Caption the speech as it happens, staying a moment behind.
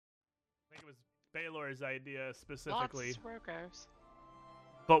Baylor's idea specifically, Lots of workers.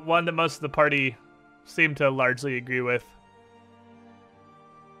 but one that most of the party seemed to largely agree with.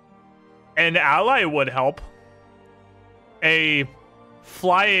 An ally would help. A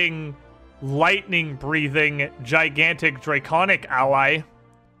flying, lightning-breathing, gigantic, draconic ally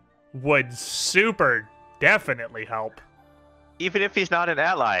would super definitely help. Even if he's not an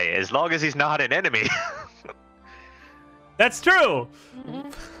ally, as long as he's not an enemy. That's true. Mm-hmm.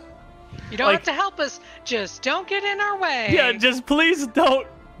 You don't Like- have to help us. Just don't get in our way. Yeah, just please don't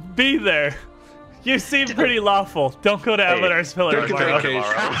be there. You seem pretty lawful. Don't go to Avatar's Pillar don't tomorrow.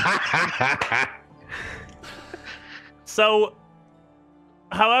 vacation. So,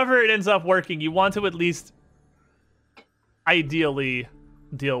 however it ends up working, you want to at least ideally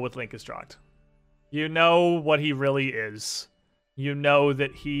deal with Linkestrot. You know what he really is. You know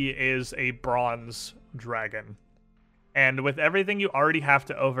that he is a bronze dragon. And with everything you already have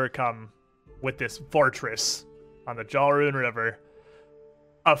to overcome with this fortress on the Jalrune River,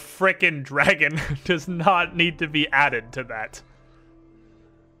 a frickin' dragon does not need to be added to that.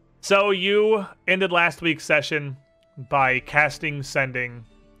 So you ended last week's session by casting Sending,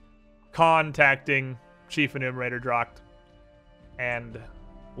 contacting Chief Enumerator Droct, and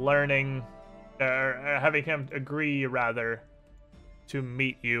learning, having him agree, rather, to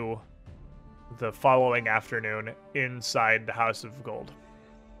meet you the following afternoon inside the House of Gold.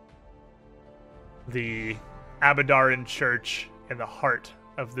 The Abedaran Church in the heart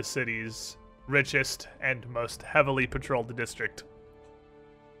of the city's richest and most heavily patrolled district.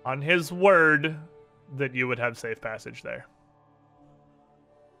 On his word that you would have safe passage there.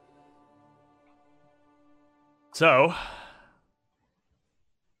 So,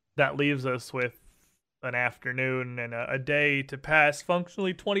 that leaves us with an afternoon and a day to pass,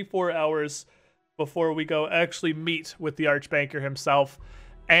 functionally 24 hours before we go actually meet with the Archbanker himself,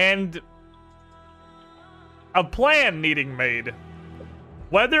 and a plan needing made.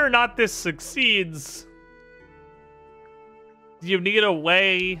 Whether or not this succeeds, you need a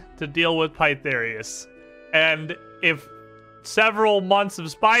way to deal with Pytherius. And if several months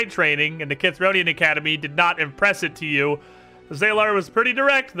of spy training in the Kithronian Academy did not impress it to you, Zalar was pretty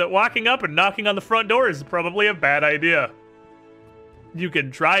direct that walking up and knocking on the front door is probably a bad idea. You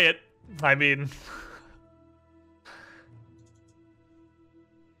can try it. I mean,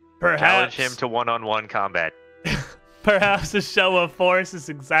 perhaps Challenge him to one-on-one combat. Perhaps a show of force is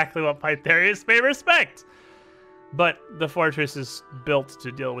exactly what Pytherius may respect. But the fortress is built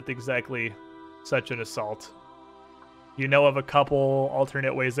to deal with exactly such an assault. You know of a couple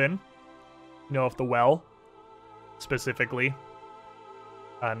alternate ways in. You know of the well, specifically.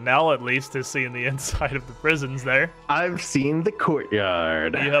 Nell, at least, has seen the inside of the prisons there. I've seen the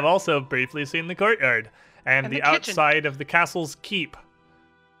courtyard. You have also briefly seen the courtyard and And the the kitchen. outside of the castle's keep.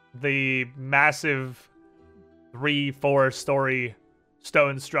 The massive 3-4 story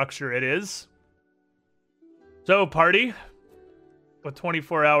stone structure it is. So, party, with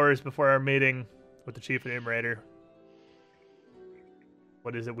 24 hours before our meeting with the Chief Enumerator,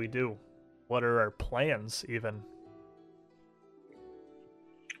 what is it we do? What are our plans, even?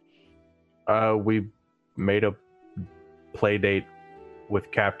 We made a play date with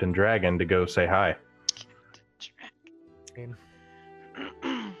Captain Dragon to go say hi. I mean,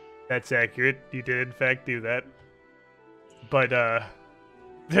 that's accurate. You did, in fact, do that. But,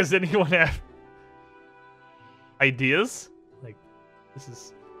 does anyone have ideas? Like, this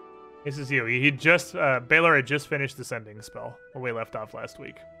is you. He just, Baylor had just finished the Sending spell when we left off last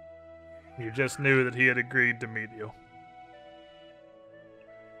week. You just knew that he had agreed to meet you.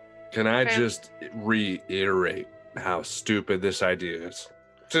 Can I Okay. just reiterate how stupid this idea is?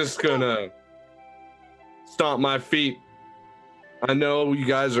 Just gonna stomp my feet. I know you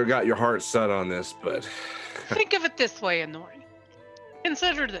guys are got your heart set on this, but Think of it this way, Anori.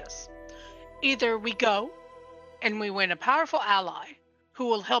 Consider this. Either we go and we win a powerful ally who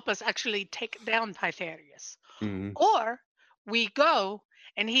will help us actually take down Pytherius, Mhm. or we go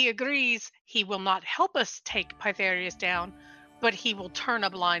and he agrees he will not help us take Pytherius down, but he will turn a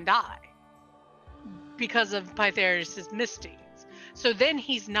blind eye because of Pytherius' misdeeds. So then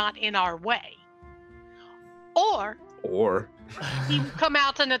he's not in our way. Or or he will come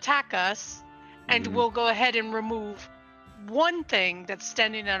out and attack us, and Mhm. we'll go ahead and remove one thing that's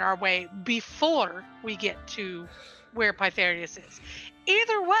standing in our way before we get to where Pytherius is.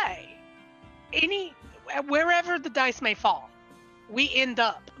 Either way, wherever the dice may fall, we end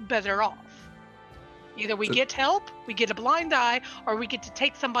up better off. Either we So- get help, we get a blind eye, or we get to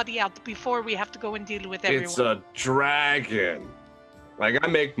take somebody out before we have to go and deal with everyone. it's a dragon. Like, I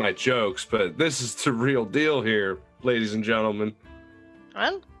make my jokes, but this is the real deal here, ladies and gentlemen.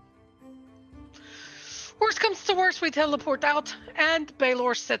 Well, Worst comes to worst, we teleport out, and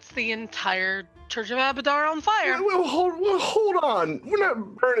Baelor sets the entire Church of Abadar on fire. Well, hold on. We're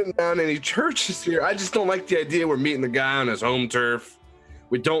not burning down any churches here. I just don't like the idea we're meeting the guy on his home turf.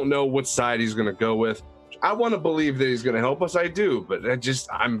 We don't know what side he's going to go with. I want to believe that he's going to help us. I do, but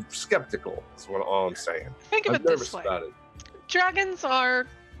I'm skeptical. That's all I'm saying. Think of I'm it this nervous way. about it. Dragons are,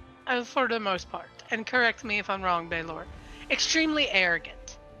 for the most part, and correct me if I'm wrong, Baelor, extremely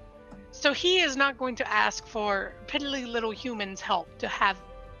arrogant. So he is not going to ask for piddly little humans' help to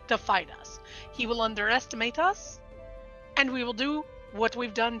fight us. He will underestimate us, and we will do what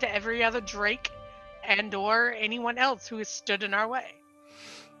we've done to every other Drake and or anyone else who has stood in our way.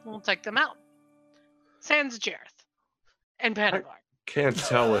 We'll take them out. Sans Jareth and Panavar. Can't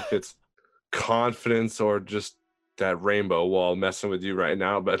tell if it's confidence or just that rainbow wall messing with you right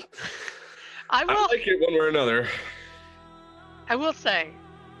now, but I like it one way or another. I will say,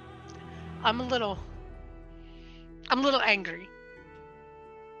 I'm a little angry.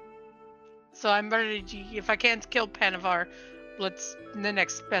 So I'm ready to, if I can't kill Panavar, let's the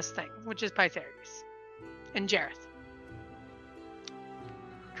next best thing, which is Pythares and Jareth.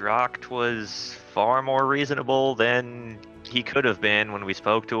 Droct was far more reasonable than he could have been when we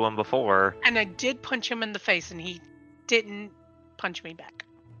spoke to him before. And I did punch him in the face, and he didn't punch me back.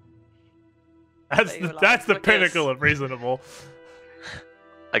 That's the pinnacle of reasonable.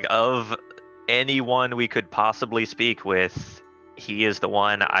 Like, of anyone we could possibly speak with, he is the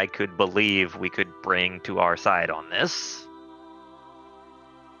one I could believe we could bring to our side on this.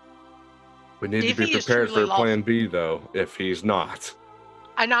 We need to be prepared for plan B, though, if he's not.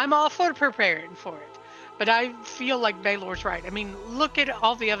 And I'm all for preparing for it. But I feel like Baelor's right. I mean, look at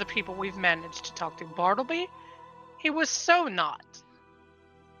all the other people we've managed to talk to. Bartleby, he was so not.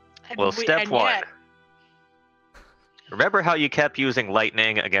 Well, step one. Yet, remember how you kept using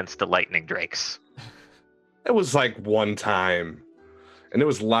lightning against the lightning drakes? It was like one time, and it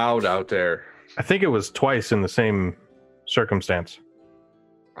was loud out there. I think it was twice in the same circumstance.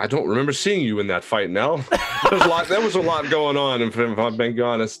 I don't remember seeing you in that fight, Nell. There was a lot going on, if I'm being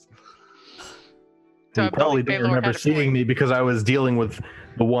honest. So You probably didn't remember seeing me because I was dealing with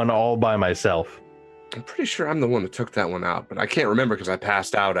the one all by myself. I'm pretty sure I'm the one that took that one out, but I can't remember because I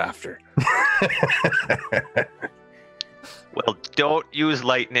passed out after. Well, don't use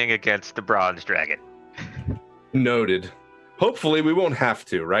lightning against the bronze dragon. Noted. Hopefully we won't have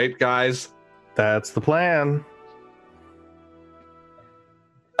to, right, guys? That's the plan.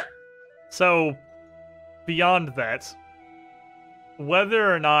 So, beyond that,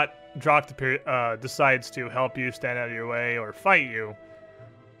 whether or not Droct decides to help you, stand out of your way, or fight you,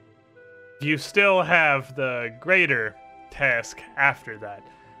 you still have the greater task after that,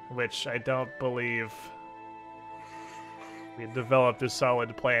 which I don't believe we developed a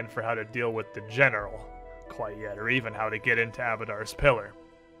solid plan for how to deal with the general quite yet, or even how to get into Abadar's pillar.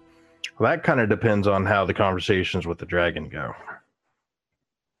 Well, that kind of depends on how the conversations with the dragon go.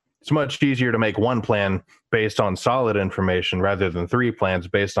 It's much easier to make one plan based on solid information rather than 3 plans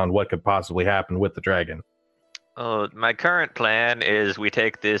based on what could possibly happen with the dragon. My current plan is we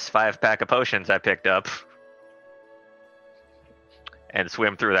take this 5-pack of potions I picked up and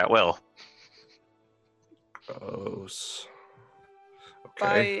swim through that well. Gross.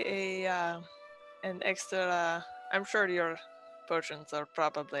 Buy Okay. an extra. I'm sure your potions are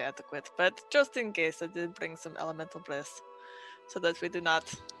probably adequate, but just in case, I did bring some elemental bliss, so that we do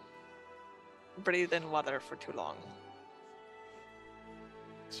not breathe in water for too long.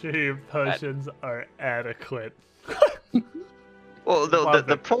 Sure, your potions are adequate. Well, Love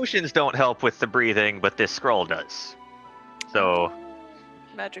the it. potions don't help with the breathing, but this scroll does. So,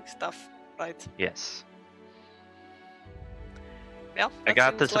 Magic stuff, right? yes. Yeah. I that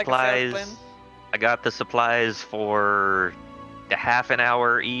got the seems like a fair supplies. plan. I got the supplies for a half an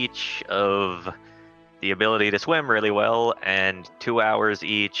hour each of the ability to swim really well, and 2 hours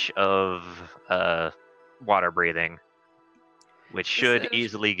each of water breathing, which should there-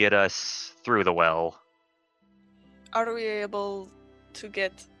 easily get us through the well. Are we able to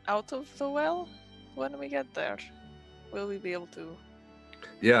get out of the well when we get there? Will we be able to?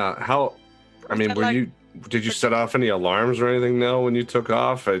 Yeah, how... I mean, Pretend did you set off any alarms or anything, Nell, when you took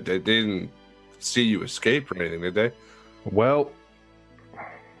off? They didn't see you escape or anything, did they? Well,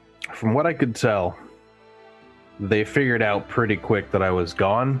 from what I could tell, they figured out pretty quick that I was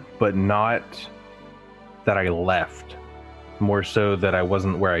gone, but not that I left. More so that I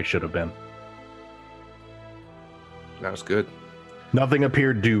wasn't where I should have been. That was good. Nothing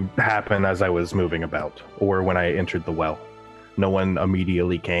appeared to happen as I was moving about, or when I entered the well. No one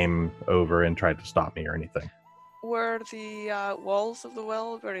immediately came over and tried to stop me or anything. Were the walls of the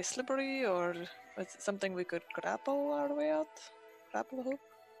well very slippery, or was it something we could grapple our way out? Grapple hook?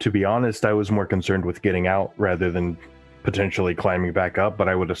 To be honest, I was more concerned with getting out rather than potentially climbing back up, but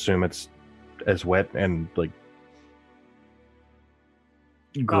I would assume it's as wet and like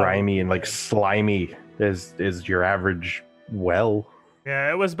grimy and like slimy as your average well.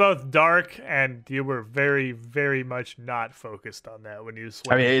 Yeah, it was both dark, and you were very, very much not focused on that when you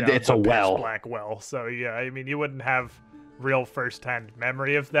swam. I mean, down it's the a pitch well. black well. So yeah, I mean, you wouldn't have real first-hand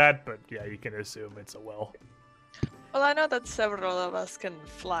memory of that, but yeah, you can assume it's a well. Well, I know that several of us can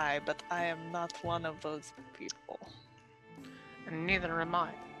fly, but I am not one of those people. And neither am I.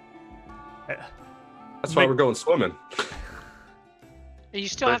 That's why we're going swimming. You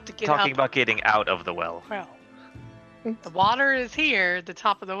still But have to get talking up. about getting out of the well. Well, the water is here. The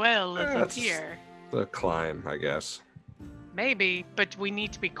top of the well is up That's- here. The climb, I guess. Maybe, but we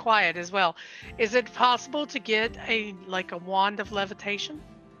need to be quiet as well. Is it possible to get a wand of levitation?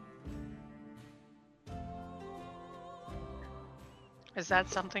 Is that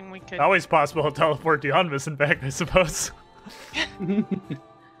something we could? Always possible to teleport to Hanvis and back, I suppose.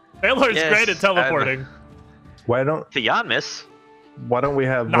 Baylor's Yes, great at teleporting. Why don't To Yanmis, we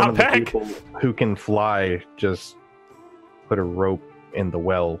have Not one of the back. people who can fly just put a rope in the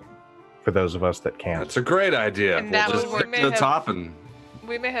well for those of us that can't? That's a great idea. And We'll that just would get work. to the top and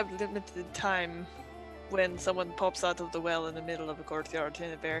We may have limited time when someone pops out of the well in the middle of a courtyard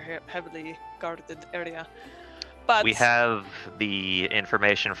in a very heavily guarded area. But we have the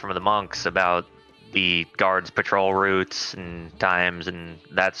information from the monks about the guards' patrol routes and times and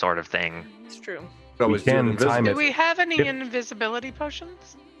that sort of thing. it's true. always do it can invisible. time Do it. we have any Yep. invisibility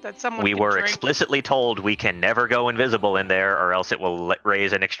potions that someone? We can were drink? explicitly told we can never go invisible in there or else it will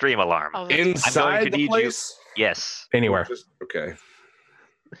raise an extreme alarm. Oh, that's- Inside to the need you- place? Yes. Anywhere. Okay.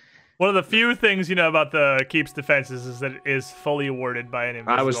 One of the few things you know about the keep's defenses is that it is fully warded by an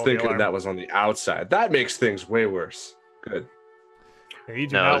invisibility I was thinking alarm. that was on the outside. That makes things way worse. Good. Yeah, you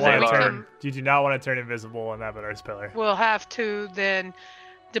do No, not want to Zalar- turn. You do not want to turn invisible on Avatar's pillar. We'll have to then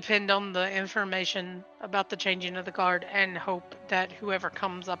depend on the information about the changing of the guard and hope that whoever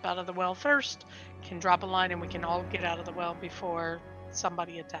comes up out of the well first can drop a line and we can all get out of the well before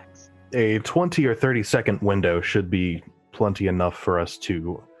somebody attacks. A 20 or 30-second window should be plenty enough for us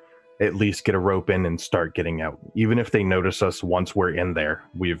to at least get a rope in and start getting out. Even if they notice us once we're in there,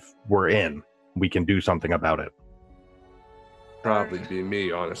 we're in. We can do something about it. Probably be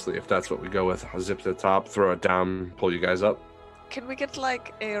me, honestly, if that's what we go with. I'll zip to the top, throw it down, pull you guys up. Can we get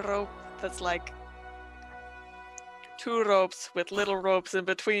like a rope that's like 2 ropes with little ropes in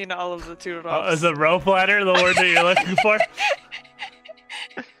between all of the 2 ropes? Is a rope ladder the word that you're looking for?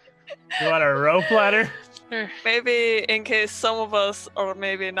 You want a rope ladder? Sure. Maybe in case some of us are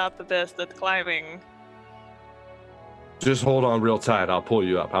maybe not the best at climbing. Just hold on real tight. I'll pull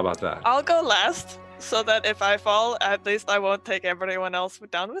you up. How about that? I'll go last so that if I fall, at least I won't take everyone else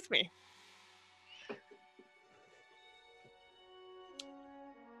down with me.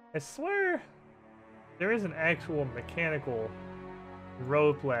 I swear there is an actual mechanical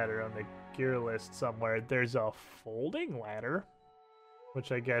rope ladder on the gear list somewhere. There's a folding ladder,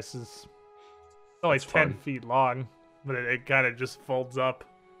 which I guess is only That's 10 fun. feet long, but it kind of just folds up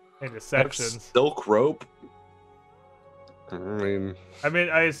into That's sections. silk rope. I mean,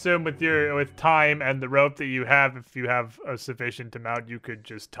 I assume with time and the rope that you have, if you have a sufficient amount, you could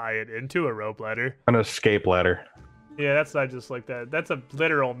just tie it into a rope ladder. An escape ladder. Yeah, that's not just like that. That's a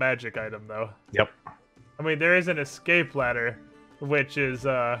literal magic item, though. Yep. I mean, there is an escape ladder, which is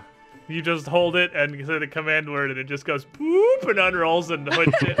you just hold it and say the command word, and it just goes boop and unrolls and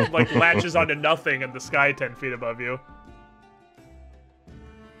it, like latches onto nothing in the sky 10 feet above you.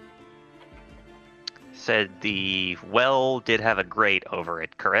 Said the well did have a grate over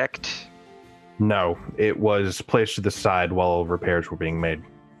it, correct? No, it was placed to the side while repairs were being made.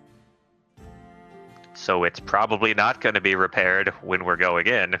 So it's probably not going to be repaired when we're going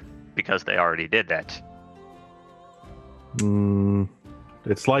in because they already did that.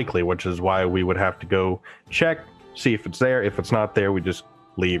 It's likely, which is why we would have to go check, see if it's there. If it's not there, we just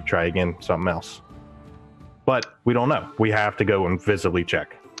leave, try again, something else. But we don't know. We have to go and visibly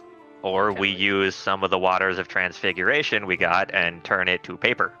check. Or we use some of the waters of transfiguration we got and turn it to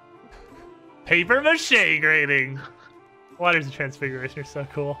paper. Paper mache grating. Waters of Transfiguration are so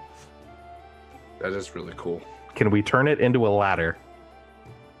cool. that is really cool. Can we turn it into a ladder?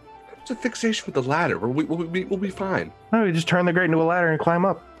 What's a fixation with the ladder? We'll be fine. No, we just turn the grate into a ladder and climb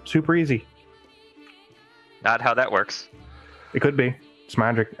up. Super easy. Not how that works. It could be. It's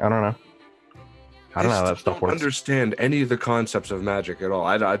magic. I don't know. I don't know how that just stuff don't works. understand any of the concepts of magic at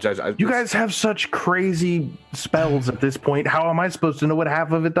all. You guys have such crazy spells at this point. How am I supposed to know what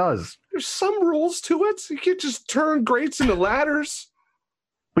half of it does? There's some rules to it. You can't just turn grates into ladders.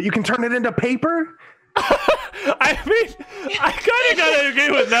 But you can turn it into paper? I mean, I kind of gotta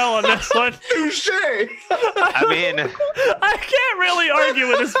agree with Nell on this one. Touche. I mean, I can't really argue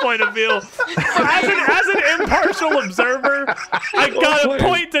with this point of view. As an impartial observer, I gotta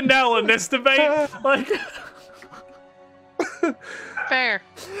point to Nell in this debate. Like, Fair.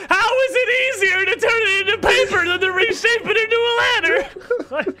 how is it easier to turn it into paper than to reshape it into a ladder?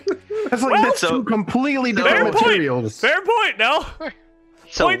 Like, That's like Well, that's so- two completely Fair different point. materials. Fair point, Nell.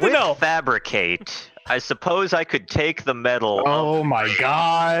 so Point to with Nell. fabricate, I suppose I could take the metal Oh my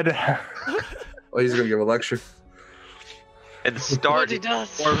god. Oh, he's gonna give a lecture. and What start he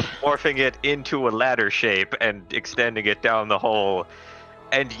does. morphing it into a ladder shape and extending it down the hole.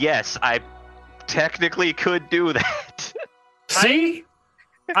 And yes, I technically could do that. See?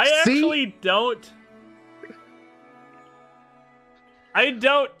 I See? actually don't. I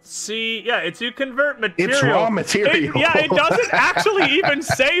don't see. Yeah, it's you convert material. It's raw material. It doesn't actually even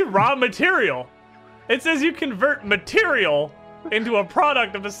say raw material. It says you convert material into a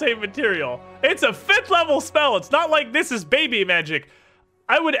product of the same material. It's a 5th level spell. It's not like this is baby magic.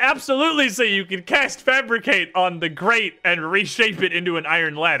 I would absolutely say you can cast fabricate on the grate and reshape it into an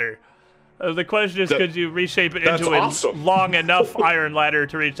iron ladder. The question is, could you reshape it That's into a awesome. long enough iron ladder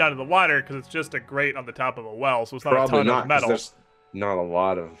to reach down to the water? Because it's just a grate on the top of a well, so it's not Probably a ton not. of 'Cause metal. there's not a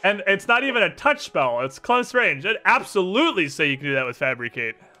lot of. And it's not even a touch spell. It's close range. I'd absolutely say you can do that with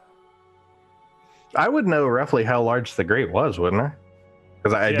fabricate. I would know roughly how large the grate was, wouldn't I?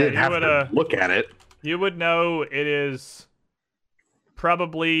 Because I Yeah, did you have would, to look at it. You would know it is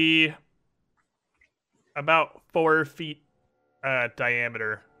probably about 4 feet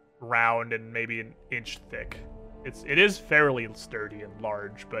diameter, round, and maybe an inch thick. It is fairly sturdy and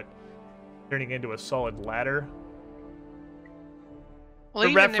large, but turning into a solid ladder. Well, For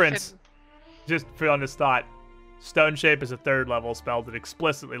even if reference, just for on this thought, Stone Shape is a 3rd level spell that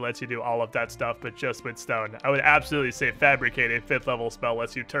explicitly lets you do all of that stuff, but just with stone. I would absolutely say Fabricate, a 5th level spell,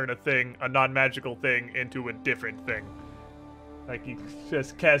 lets you turn a non-magical thing, into a different thing. Like, you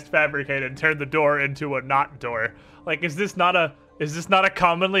just cast Fabricate and turn the door into a not door. Like, is this not a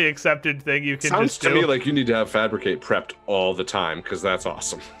commonly accepted thing you can Sounds just to do? me like you need to have fabricate prepped all the time because that's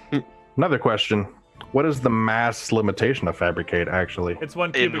awesome. Another question. What is the mass limitation of fabricate, actually? It's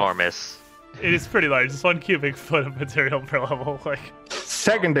 1 cubic. Enormous. It is pretty large. It's 1 cubic foot of material per level. Like,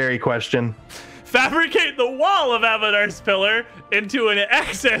 Secondary question. fabricate the wall of Avadar's pillar into an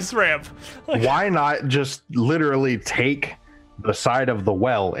access ramp. Like, Why not just literally take the side of the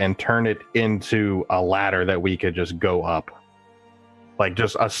well and turn it into a ladder that we could just go up? Like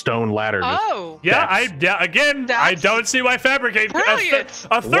just a stone ladder. just- Oh, again, I That's don't see why fabricate brilliant.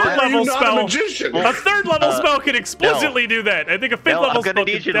 a 3rd Why are level you not a spell. magician? A 3rd level spell can explicitly do that. I think a 5th Mel, level I'm spell gonna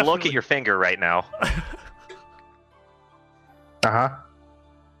can need you to look definitely- at your finger right now. Uh-huh.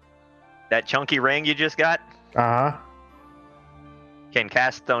 That chunky ring you just got Uh-huh. can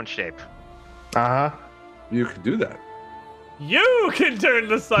cast Stone Shape. Uh-huh. You could do that. You can turn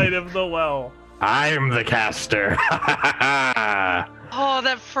the side of the well. I'm the caster. oh,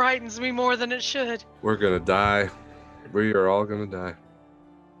 that frightens me more than it should. We're gonna die. We are all gonna die.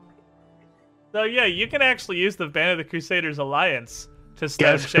 So yeah, you can actually use the Band of the Crusaders Alliance to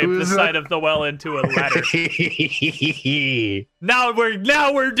stone Guess shape the who's side of the well into a ladder.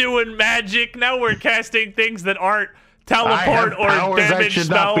 Now we're doing magic. Now we're casting things that aren't I have teleport or powers I damage should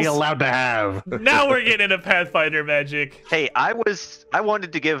spells. not be allowed to have. Now we're getting into Pathfinder magic. Hey, I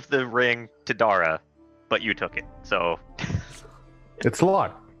wanted to give the ring to Dara, but you took it. So It's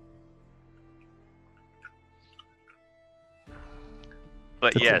locked.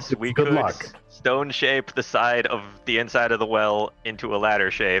 but It's- yes, it's we good could luck. stone shape the side of the inside of the well into a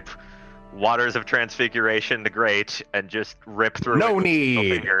ladder shape. Waters of Transfiguration the Great, and just rip through No it with a single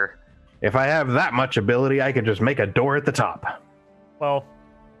need. finger. If I have that much ability, I could just make a door at the top. Well,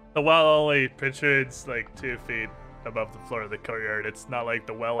 the well only protrudes like 2 feet above the floor of the courtyard. It's not like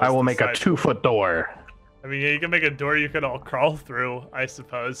the well is I will the make a size- 2-foot door. I mean, yeah, you can make a door you can all crawl through, I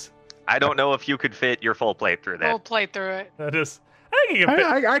suppose. I don't know if you could fit your full plate through that. We'll play through it. That is, I think you can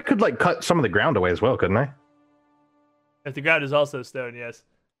fit. I could like cut some of the ground away as well, couldn't I? If the ground is also stone, yes.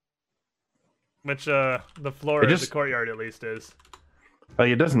 Which the floor It of just- the courtyard at least is. Like,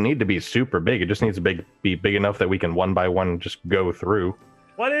 it doesn't need to be super big. It just needs to be big enough that we can one by one just go through.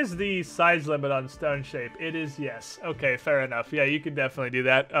 What is the size limit on stone shape? It is yes. Okay, fair enough. Yeah, you can definitely do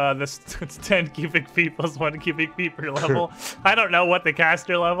that. It's 10 cubic feet plus 1 cubic feet per level. I don't know what the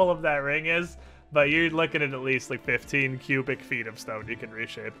caster level of that ring is, but you're looking at least like 15 cubic feet of stone you can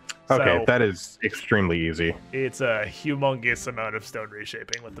reshape. Okay, So that is extremely easy. it's a humongous amount of stone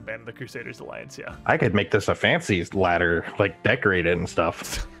reshaping with the Band of the Crusaders Alliance, yeah. I could make this a fancy ladder, like decorate it and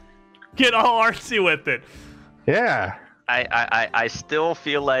stuff. Get all artsy with it. Yeah. I still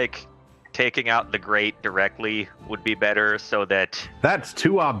feel like taking out the grate directly would be better so that That's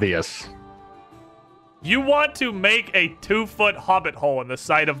too obvious. You want to make a 2-foot hobbit hole in the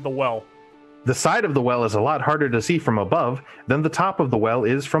side of the well. The side of the well is a lot harder to see from above than the top of the well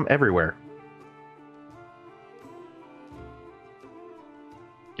is from everywhere.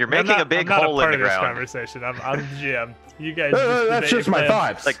 you're making a big hole in the This ground. conversation. I'm the GM. You guys. That's just my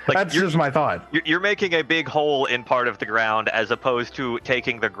thoughts. Like That's just my thought. You're making a big hole in part of the ground as opposed to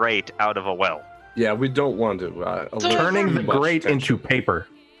taking the grate out of a well. Yeah, we don't want to. So- Turning the Much grate attention. into paper.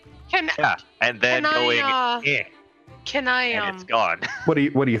 Can Yeah, and then Can I, going, eh, can I and it's gone. What do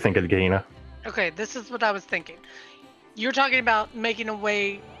you think, Gina? Okay, this is what I was thinking. You're talking about making a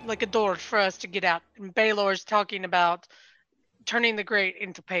way, like a door for us to get out, and Baylor's talking about turning the grate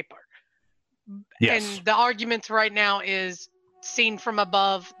into paper. Yes. And the argument right now is seen from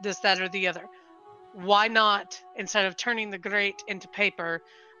above, this, that, or the other. Why not, instead of turning the grate into paper,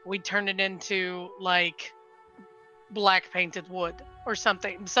 we turn it into like black painted wood or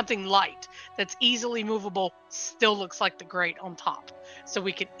something light that's easily movable, still looks like the grate on top. So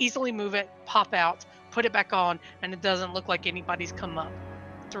we can easily move it, pop out, put it back on, and it doesn't look like anybody's come up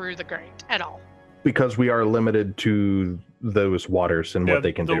through the grate at all. Because we are limited to those waters and what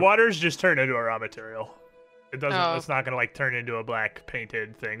they can the do. waters just turn into a raw material. It doesn't. Oh. It's not gonna like turn into a black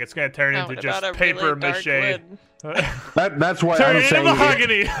painted thing. It's gonna turn Oh. into What just about a paper really dark mache. wood? That's why Turn I'm it into saying.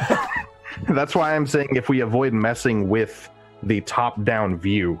 mahogany. That's why I'm saying if we avoid messing with the top-down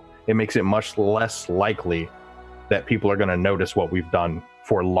view, it makes it much less likely that people are going to notice what we've done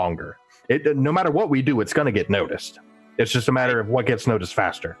for longer. No matter what we do, it's going to get noticed. It's just a matter of what gets noticed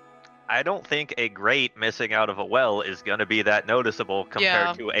faster. I don't think a grate missing out of a well is going to be that noticeable compared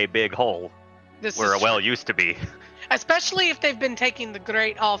Yeah. to a big hole This where a is well true. used to be. Especially if they've been taking the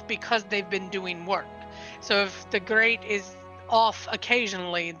grate off because they've been doing work. So if the grate is off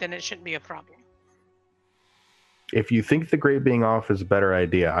occasionally, then it shouldn't be a problem. If you think the grate being off is a better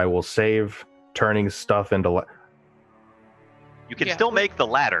idea, I will save turning stuff into. You can Yeah. still make the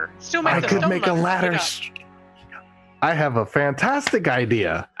ladder. Still make I the could stone make a ladder. Yeah. I have a fantastic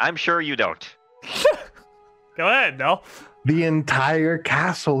idea. I'm sure you don't. Go ahead, no. The entire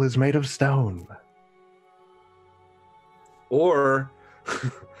castle is made of stone. Or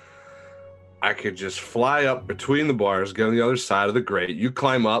I could just fly up between the bars, get on the other side of the grate. You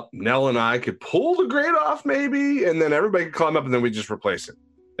climb up. Nell and I could pull the grate off, maybe, and then everybody could climb up, and then we just replace it,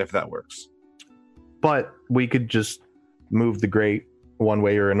 if that works. But we could just move the grate one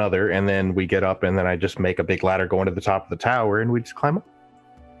way or another, and then we get up, and then I just make a big ladder going to the top of the tower, and we just climb up.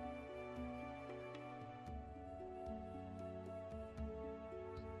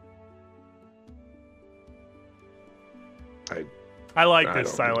 I like I this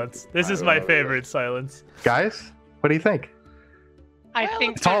don't- silence. This I is don't my know. favorite silence. Guys, what do you think? I Well,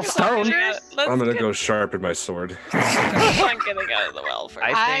 think It's all there's stone. soldiers- I'm gonna go sharpen my sword. I'm getting out of the well first.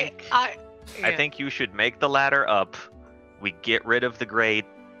 I I I think you should make the ladder up. We get rid of the grate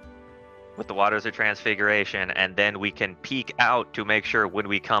with the Waters of Transfiguration, and then we can peek out to make sure when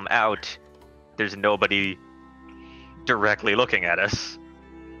we come out, there's nobody directly looking at us.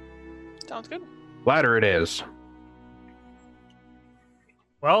 Sounds good. Ladder it is.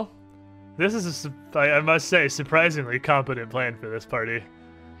 Well, this is, I must say, surprisingly competent plan for this party.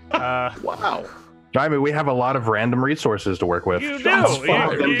 Wow. I mean, we have a lot of random resources to work with. You Shots do.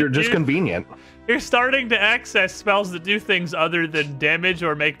 fired. They're just You- convenient. You're starting to access spells that do things other than damage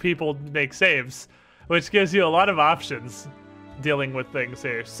or make people make saves, which gives you a lot of options dealing with things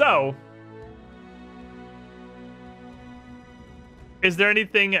here. So, is there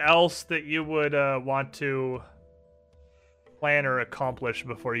anything else that you would want to plan or accomplish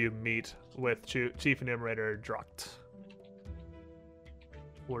before you meet with Chief Enumerator Drucht?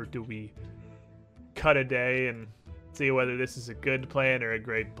 Or do we cut a day and see whether this is a good plan or a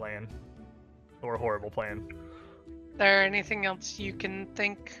great plan? Or a horrible plan? there anything else you can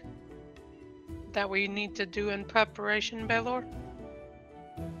think that we need to do in preparation, Baylor?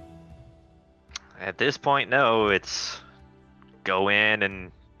 At this point, no. It's go in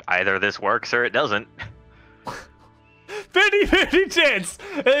and either this works or it doesn't. 50-50 chance!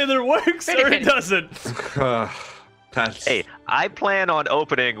 It either works or it 50-50. doesn't. That's Hey, I plan on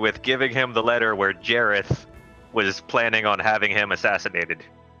opening with giving him the letter where Jareth was planning on having him assassinated.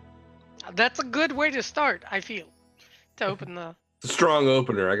 That's a good way to start, I feel, to open the. a strong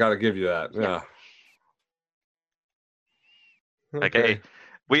opener. I gotta give you that. Yeah. Okay.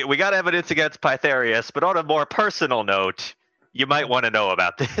 We got evidence against Pytharius, but on a more personal note, you might want to know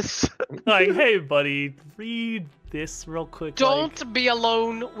about this. Like, hey, buddy, read this real quick. Don't be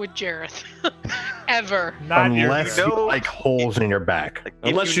alone with Jareth. Ever. Not your Unless hero. you like holes in your back. Like,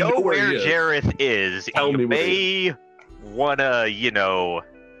 Unless if you you know know where where he is. Jareth is, Tell me you where he may wanna,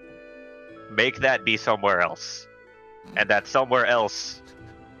 make that be somewhere else. And that somewhere else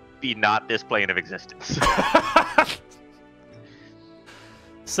be not this plane of existence.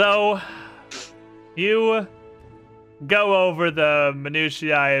 So, you go over the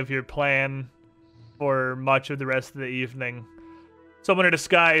minutiae of your plan for much of the rest of the evening. Someone in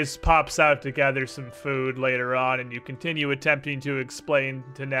disguise pops out to gather some food later on, and you continue attempting to explain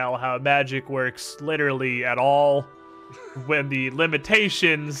to Nell how magic works literally at all, when the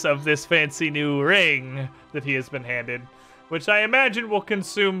limitations of this fancy new ring that he has been handed, which I imagine will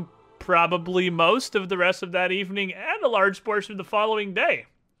consume probably most of the rest of that evening and a large portion of the following day.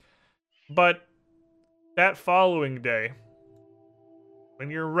 But that following day,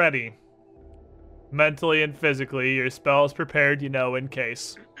 when you're ready, mentally and physically, your spells prepared, in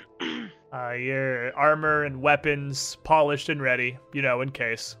case. Your armor and weapons polished and ready, in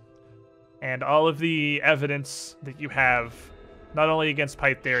case. And all of the evidence that you have, not only against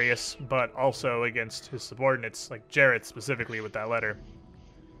Pytharius, but also against his subordinates, like Jareth specifically with that letter.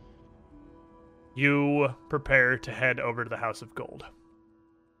 You prepare to head over to the House of Gold.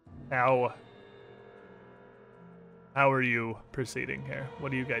 Now, how are you proceeding here?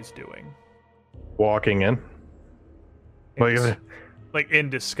 What are you guys doing? Walking in. Like in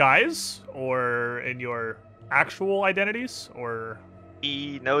disguise, or in your actual identities, or...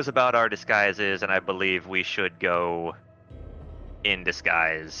 He knows about our disguises, and I believe we should go in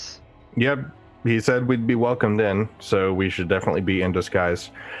disguise. Yep. He said we'd be welcomed in, so we should definitely be in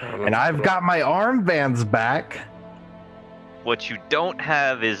disguise. And I've got my armbands back. What you don't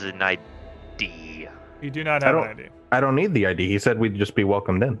have is an ID. You do not have an ID. I don't need the ID. He said we'd just be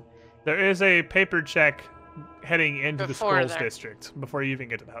welcomed in. There is a paper check heading into the Before Skrulls there. district before you even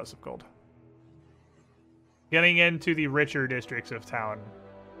get to the House of Gold. Getting into the richer districts of town,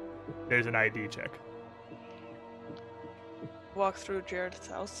 there's an ID check. Walk through Jared's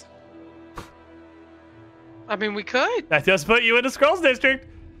house. I mean, we could. That does put you in the Skrulls district.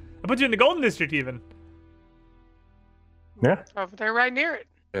 I put you in the Golden district even. Yeah. Over there, right near it.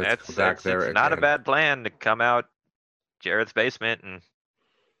 It's back there. It's not a again. bad plan to come out Jareth's basement and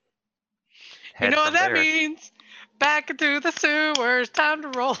You head know what from that there. means? Back into the sewers. Time to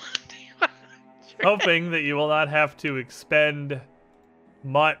roll. Hoping that you will not have to expend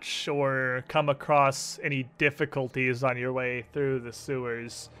much or come across any difficulties on your way through the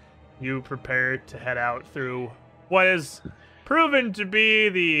sewers, you prepare to head out through what is proven to be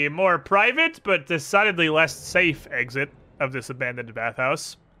the more private but decidedly less safe exit of this abandoned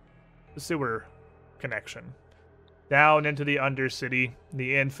bathhouse, the sewer connection. Down into the Undercity,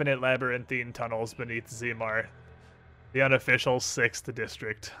 the infinite labyrinthine tunnels beneath Zemar, the unofficial 6th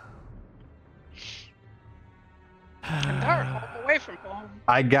district. And they're home away from home.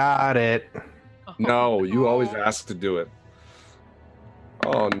 I got it. No, you always ask to do it.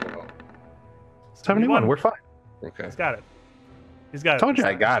 Oh no. 71. We're fine. Okay. He's got it. He's got it. Told this you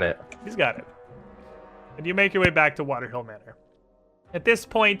I time. got it. He's got it. And you make your way back to Waterhill Manor. At this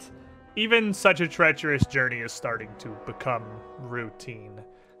point, even such a treacherous journey is starting to become routine.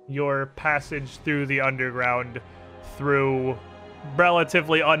 Your passage through the underground, through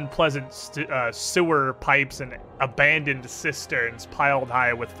relatively unpleasant sewer pipes and abandoned cisterns piled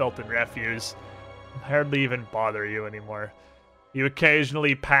high with filth and refuse, hardly even bother you anymore. You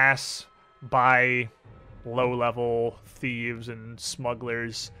occasionally pass by low-level thieves and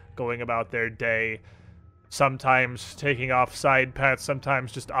smugglers going about their day, sometimes taking off side paths,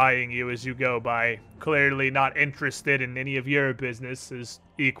 sometimes just eyeing you as you go by, clearly not interested in any of your business, as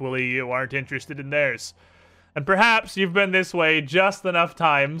equally you aren't interested in theirs. And perhaps you've been this way just enough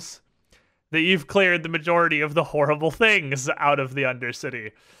times that you've cleared the majority of the horrible things out of the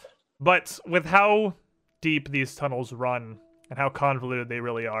Undercity. But with how deep these tunnels run, and how convoluted they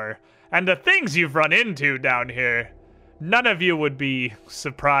really are, and the things you've run into down here, none of you would be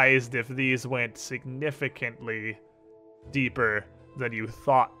surprised if these went significantly deeper than you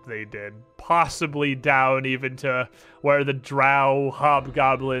thought they did. Possibly down even to where the drow,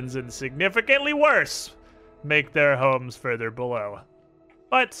 hobgoblins, and significantly worse make their homes further below.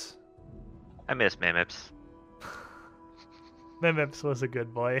 But I miss Mimips. Mimips was a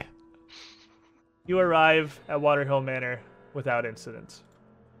good boy. You arrive at Waterhill Manor without incident.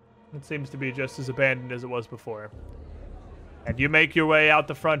 It seems to be just as abandoned as it was before. And you make your way out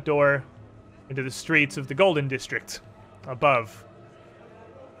the front door into the streets of the Golden District. above.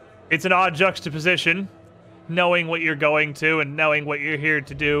 It's an odd juxtaposition, knowing what you're going to and knowing what you're here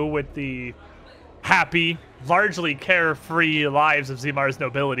to do with the happy, largely carefree lives of Zimar's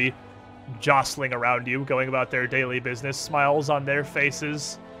nobility jostling around you, going about their daily business, smiles on their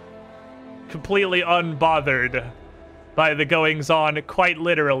faces, completely unbothered by the goings-on quite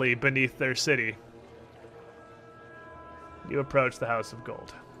literally beneath their city. You approach the House of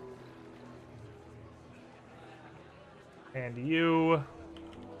Gold. And you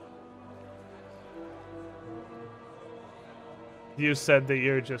said that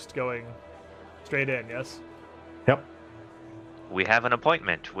you're just going straight in, yes? Yep. We have an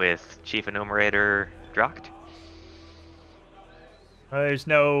appointment with Chief Enumerator Drocht. There's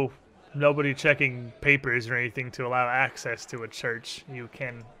nobody checking papers or anything to allow access to a church. You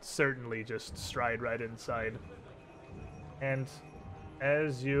can certainly just stride right inside. And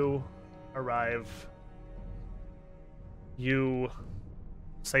as you arrive, you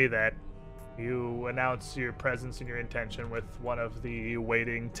say that. You announce your presence and your intention with one of the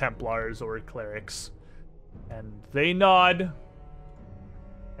waiting Templars or clerics. And they nod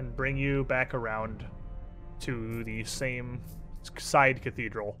and bring you back around to the same side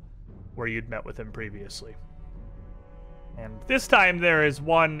cathedral where you'd met with him previously. And this time there is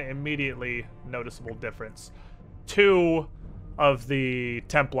one immediately noticeable difference. Two of the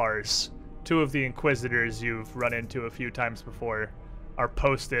Templars, two of the Inquisitors you've run into a few times before, are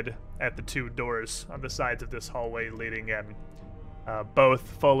posted at the two doors on the sides of this hallway leading in, both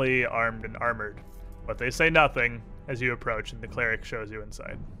fully armed and armored. But they say nothing as you approach and the cleric shows you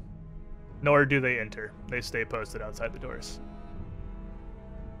inside. Nor do they enter. They stay posted outside the doors.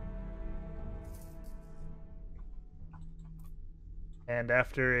 And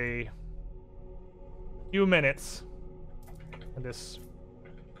after a few minutes in this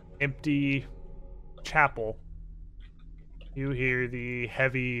empty chapel, you hear the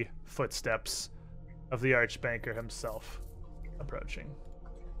heavy footsteps of the Archbanker himself approaching.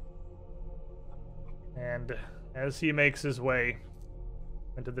 And as he makes his way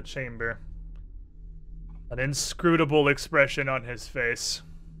into the chamber, an inscrutable expression on his face.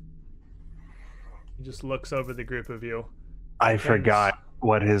 He just looks over the group of you. I forgot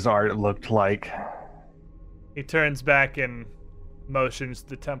what his art looked like. He turns back and motions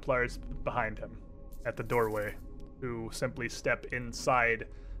the Templars behind him at the doorway, who simply step inside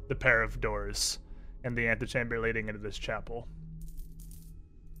the pair of doors in the antechamber leading into this chapel.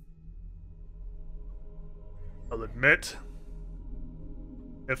 I'll admit,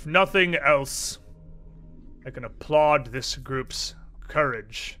 if nothing else, I can applaud this group's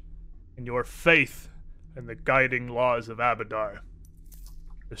courage and your faith in the guiding laws of Abadar.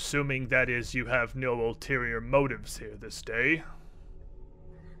 Assuming, that is, you have no ulterior motives here this day.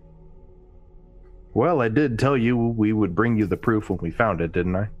 Well, I did tell you we would bring you the proof when we found it,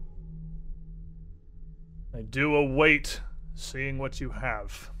 didn't I? I do await seeing what you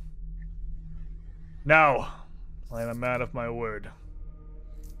have. Now, I am a man of my word.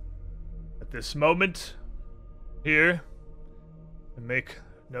 At this moment, here, I make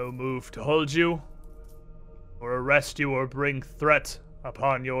no move to hold you, or arrest you, or bring threat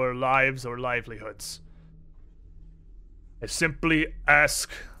upon your lives or livelihoods. I simply ask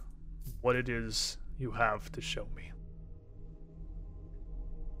what it is you have to show me.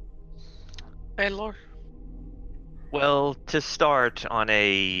 Baylor? Well, to start on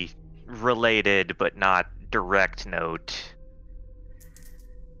a related but not direct note,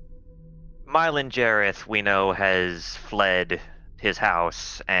 Mylan Jareth, we know, has fled his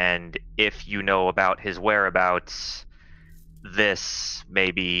house, and if you know about his whereabouts, this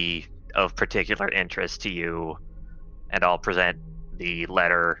may be of particular interest to you, and I'll present the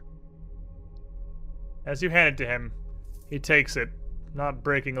letter. As you hand it to him, he takes it, not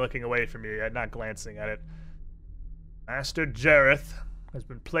looking away from you yet, not glancing at it. Master Jareth has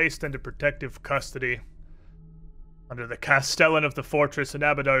been placed into protective custody under the castellan of the fortress in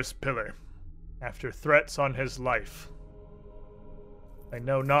Abadar's Pillar, after threats on his life. I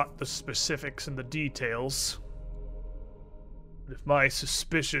know not the specifics and the details, but if my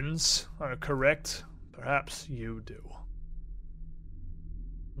suspicions are correct, perhaps you do.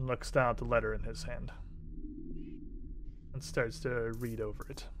 And looks down at the letter in his hand and starts to read over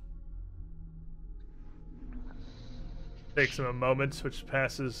it. Takes him a moment, which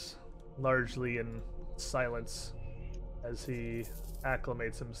passes largely in silence as he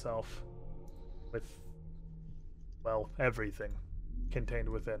acclimates himself with, well, everything contained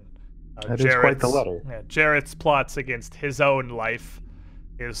within. That is quite the letter. Yeah, Jareth's plots against his own life,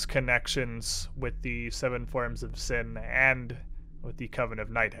 his connections with the Seven Forms of Sin, and with the Coven of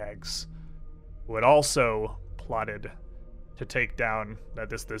Night Hags, who had also plotted to take down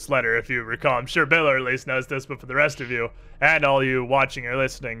this letter, if you recall. I'm sure Baylor at least knows this, but for the rest of you, and all you watching or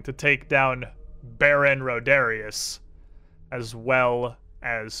listening, to take down Baron Rodarius, as well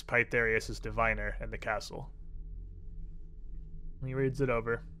as Pytharius' diviner in the castle. He reads it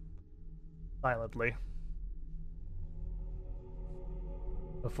over, silently,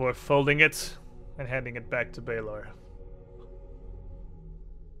 before folding it and handing it back to Baylor.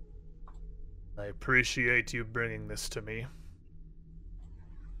 I appreciate you bringing this to me.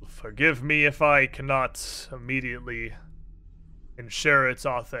 Forgive me if I cannot immediately ensure its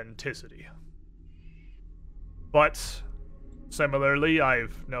authenticity. But, similarly,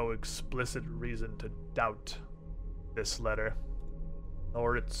 I've no explicit reason to doubt this letter,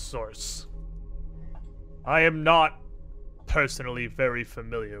 or its source. I am not personally very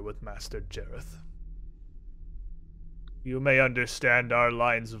familiar with Master Jareth. You may understand our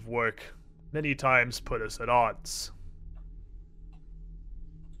lines of work many times put us at odds.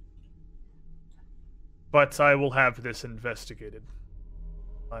 But I will have this investigated.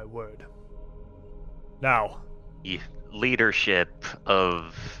 My word. Now, The leadership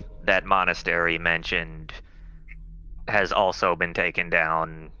of that monastery mentioned has also been taken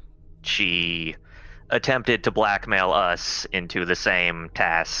down. She attempted to blackmail us into the same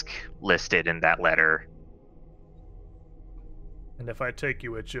task listed in that letter. and if I take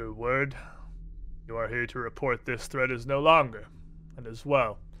you at your word, you are here to report this threat is no longer, and as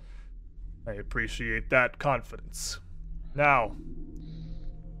well. I appreciate that confidence. Now,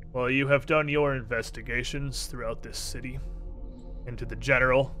 while you have done your investigations throughout this city, into the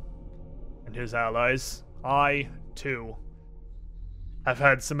general and his allies, I, too, have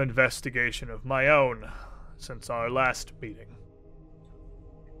had some investigation of my own since our last meeting.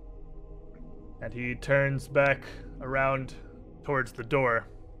 And he turns back around towards the door.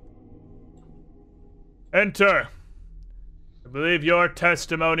 Enter! I believe your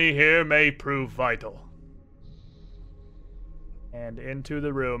testimony here may prove vital. And into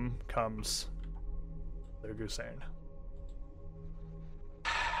the room comes Sir Gusain.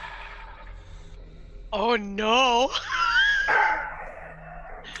 Oh no!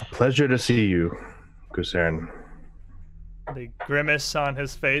 Pleasure to see you, Gusain. The grimace on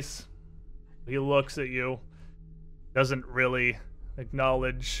his face. He looks at you, doesn't really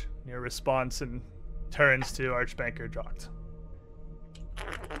acknowledge your response, and turns to Archbanker Drocht.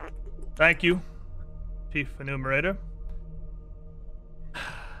 Thank you, Chief Enumerator.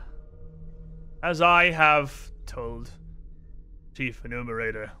 As I have told Chief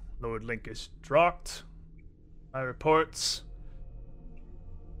Enumerator Lord Linkus Drocht, my reports,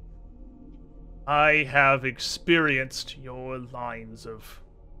 I have experienced your lines of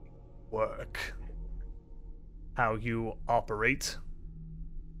work. How you operate,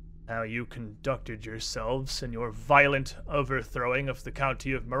 how you conducted yourselves in your violent overthrowing of the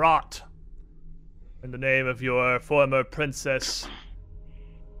County of Marat in the name of your former Princess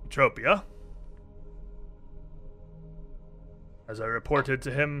Etropia. As I reported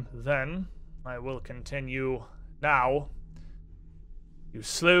to him then, I will continue now. You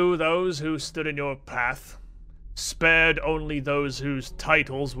slew those who stood in your path, spared only those whose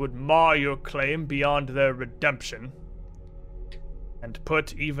titles would mar your claim beyond their redemption, and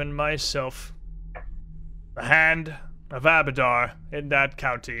put even myself, the hand of Abadar in that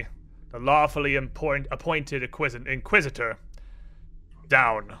county, the lawfully appointed inquisitor,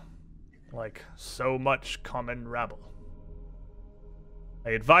 down like so much common rabble. I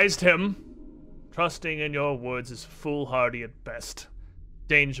advised him, trusting in your words is foolhardy at best,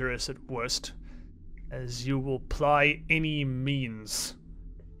 dangerous at worst, as you will ply any means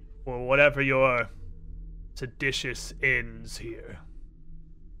for whatever your seditious ends here.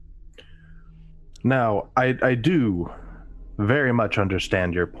 Now, I do very much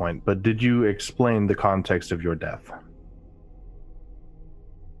understand your point, but did you explain the context of your death?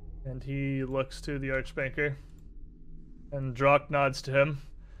 And he looks to the Archbanker, and Drocht nods to him.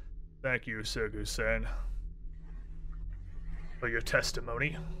 Thank you, Sir Gusain, for your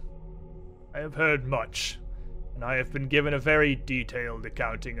testimony. I have heard much, and I have been given a very detailed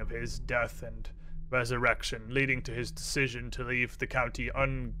accounting of his death and resurrection, leading to his decision to leave the county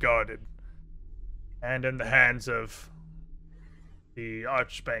unguarded and in the hands of the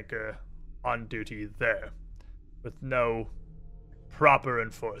Archbanker on duty there, with no proper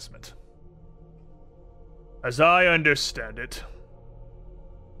enforcement. As I understand it,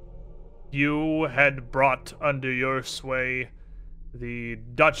 you had brought under your sway the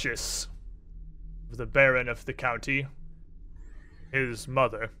Duchess of the Baron of the county, his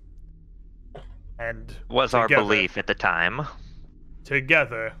mother, and Was our belief at the time.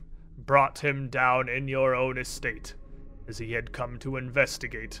 together brought him down in your own estate as he had come to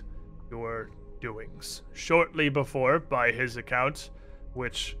investigate your doings. Shortly before, by his account,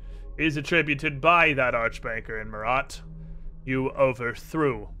 which is attributed by that archbanker in Marat, you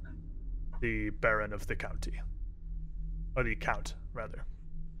overthrew the Baron of the county. Or the Count, rather.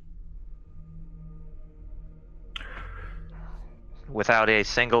 Without a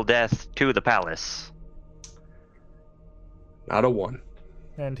single death to the palace. Not a one.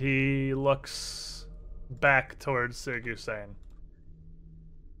 And he looks back towards Sir Gusain.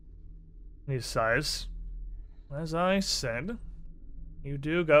 He sighs. As I said, you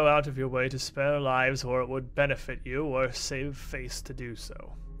do go out of your way to spare lives where it would benefit you or save face to do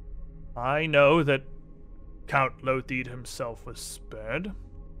so. I know that Count Lothid himself was spared.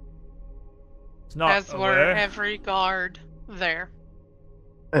 He's not As were aware. every guard there.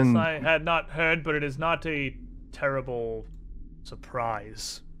 And I had not heard, but it is not a terrible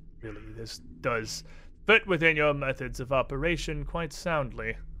surprise, really. This does fit within your methods of operation quite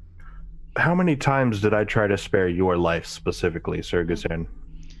soundly. how many times did I try to spare your life specifically, Sir Gusain?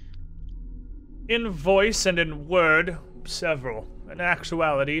 In voice and in word, several. In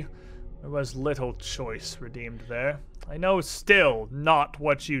actuality, there was little choice redeemed there. I know still not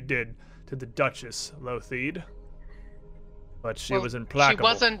what you did to the Duchess Lothid, but she Well, was implacable. She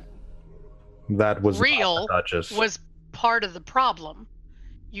wasn't That was not real, the Duchess. was part of the problem.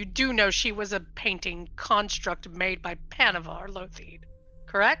 You do know she was a painting construct made by Panavar Lothid,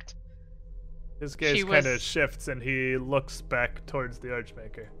 correct? His gaze she kind of was- shifts and he looks back towards the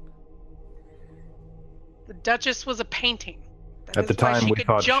Archmaker. The Duchess was a painting. That At the is why time, she we could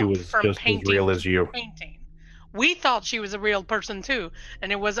thought she jump was from just as painting real to as you. painting. We thought she was a real person too,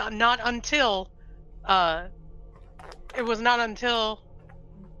 and it was not until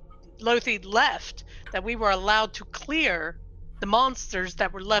Lothid left that we were allowed to clear the monsters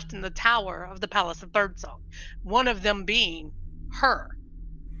that were left in the tower of the Palace of Birdsong. One of them being her.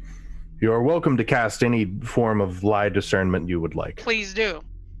 You are welcome to cast any form of lie discernment you would like. Please do.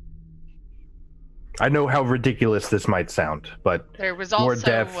 I know how ridiculous this might sound, but There was your also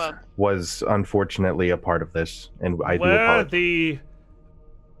death was unfortunately a part of this, and I do Where apologize. the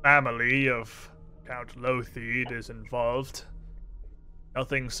family of Count Lothid is involved,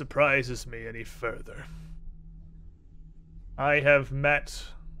 nothing surprises me any further. I have met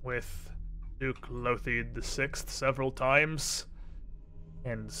with Duke Lothid VI several times,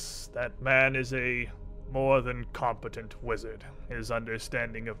 and that man is a more than competent wizard. His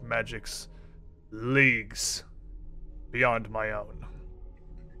understanding of magic's leagues beyond my own.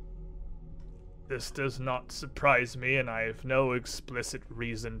 This does not surprise me, and I have no explicit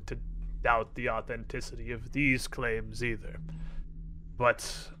reason to doubt the authenticity of these claims either.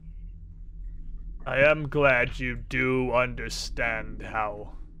 But I am glad you do understand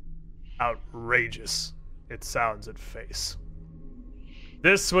how outrageous it sounds at face.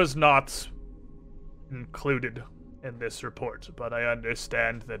 This was not included in this report, but I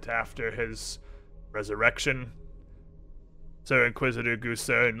understand that after his resurrection, Sir Inquisitor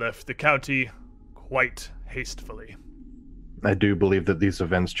Gusain left the county quite hastily. I do believe that these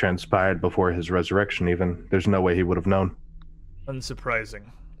events transpired before his resurrection, even. There's no way he would have known.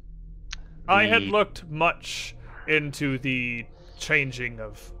 Unsurprising. I had The- looked much into the changing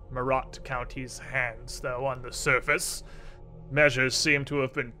of Marat County's hands, though on the surface, measures seem to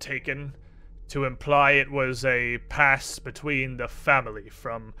have been taken to imply it was a pass between the family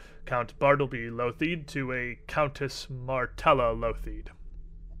from Count Bartleby Lothid to a Countess Martella Lothid.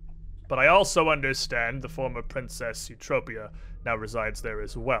 But I also understand the former Princess Eutropia now resides there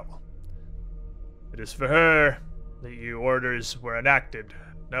as well. It is for her that your orders were enacted,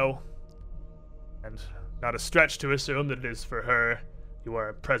 no? And not a stretch to assume that it is for her you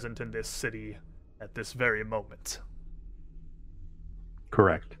are present in this city at this very moment.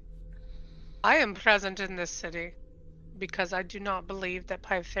 Correct. I am present in this city because I do not believe that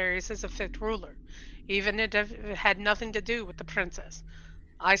Pytharius is a fit ruler, even if it had nothing to do with the princess.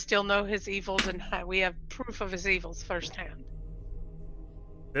 I still know his evils, and we have proof of his evils firsthand.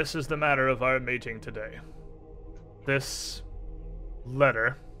 This is the matter of our meeting today. This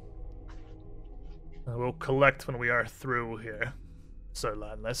letter I will collect when we are through here, Sir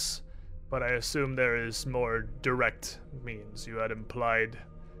Landless, but I assume there is more direct means. You had implied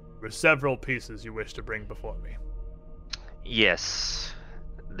there were several pieces you wish to bring before me. Yes,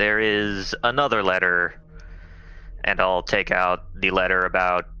 there is another letter, and I'll take out the letter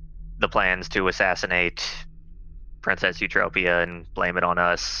about the plans to assassinate Princess Eutropia and blame it on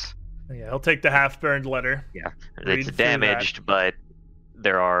us. Yeah, he'll take the half-burned letter. Read It's through damaged, but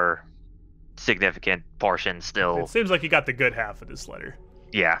there are significant portions still. It seems like he got the good half of this letter.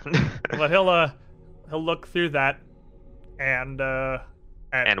 Yeah. But he'll look through that,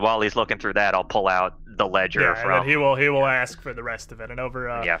 And while he's looking through that, I'll pull out the ledger yeah, from. and then he will ask for the rest of it. And over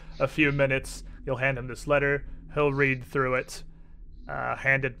Yeah. a few minutes, you'll hand him this letter. He'll read through it,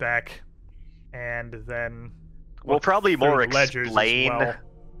 hand it back, and then We'll probably through more the ledgers as explain well.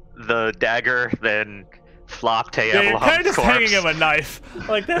 the dagger than flop Yeah, you're kind of Teavalon's just corpse. hanging him a knife.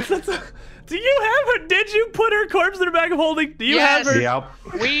 Like that's do you have her? Did you put her corpse in a bag of holding? Do you Yes. have her?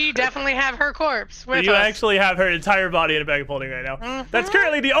 Yep. We definitely have her corpse with You us. actually have her entire body in a bag of holding right now. That's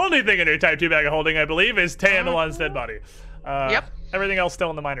currently the only thing in her Type 2 bag of holding, I believe, is Teavalon's dead body. Yep. Everything else still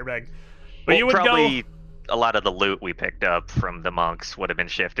in the minor bag. But Well, you would probably go. a lot of the loot we picked up from the monks would have been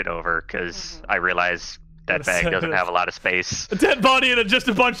shifted over because I realized that bag doesn't have a lot of space. A dead body and just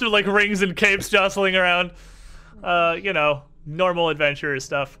a bunch of like rings and capes jostling around. You know, normal adventurer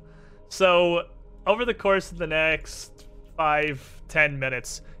stuff. So over the course of the next 5-10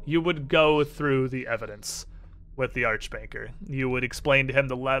 minutes, you would go through the evidence with the Archbanker. You would explain to him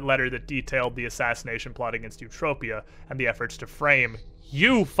the letter that detailed the assassination plot against Eutropia and the efforts to frame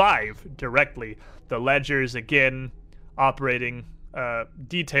you 5 directly. The ledgers again operating,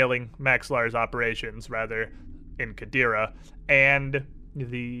 detailing Maxlar's operations rather in Qadira, and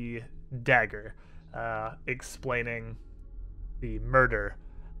the dagger explaining the murder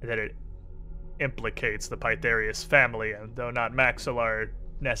that it implicates the Pytharius family, and though not Maxillar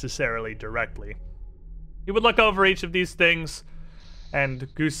necessarily directly. He would look over each of these things, and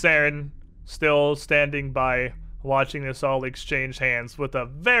Gusern, still standing by, watching this all exchange hands with a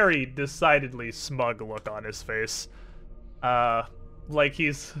very decidedly smug look on his face. Like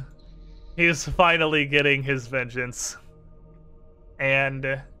he's finally getting his vengeance.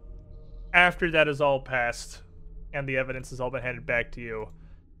 And after that is all passed, and the evidence has all been handed back to you,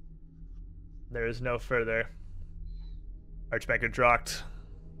 there is no further. Archbanker Drocht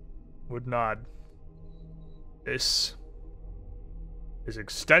would nod. This is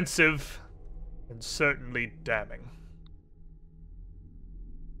extensive and certainly damning.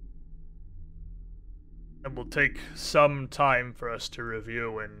 It will take some time for us to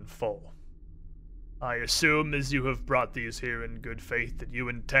review in full. I assume, as you have brought these here in good faith, that you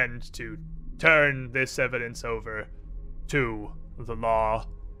intend to turn this evidence over to the law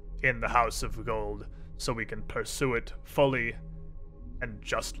in the House of Gold so we can pursue it fully and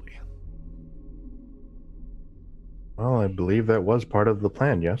justly. Well, I believe that was part of the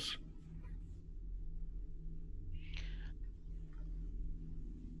plan, yes.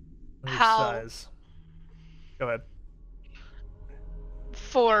 He How- sighs. Go ahead.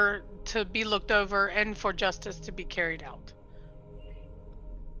 For to be looked over and for justice to be carried out.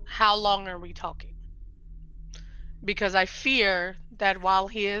 How long are we talking? Because I fear that while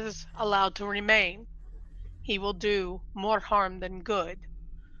he is allowed to remain, he will do more harm than good.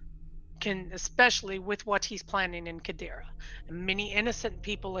 Especially with what he's planning in Qadira. Many innocent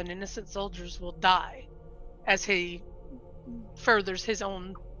people and innocent soldiers will die as he furthers his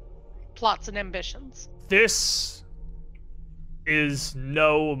own plots and ambitions. This is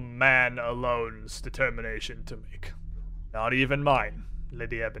no man alone's determination to make. Not even mine,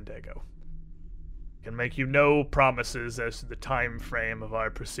 Lady Abendego. Can make you no promises as to the time frame of our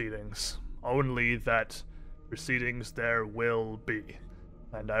proceedings. Only that proceedings there will be,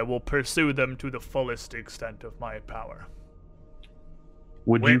 and I will pursue them to the fullest extent of my power.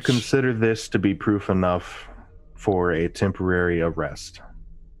 Would you Which- consider this to be proof enough for a temporary arrest?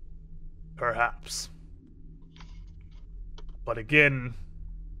 Perhaps. But again,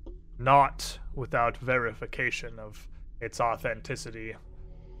 not without verification of its authenticity,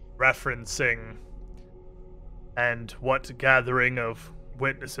 referencing and what gathering of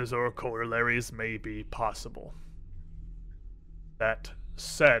witnesses or corollaries may be possible. That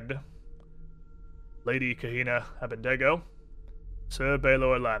said, Lady Kahina Abendego, Sir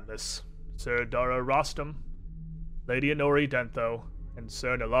Baelor Landless, Sir Dara Rostam, Lady Honori Dentho, and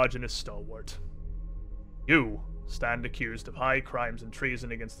Sir Nelaginus Stalwart. You stand accused of high crimes and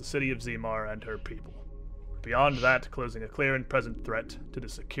treason against the city of Zemar and her people. Beyond that, closing a clear and present threat to the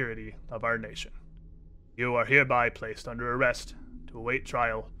security of our nation. You are hereby placed under arrest to await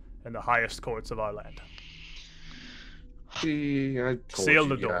trial in the highest courts of our land. See, I told Seal you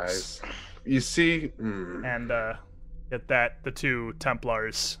the doors. guys. You see, And at that, the two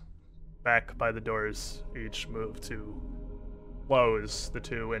Templars back by the doors each move to close the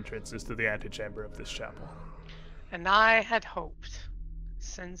two entrances to the antechamber of this chapel. And I had hoped,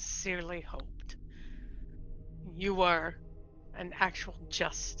 sincerely hoped, you were an actual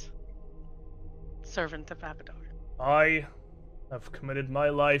just servant of Abadar. I have committed my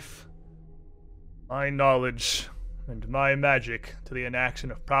life, my knowledge, and my magic to the enaction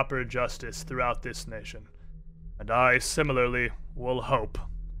of proper justice throughout this nation, And I similarly will hope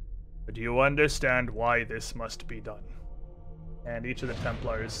that you understand why this must be done. And each of the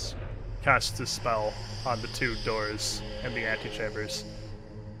Templars casts a spell on the 2 doors in the antechambers,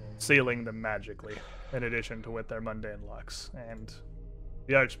 sealing them magically, in addition to with their mundane locks. And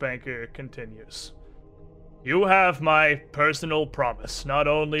the Archbanker continues. You have my personal promise, not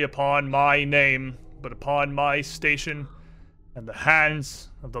only upon my name, but upon my station and the hands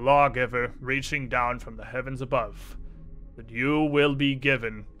of the lawgiver reaching down from the heavens above, that you will be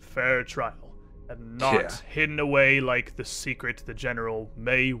given fair trial and not hidden away like the secret the general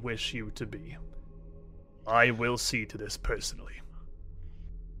may wish you to be. I will see to this personally.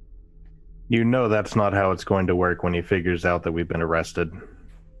 You know that's not how it's going to work when he figures out that we've been arrested.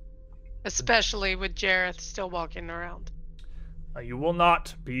 Especially with Jareth still walking around. You will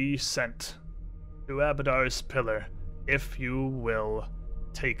not be sent to Abadar's pillar if you will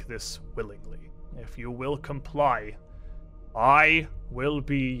take this willingly. If you will comply, I will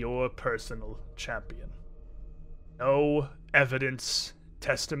be your personal champion. No evidence,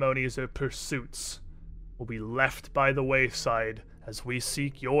 testimonies, or pursuits will be left by the wayside as we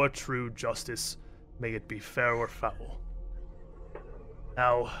seek your true justice, may it be fair or foul.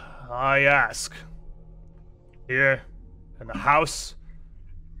 Now, I ask, here in the house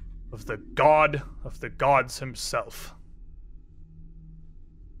of the god of the gods himself,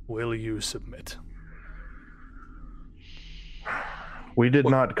 will you submit? We did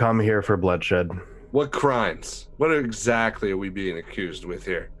not come here for bloodshed. What crimes? What exactly are we being accused with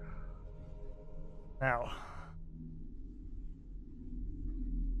here? Now,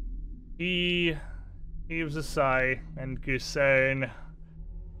 he heaves a sigh, and Gusern,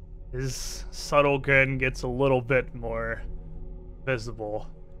 his subtle grin gets a little bit more visible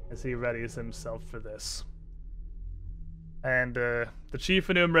as he readies himself for this. And the chief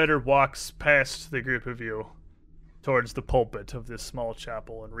enumerator walks past the group of you towards the pulpit of this small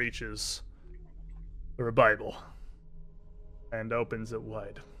chapel and reaches for a Bible and opens it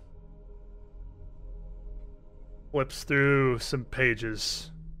wide. Flips through some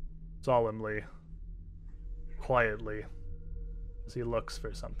pages solemnly, quietly, as he looks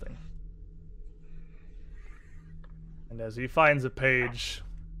for something. And as he finds a page,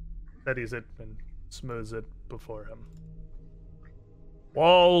 steadies it and smooths it before him.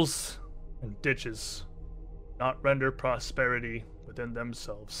 Walls and ditches not render prosperity within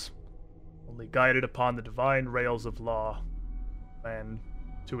themselves, only guided upon the divine rails of law and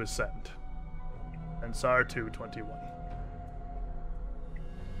to ascend. Ansar 2:21.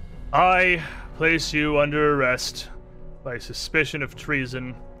 I place you under arrest by suspicion of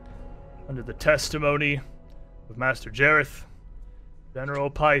treason under the testimony of Master Jareth,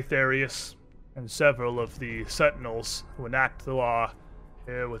 General Pytharius, and several of the sentinels who enact the law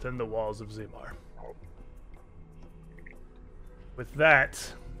here within the walls of Zemar. With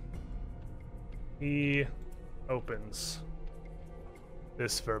that, he opens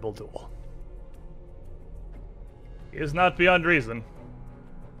this verbal duel. He is not beyond reason.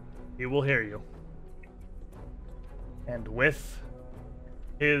 He will hear you. And with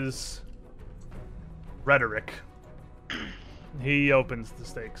his rhetoric, he opens the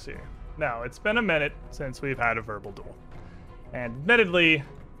stakes here. Now, it's been a minute since we've had a verbal duel. And admittedly,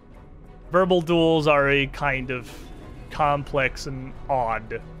 verbal duels are a kind of complex and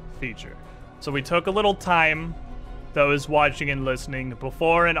odd feature. So we took a little time, those watching and listening,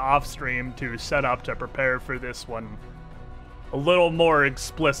 before and off stream to set up to prepare for this one a little more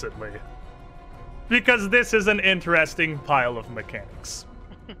explicitly. Because this is an interesting pile of mechanics.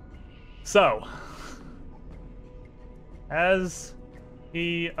 So, as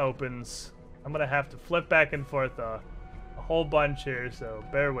he opens, I'm gonna have to flip back and forth a whole bunch here, so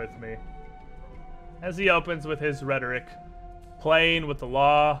bear with me. As he opens with his rhetoric, playing with the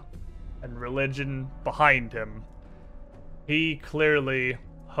law and religion behind him, he clearly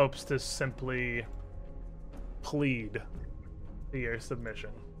hopes to simply plead to your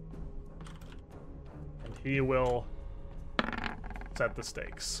submission. And he will set the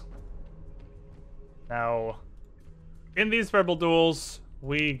stakes. Now, in these verbal duels,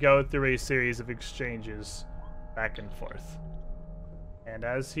 we go through a series of exchanges back and forth. And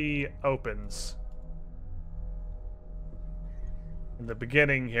as he opens, in the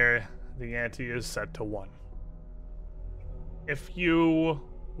beginning here, the ante is set to 1. If you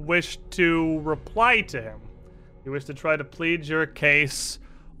wish to reply to him, you wish to try to plead your case,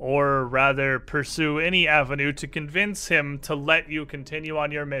 or rather pursue any avenue to convince him to let you continue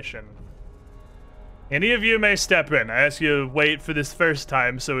on your mission, any of you may step in. I ask you to wait for this first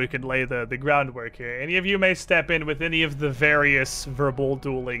time so we can lay the groundwork here. Any of you may step in with any of the various verbal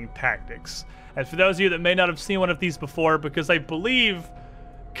dueling tactics. And for those of you that may not have seen one of these before, because I believe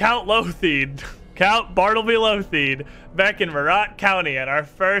Count Lothede, Count Bartleby Lothede, back in Marat County, and our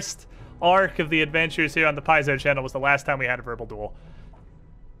first arc of the adventures here on the Paizo channel was the last time we had a verbal duel.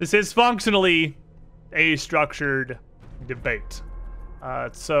 This is functionally a structured debate.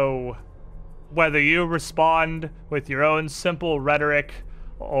 So whether you respond with your own simple rhetoric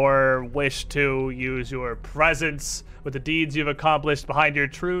or wish to use your presence with the deeds you've accomplished behind your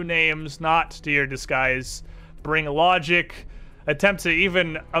true names, not to your disguise, bring logic, attempt to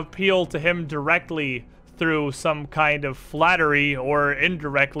even appeal to him directly through some kind of flattery or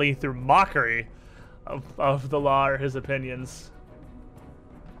indirectly through mockery of the law or his opinions.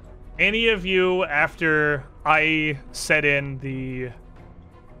 Any of you, after I set in the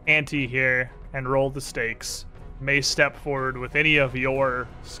ante here and roll the stakes, may step forward with any of your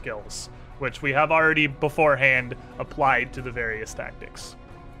skills, which we have already beforehand applied to the various tactics.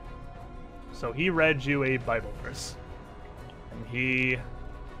 So he read you a Bible verse, and he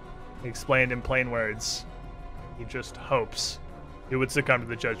explained in plain words, he just hopes you would succumb to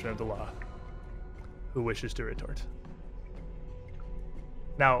the judgment of the law. Who wishes to retort?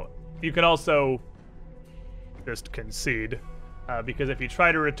 Now, you can also just concede, because if you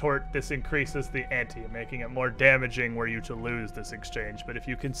try to retort, this increases the ante, making it more damaging were you to lose this exchange. But if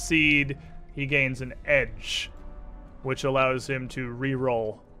you concede, he gains an edge, which allows him to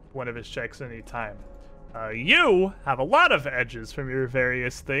re-roll one of his checks any time. You have a lot of edges from your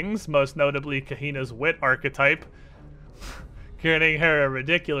various things, most notably Kahina's wit archetype, giving her a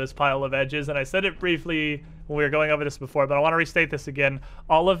ridiculous pile of edges. And I said it briefly when we were going over this before, but I want to restate this again.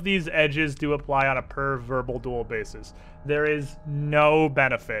 All of these edges do apply on a per verbal duel basis. There is no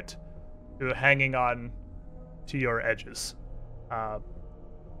benefit to hanging on to your edges.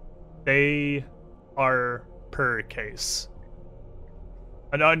 They are per case.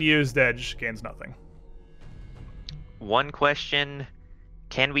 An unused edge gains nothing. One question,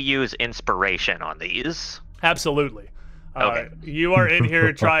 can we use inspiration on these? Absolutely. Okay. You are in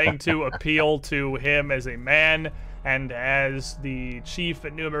here trying to appeal to him as a man and as the chief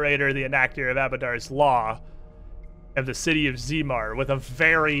enumerator, the enactor of Abadar's law of the city of Zemar, with a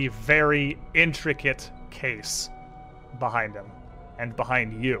very, very intricate case behind him and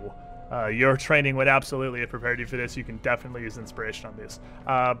behind you. Your training would absolutely have prepared you for this. You can definitely use inspiration on this.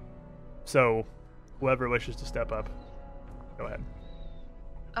 So whoever wishes to step up, go ahead.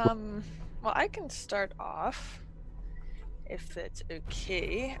 Well, I can start off, if that's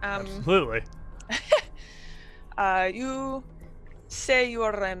okay. Absolutely. You say you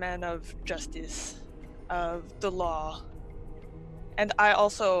are a man of justice, of the law, and I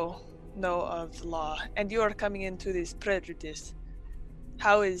also know of the law, and you are coming into this prejudice.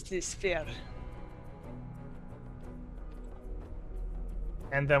 How is this fair?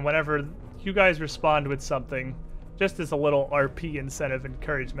 And then whenever you guys respond with something, just as a little RP incentive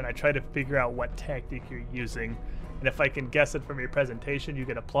encouragement, I try to figure out what tactic you're using. And if I can guess it from your presentation, you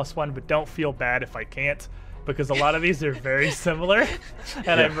get a +1, but don't feel bad if I can't, because a lot of these are very similar.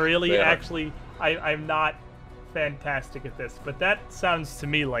 And I'm really actually, I'm not fantastic at this, but that sounds to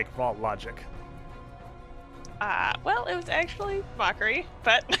me like raw logic. Well, it was actually mockery,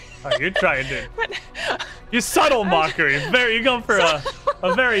 but... Oh, you're trying to... You subtle mockery. You're going for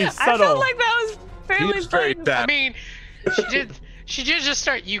a very subtle... I felt like that was fairly very blatant. bad. I mean, she did just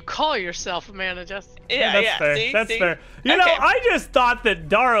start. You call yourself a man of justice. That's fair. See, That's see? fair. You know, I just thought that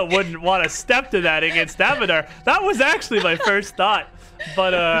Dara wouldn't want to step to that against Abadar. That was actually my first thought.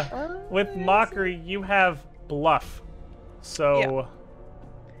 But with mockery, you have bluff. So... Yeah.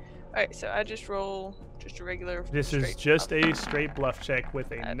 Alright, so I just roll just a regular... This is just a straight bluff check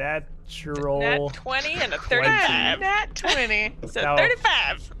with a natural... Nat 20 and a 35. Nat 20. So Now-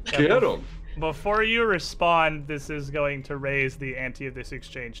 35. Get him. Before you respond, this is going to raise the ante of this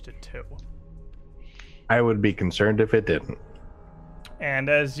exchange to 2. I would be concerned if it didn't. And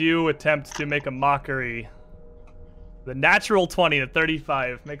as you attempt to make a mockery, the natural 20 to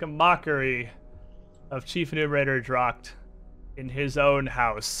 35, make a mockery of Chief Enumerator Droct in his own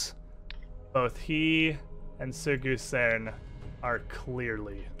house. Both he and Sirgusern are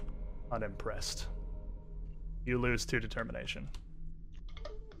clearly unimpressed. You lose 2 determination.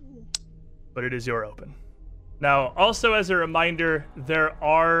 But it is your open. Now, also as a reminder, there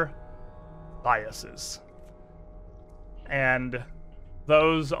are biases. And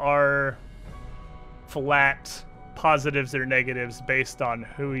those are flat positives or negatives based on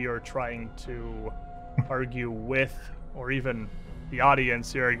who you're trying to argue with, or even the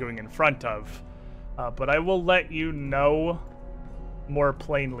audience you're arguing in front of. But I will let you know more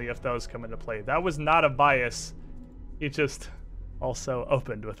plainly if those come into play. That was not a bias. It just also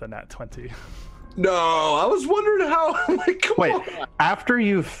opened with a nat 20. No, I was wondering how. Like, come Wait, on. after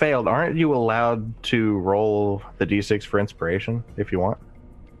you've failed, aren't you allowed to roll the d6 for inspiration if you want?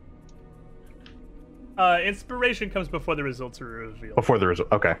 Inspiration comes before the results are revealed. Before the result.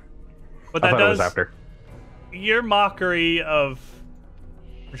 Okay. But I that thought it was does. after. Your mockery of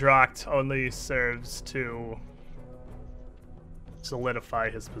Droct only serves to solidify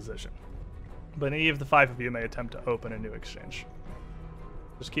his position. But any of the 5 of you may attempt to open a new exchange.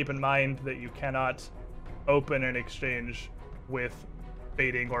 Just keep in mind that you cannot open an exchange with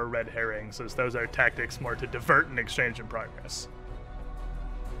baiting or red herrings, as those are tactics more to divert an exchange in progress.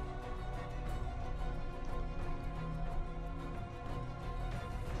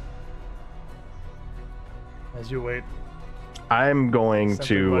 As you wait, I'm going Something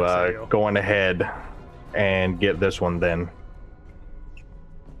to looks at you. go on ahead and get this one then.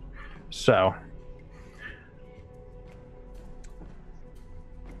 So,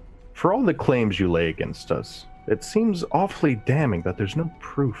 for all the claims you lay against us, it seems awfully damning that there's no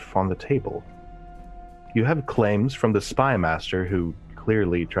proof on the table. You have claims from the spy master who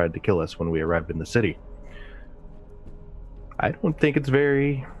clearly tried to kill us when we arrived in the city. I don't think it's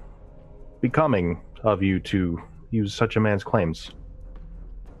very becoming of you to use such a man's claims.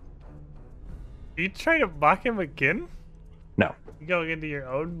 are you trying to mock him again? No. You going into your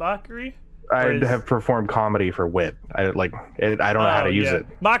own mockery? I Or is- have performed comedy for wit. I don't know how to use yeah. it.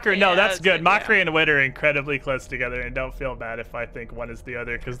 Mockery, no, Yeah, that's it's good. like, Mockery and wit are incredibly close together, and don't feel bad if I think one is the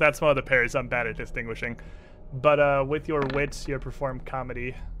other, because that's one of the pairs I'm bad at distinguishing. But with your wits, you perform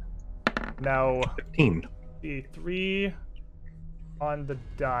comedy. Now, 15. the 3 on the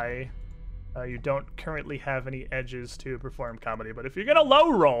die. You don't currently have any edges to perform comedy, but if you're gonna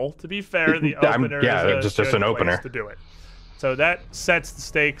low roll, to be fair, the opener is just a an good opener. place to do it. So that sets the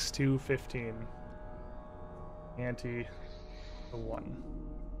stakes to 15. Ante the 1.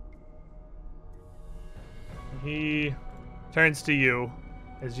 He turns to you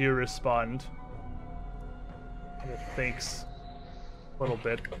as you respond. Kind of thinks a little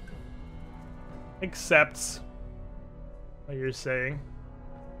bit. Accepts what you're saying.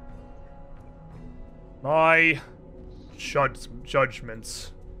 My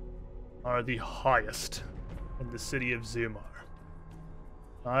judgments are the highest in the city of Zumar.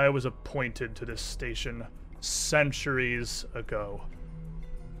 I was appointed to this station centuries ago.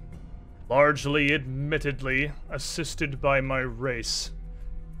 Largely, admittedly, assisted by my race.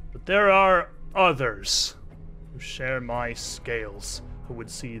 But there are others who share my scales who would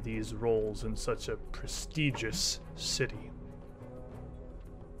see these roles in such a prestigious city.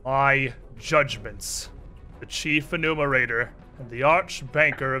 My judgments, the chief enumerator and the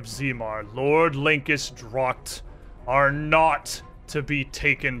archbanker of Zemar, Lord Linkus Droct, are not to be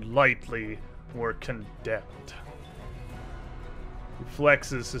taken lightly or condemned. He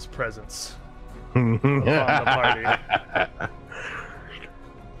flexes his presence upon the party.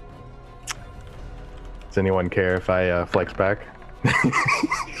 Does anyone care if I flex back?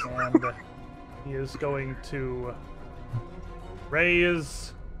 And he is going to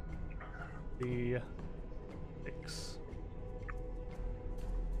raise the stakes.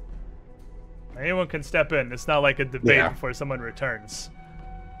 Anyone can step in. It's not like a debate Yeah. before someone returns.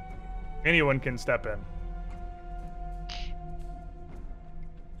 Anyone can step in.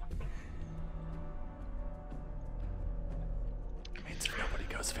 Means if nobody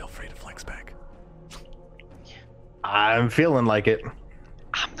goes, feel free to flex back. I'm feeling like it.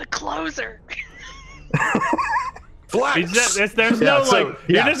 I'm the closer. Flex. There's Yeah, no so- like,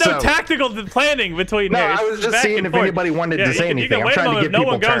 yeah, there's no so- tactical planning between No, here. I It's was just back seeing and if forth. anybody wanted to Yeah, say you anything. can I'm wait a trying to moment. give If no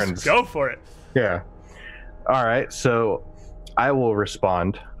people one goes, turns. go for it. Yeah. All right, so I will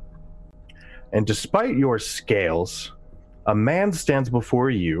respond. And despite your scales, a man stands before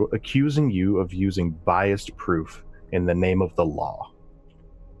you accusing you of using biased proof in the name of the law.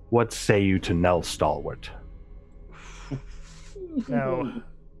 What say you to Nell Stalwart? Now,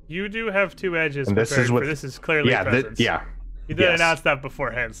 you do have 2 edges And this prepared is what- for this is clearly Yeah, presence. yeah. You did yes. announce that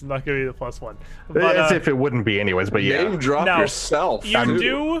beforehand, so I'm not going to be the +1. But As if it wouldn't be anyways, but yeah. Name drop Now, yourself. you too.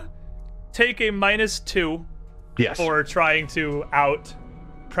 do take a -2 Yes. for trying to out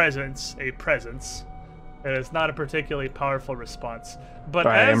presence a presence. It is not a particularly powerful response. But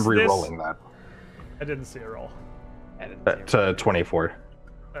I am as re-rolling that. I didn't see a roll. That's 24.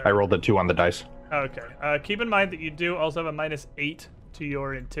 I rolled a 2 on the dice. Okay. Keep in mind that you do also have a -8 to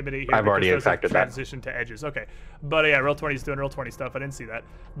your intimidate here. I've already because those have affected that. transition to edges. Okay. But yeah, roll 20 is doing roll 20 stuff. I didn't see that.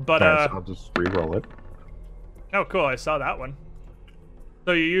 But Alright, so I'll just re-roll it. oh, cool. I saw that one.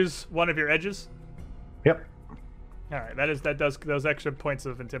 So you use one of your edges. Yep. All right. That does those extra points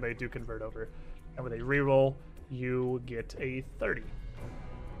of intimidate do convert over, and with a reroll, you get a 30.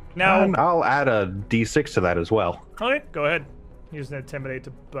 Now, And I'll add a d6 to that as well. okay, go ahead. Use an intimidate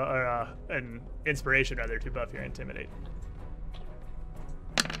to, an inspiration rather to buff your intimidate.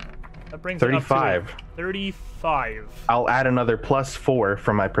 That brings it up to 35. 35. I'll add another +4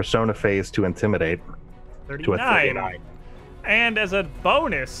 from my persona phase to intimidate to a 39. And as a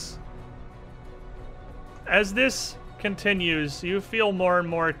bonus, as this continues, you feel more and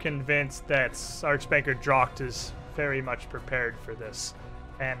more convinced that Archbanker Drocht is very much prepared for this,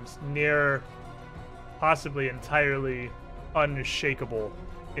 and near possibly entirely unshakable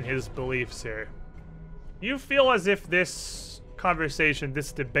in his beliefs here. You feel as if this conversation,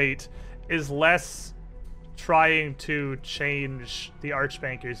 this debate, is less trying to change the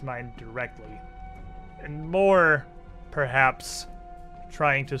Archbanker's mind directly, and more, perhaps,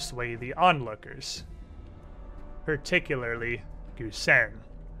 trying to sway the onlookers. Particularly Gusern,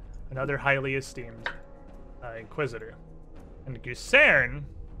 another highly esteemed Inquisitor. And Gusern,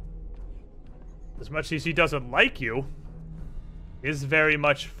 as much as he doesn't like you, is very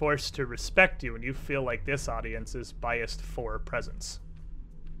much forced to respect you, and you feel like this audience is biased for presence.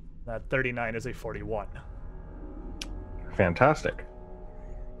 That 39 is a 41. Fantastic.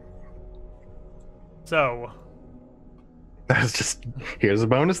 So, That's just, here's a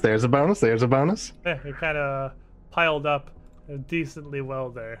bonus, there's a bonus, there's a bonus. you kind of piled up decently well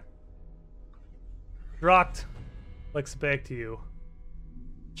there. Drocht looks back to you,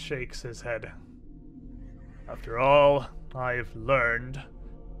 shakes his head. After all I've learned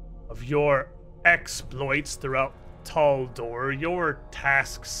of your exploits throughout Taldor, your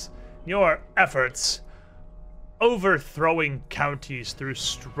tasks, your efforts, overthrowing counties through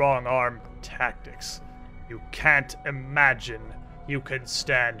strong-arm tactics, you can't imagine you can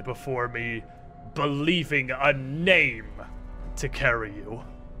stand before me believing a name to carry you.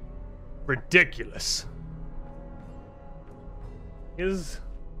 Ridiculous. His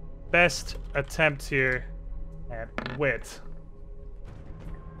best attempt here at wit.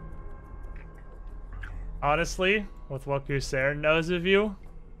 Honestly, with what Gusern knows of you,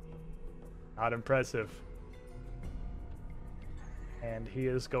 not impressive. And he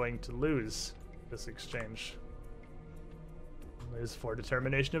is going to lose this exchange. Lose for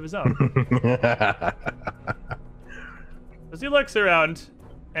determination of his own. As he looks around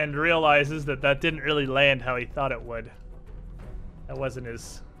and realizes that that didn't really land how he thought it would. That wasn't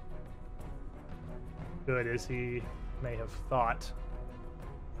as good as he may have thought.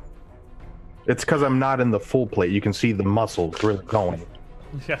 It's because I'm not in the full plate. You can see the muscles really going.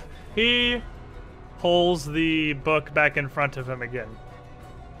 Yeah. He pulls the book back in front of him again,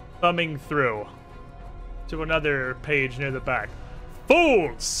 thumbing through to another page near the back.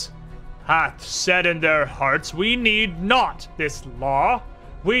 Fools! Hath said in their hearts, we need not this law.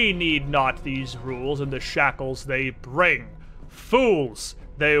 We need not these rules and the shackles they bring. Fools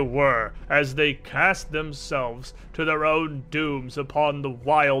they were, as they cast themselves to their own dooms upon the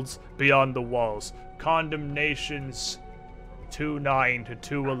wilds beyond the walls. Condemnations 2:9 to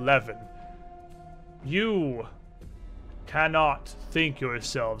 2:11. You cannot think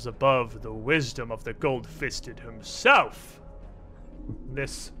yourselves above the wisdom of the gold-fisted himself.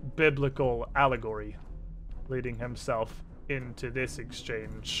 This biblical allegory leading himself into this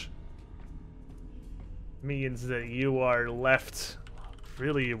exchange means that you are left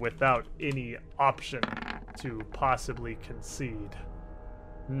really without any option to possibly concede,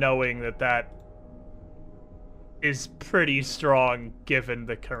 knowing that that is pretty strong given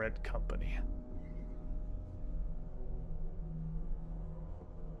the current company.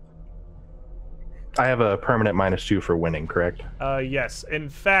 I have a permanent -2 for winning, correct? Yes. In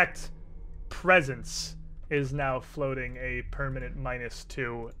fact, presence is now floating a permanent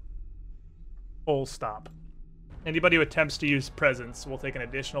 -2 full stop. Anybody who attempts to use presence will take an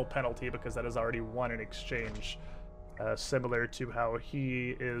additional penalty because that has already won an exchange, similar to how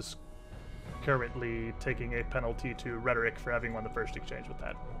he is currently taking a penalty to rhetoric for having won the first exchange with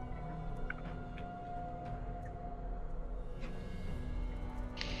that.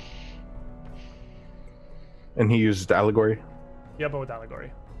 And he used allegory. Yeah, but with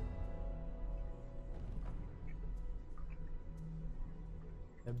allegory.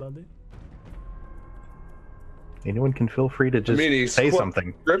 Anybody? Anyone can feel free to just he's say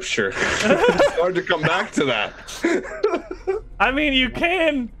something. Scripture. It's hard to come back to that. I mean, you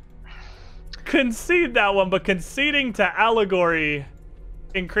can concede that one, but conceding to allegory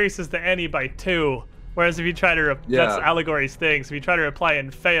increases the any by 2. Whereas if you try to, that's allegory's thing. So if you try to reply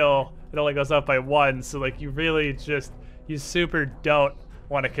and fail, it only goes up by 1. So like, you really just, you super don't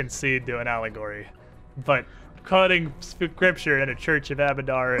want to concede to an allegory. But quoting scripture in a church of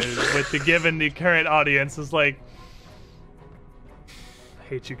Abadar with the given the current audience is like, I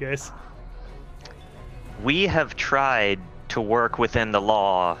hate you guys. We have tried to work within the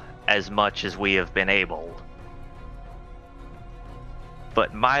law as much as we have been able.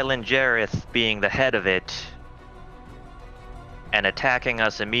 But Mylan Jareth being the head of it and attacking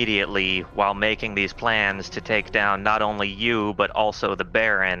us immediately while making these plans to take down not only you but also the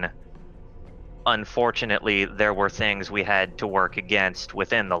Baron, unfortunately there were things we had to work against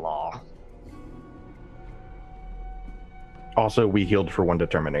within the law. Also, we healed for 1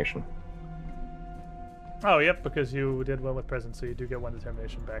 determination. Oh, yep, because you did well with presence, so you do get 1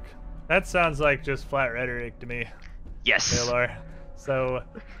 determination back. That sounds like just flat rhetoric to me, Yes. Baylor. So,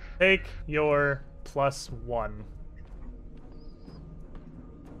 take your +1.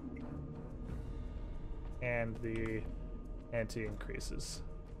 And the ante increases.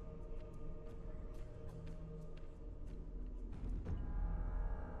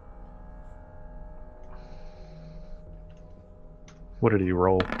 What did he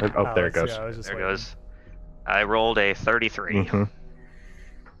roll? Oh, there it goes. Yeah, I was just There waiting. goes. I rolled a 33. Mhm.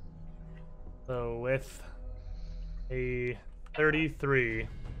 So with a 33,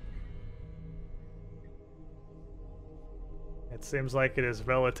 it seems like it is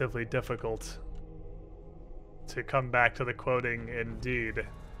relatively difficult to come back to the quoting indeed,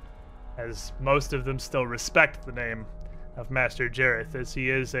 as most of them still respect the name of Master Jareth, as he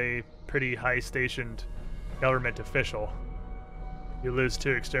is a pretty high-stationed government official. You lose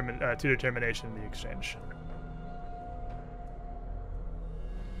 2 determination in the exchange.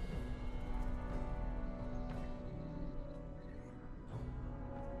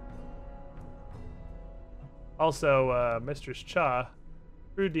 Also, Mistress Cha,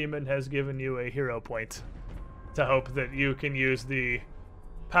 True Demon has given you a hero point to hope that you can use the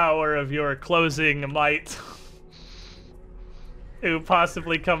power of your closing might to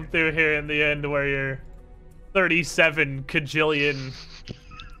possibly come through here in the end where your 37 cajillion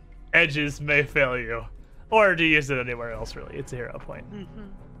edges may fail you. Or to use it anywhere else, really. It's a hero point.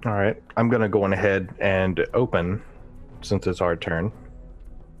 All right, I'm gonna go on ahead and open, since it's our turn.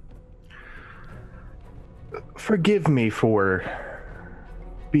 Forgive me for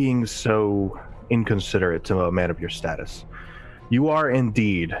being so inconsiderate to a man of your status. You are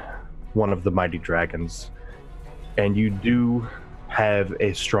indeed one of the mighty dragons, and you do have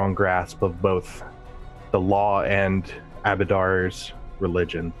a strong grasp of both the law and Abadar's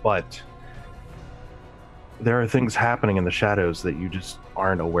religion, but there are things happening in the shadows that you just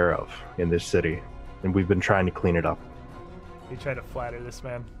aren't aware of in this city, and we've been trying to clean it up. You try to flatter this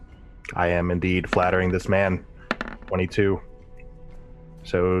man. I am indeed flattering this man. 22.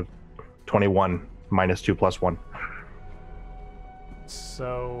 So 21 minus 2 plus 1.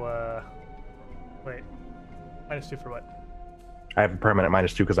 So, wait. -2 for what? I have a permanent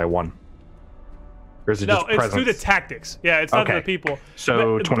minus 2 because I won. Or is it No, just it's presence? to the tactics. Yeah, it's not to Okay. the people.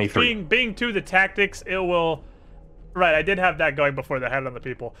 So But 23. Being to the tactics, it will. Right, I did have that going before that. I had it on the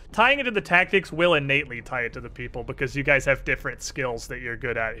people. Tying it to the tactics will innately tie it to the people because you guys have different skills that you're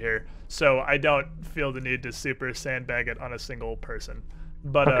good at here. So I don't feel the need to super sandbag it on a single person.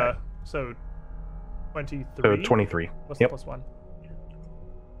 But Okay. so 23. So 23. What's Yep. the +1?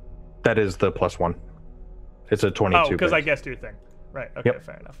 That is the plus 1. It's a 22. Oh, because I base. guessed your thing. Right. Okay. Yep.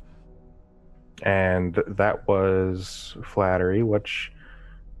 Fair enough. And that was flattery, which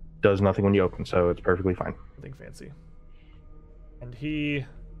does nothing when you open, so it's perfectly fine. Nothing fancy. And he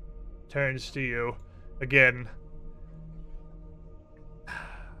turns to you again.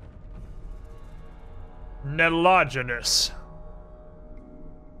 Nelogenous,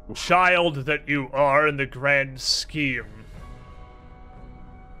 child that you are in the grand scheme,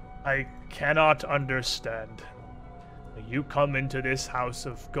 I cannot understand. You come into this house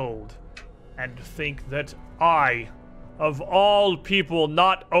of gold and think that I, of all people,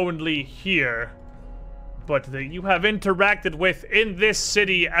 not only here, but that you have interacted with in this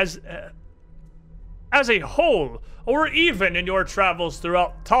city as a whole, or even in your travels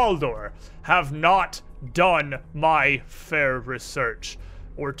throughout Taldor, have not done my fair research,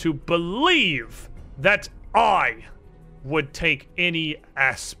 or to believe that I would take any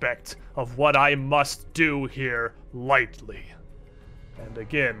aspect of what I must do here lightly. And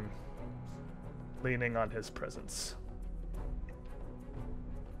again, leaning on his presence.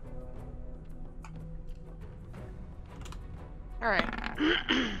 All right.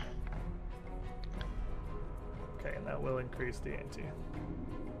 Okay, and that will increase the ante.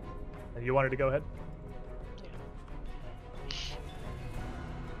 And you wanted to go ahead?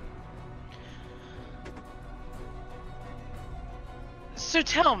 So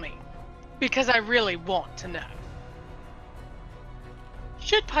tell me, because I really want to know.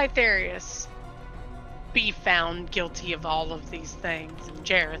 Should Pytharius be found guilty of all of these things, and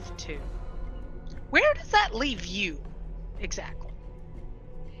Jareth too, where does that leave you exactly?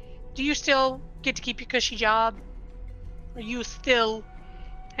 Do you still get to keep your cushy job? Are you still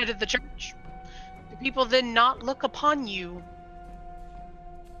head of the church? Do people then not look upon you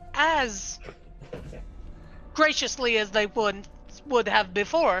as graciously as they would have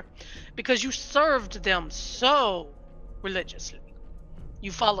before, because you served them so religiously?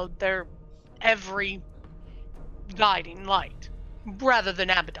 You followed their every guiding light rather than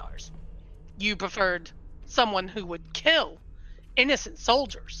Abadar's. You preferred someone who would kill innocent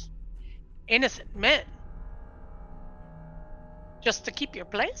soldiers, innocent men, just to keep your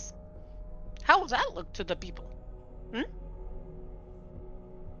place? How does that look to the people?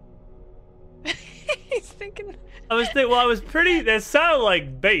 He's thinking. I was pretty. It sounded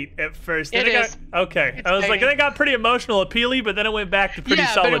like bait at first. Then It got, is. okay. It's I was like, baiting. then it got pretty emotional, appealy, but then it went back to pretty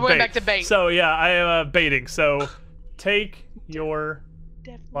Yeah, solid but it went bait. back to bait. So yeah, I am baiting. So take your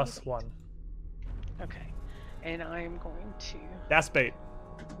Definitely. +1. Okay. And I am going to That's bait.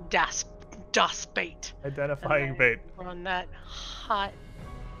 das bait. Identifying And bait. run that hot.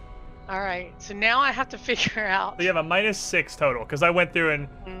 All right. So now I have to figure out. So you have a -6 total because I went through and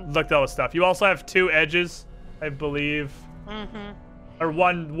Mhm. looked at all the stuff. You also have 2 edges, I believe, Mm-hmm. or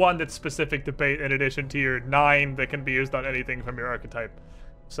one that's specific to bait in addition to your 9 that can be used on anything from your archetype.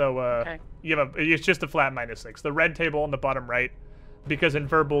 So Okay. you have it's just a flat -6. The red table on the bottom right, because in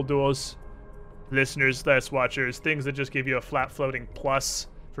verbal duels, listeners, watchers, things that just give you a flat floating plus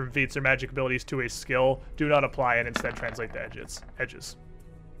from feats or magic abilities to a skill do not apply and instead translate to edges.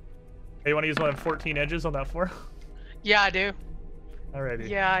 Hey, you want to use one of 14 edges on that 4? Yeah, I do. Alrighty.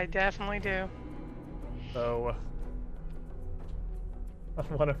 Yeah, I definitely do. So,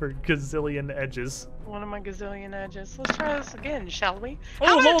 one of her gazillion edges. One of my gazillion edges. Let's try this again, shall we? Oh,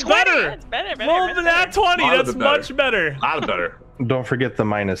 How a about little 20? better! That's better. Roll the nat 20, Lot of that's it better. much better. A lot better. Don't forget the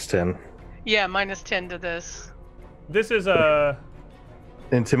 -10. Yeah, -10 to this. This is a...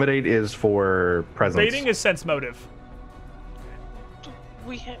 Intimidate is for presence. Baiting is sense motive.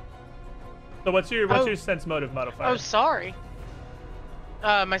 We have. So what's your Oh. sense motive modifier? Oh, sorry.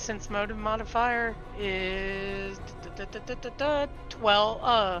 My sense motive modifier is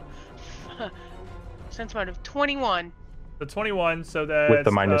 12. Sense motive 21. The 21, so that's... With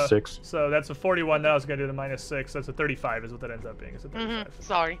the -6. So that's a 41, then I was going to do the -6. That's a 35 is what that ends up being. It's a 35.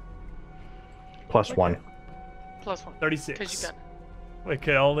 Sorry. +1. +1. 36. Because you got. It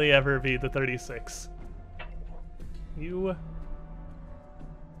can only ever be the 36. You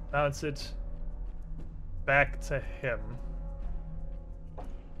bounce it back to him.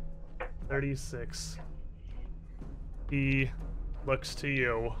 36. He looks to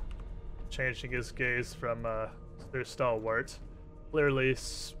you, changing his gaze from their stalwart, clearly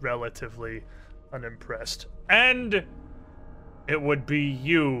relatively unimpressed. And it would be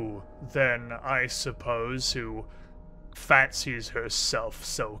you, then, I suppose, who fancies herself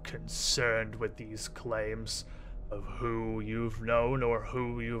so concerned with these claims of who you've known or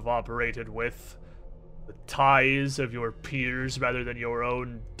who you've operated with, the ties of your peers rather than your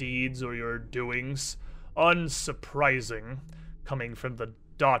own deeds or your doings. Unsurprising, coming from the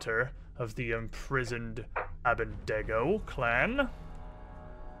daughter of the imprisoned Abendego clan.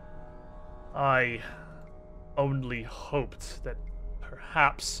 I only hoped that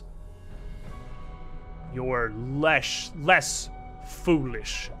perhaps your less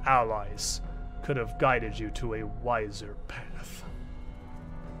foolish allies could have guided you to a wiser path.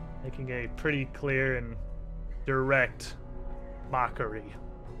 Making a pretty clear and direct mockery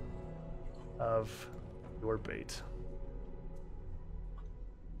of your bait.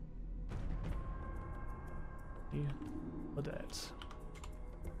 Odette.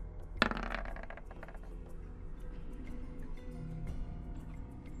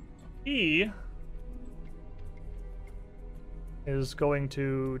 He is going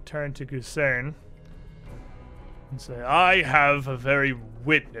to turn to Gusern and say, I have a very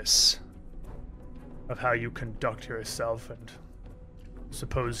witness of how you conduct yourself, and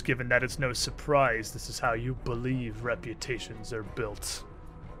suppose given that it's no surprise this is how you believe reputations are built.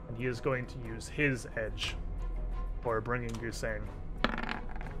 And he is going to use his edge for bringing Gusern.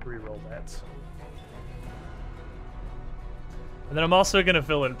 Reroll that. And then I'm also going to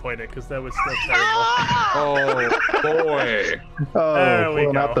villain point it, because that was still terrible. Oh boy. Oh, There we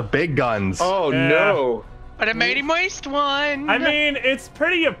pulling out go. the big guns. Oh Yeah. no. But I made him waste one. I mean, it's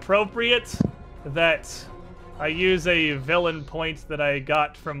pretty appropriate that I use a villain point that I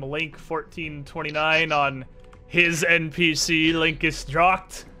got from Link 1429 on his NPC, Linkus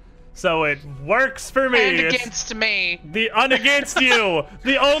Drocht. So it works for me. And It's against me. the against you.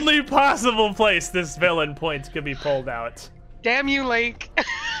 The only possible place this villain point could be pulled out. Damn you, Link.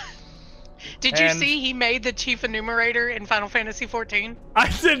 Did you And- see he made the chief enumerator in Final Fantasy XIV? I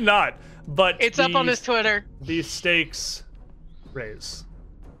did not, but It's up on his Twitter. The stakes raise.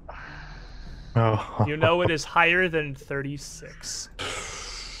 Oh. You know it is higher than 36.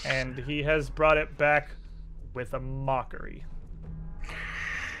 And he has brought it back with a mockery.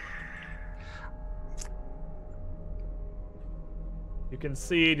 You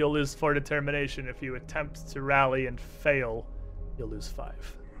concede, you'll lose 4 determination. If you attempt to rally and fail, you'll lose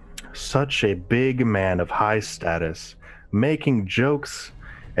 5. Such a big man of high status, making jokes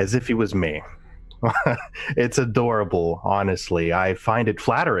as if he was me. It's adorable, honestly. I find it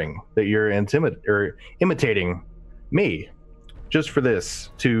flattering that you're imitating me just for this,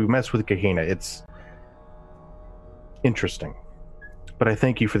 to mess with Kahina. It's interesting. But I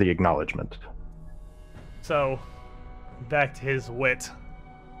thank you for the acknowledgement. So, back to his wit.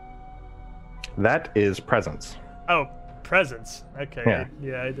 That is presence. Oh, presence. Okay.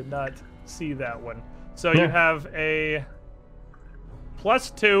 Yeah. I did not see that one. So you Yeah. have a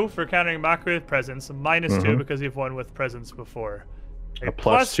 +2 for countering mockery with presence, a -2 because you've won with presence before. A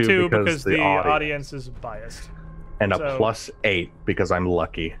 +2 because the audience. audience is biased. And a So- +8 because I'm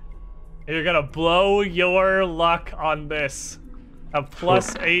lucky. You're gonna blow your luck on this. A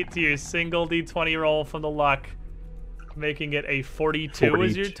 +8 to your single D20 roll from the luck, making it a 42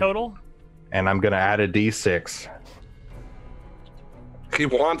 is your 42. total. And I'm going to add a D6. He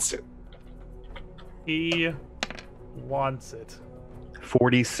wants it. He wants it.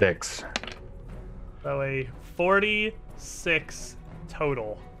 46. So a 46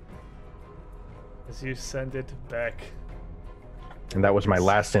 total. As you send it back. And that was my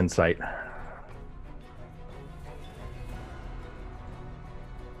last insight.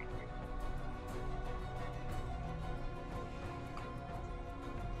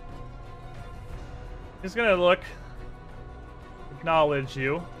 He's gonna look, acknowledge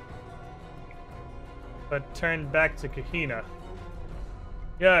you, but turn back to Kahina.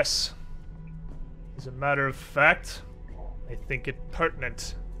 Yes. As a matter of fact, I think it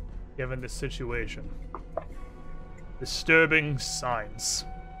pertinent, given the situation. Disturbing signs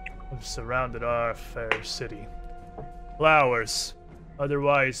have surrounded our fair city. Flowers,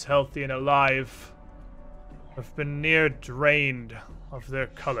 otherwise healthy and alive, have been near drained of their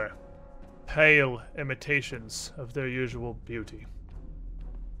color. Pale imitations of their usual beauty.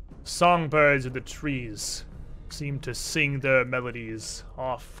 Songbirds in the trees seem to sing their melodies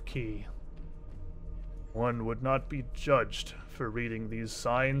off-key. One would not be judged for reading these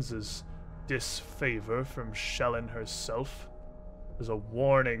signs as disfavor from Shellen herself, as a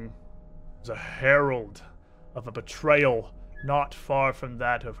warning, as a herald of a betrayal not far from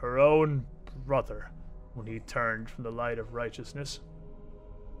that of her own brother when he turned from the light of righteousness.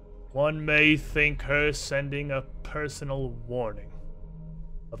 One may think her sending a personal warning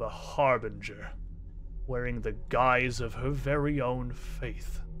of a harbinger wearing the guise of her very own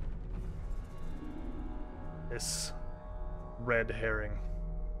faith. This red herring,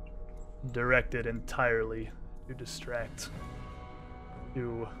 directed entirely to distract,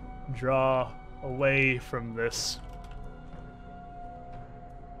 to draw away from this.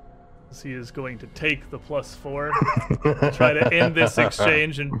 As he is going to take the +4, try to end this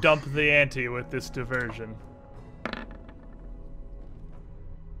exchange and dump the ante with this diversion.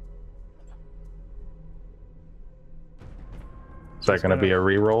 Is that going to be a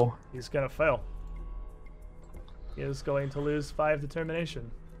reroll? He's gonna fail. He is going to lose 5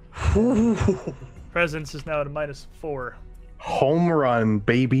 determination. Presence is now at a -4. Home run,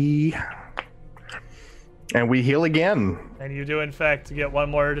 baby. And we heal again. And you do, in fact, get 1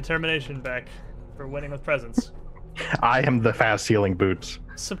 more determination back for winning with presence. I am the fast healing boots.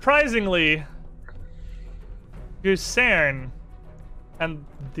 Surprisingly, Gusern and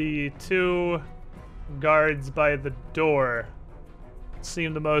the 2 guards by the door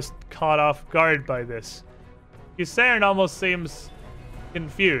seem the most caught off guard by this. Gusern almost seems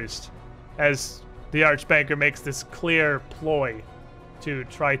confused as the Archbanker makes this clear ploy to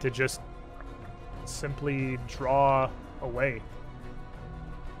try to just simply draw away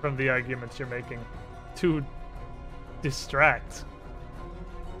from the arguments you're making, to distract.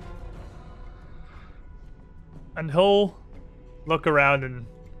 And he'll look around and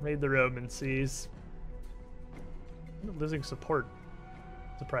read the room and sees losing support,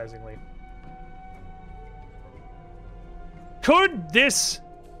 surprisingly. Could this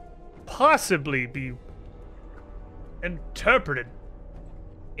possibly be interpreted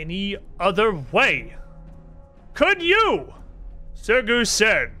any other way? Could you, Sir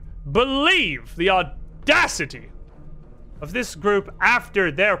Gusern, believe the audacity of this group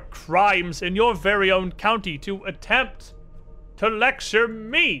after their crimes in your very own county to attempt to lecture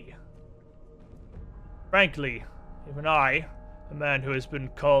me? Frankly, even I, a man who has been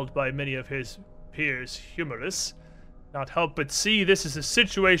called by many of his peers humorless, not help but see this as a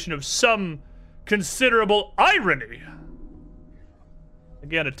situation of some considerable irony.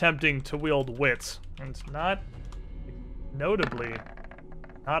 Again, attempting to wield wit, and not, notably,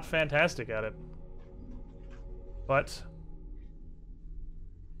 not fantastic at it. But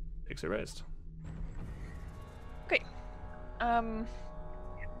stakes are raised. Okay.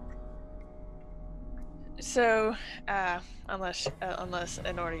 So, unless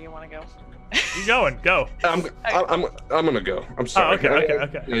in order you want to go. You going? Go. I'm gonna go. I'm sorry.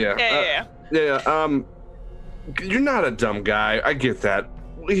 Okay. Yeah. You're not a dumb guy. I get that.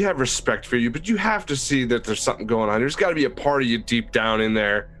 We have respect for you, but you have to see that there's something going on. There's got to be a part of you deep down in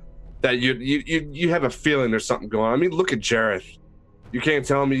there that you have a feeling there's something going on. I mean, look at Jareth. You can't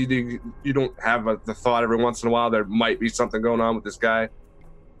tell me you don't have the thought every once in a while there might be something going on with this guy.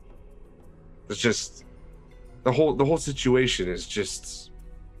 It's just the whole situation is just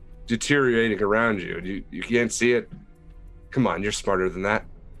deteriorating around you. You can't see it. Come on, you're smarter than that.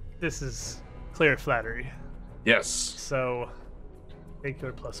 This is clear flattery. Yes. So, take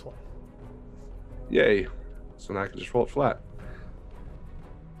your +1. Yay. So now I can just roll it flat.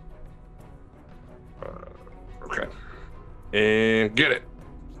 Okay. And get it.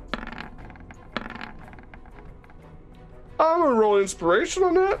 I'm gonna roll inspiration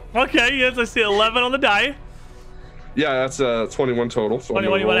on that. Okay, yes, I see 11 on the die. Yeah, that's 21 total. So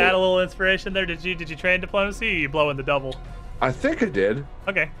 21, you want to add a little inspiration there? Did you train diplomacy? Or you blow in the double? I think I did.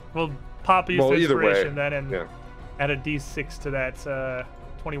 Okay, we'll pop use Well, either inspiration way, then and yeah. add a d6 to that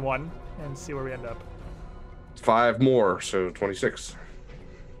 21 and see where we end up. 5 more, so 26.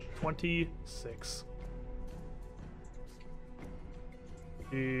 26.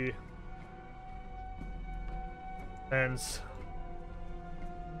 The ends.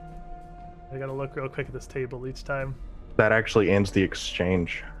 I gotta look real quick at this table each time. That actually ends the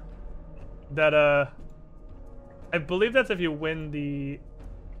exchange. That I believe that's if you win the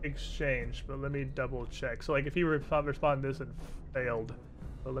exchange, but let me double check. So like if you respond this and failed,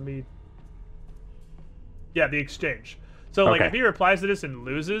 but let me. Yeah, the exchange. So like Okay. if he replies to this and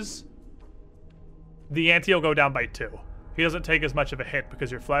loses, the ante will go down by 2. He doesn't take as much of a hit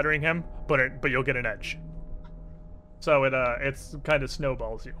because you're flattering him, but you'll get an edge. So it's kind of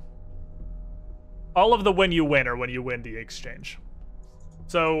snowballs you. All of the when you win are when you win the exchange.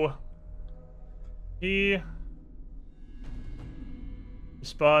 So he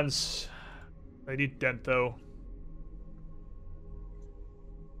responds, Lady Dentho.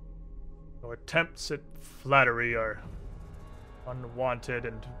 Your attempts at flattery are unwanted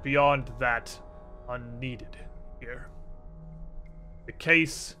and beyond that, unneeded here. The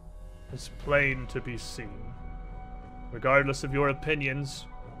case is plain to be seen. Regardless of your opinions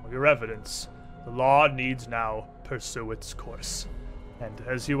or your evidence, the law needs now pursue its course. And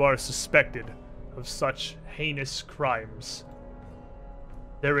as you are suspected of such heinous crimes,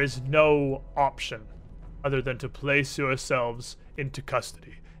 there is no option other than to place yourselves into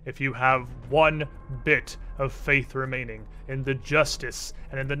custody. If you have one bit of faith remaining in the justice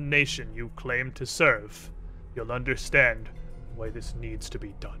and in the nation you claim to serve, you'll understand why this needs to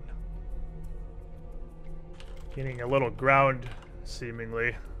be done. Gaining a little ground,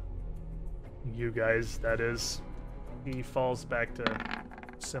 seemingly. You guys, that is. He falls back to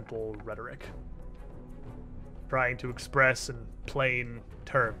simple rhetoric. Trying to express in plain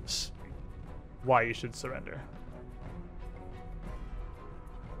terms why you should surrender.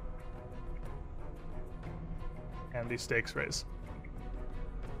 And the stakes raise.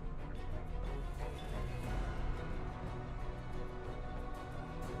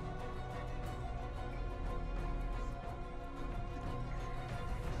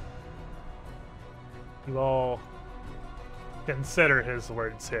 You all consider his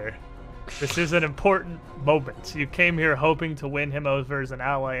words here. This is an important moment. You came here hoping to win him over as an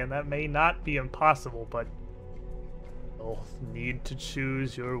ally, and that may not be impossible, but you'll need to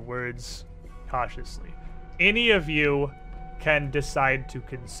choose your words cautiously. Any of you can decide to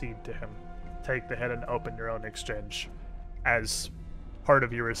concede to him. Take the hit and open your own exchange as part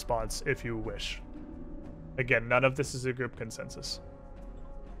of your response if you wish. Again, none of this is a group consensus.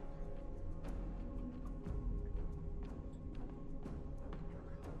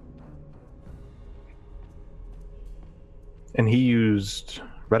 And he used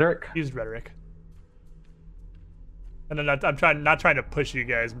rhetoric? Used rhetoric. And then I'm not trying to push you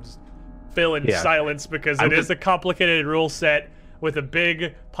guys. I'm just fill in silence because it is a complicated rule set. with a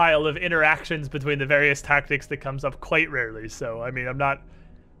big pile of interactions between the various tactics that comes up quite rarely. So, I mean, I'm not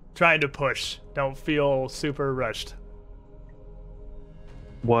trying to push. Don't feel super rushed.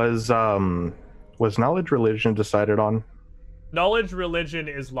 Was knowledge religion decided on? Knowledge religion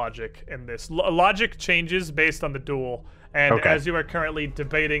is logic in this. Logic changes based on the duel. And Okay. as you are currently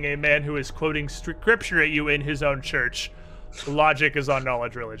debating a man who is quoting scripture at you in his own church, logic is on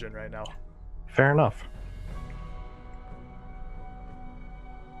knowledge religion right now. Fair enough.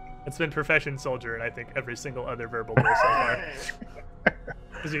 It's been profession soldier, and I think every single other verbal duel so far.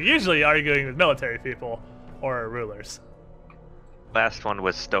 Because you're usually arguing with military people or rulers. Last one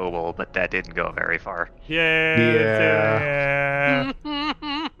was Stowell, but that didn't go very far. Yeah.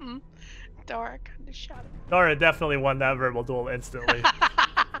 Dora kind of shot him. Nora definitely won that verbal duel instantly.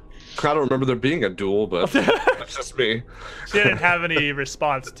 I don't remember there being a duel, but that's just me. She didn't have any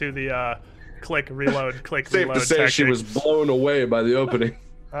response to the click, reload, Safe reload to say tactic. she was blown away by the opening.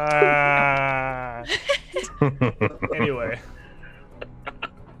 Anyway.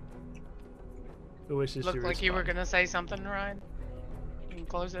 Who wishes to Looked like you were respond? gonna say something, Ryan. You can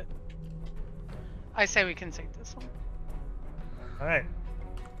close it. I say we can save this one. Alright.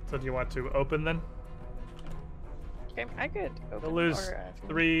 So do you want to open then? Okay, I could open You'll lose or,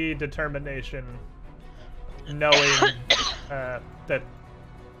 3 determination, knowing that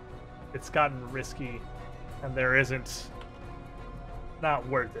it's gotten risky and there isn't. Not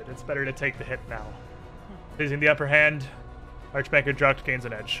worth it. It's better to take the hit now. Using the upper hand, Archbanker Drucht gains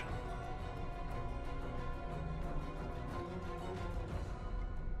an edge.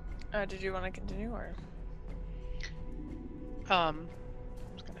 Did you want to continue or? I'm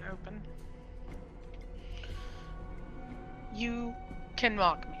just gonna open. You can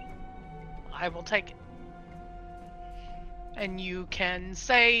mock me. I will take it. And you can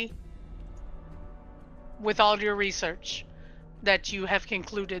say, with all your research, that you have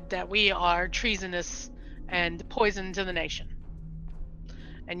concluded that we are treasonous and poison to the nation.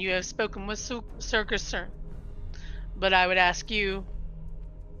 And you have spoken with Circus CERN. But I would ask you,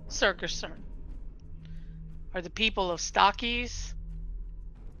 Circus CERN, are the people of Stockies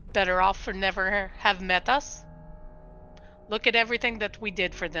better off for never have met us? Look at everything that we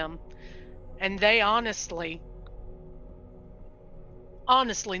did for them. And they honestly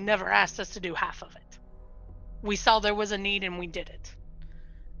never asked us to do half of it. We saw there was a need and we did it.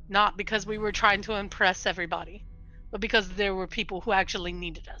 Not because we were trying to impress everybody, but because there were people who actually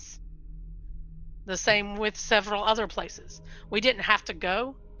needed us. The same with several other places. We didn't have to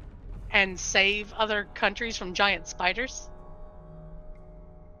go and save other countries from giant spiders.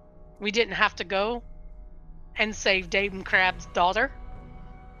 We didn't have to go and save Dame Crab's daughter.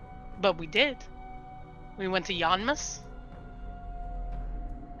 But we did. We went to Yanmas.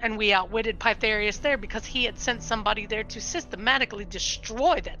 And we outwitted Pytharius there because he had sent somebody there to systematically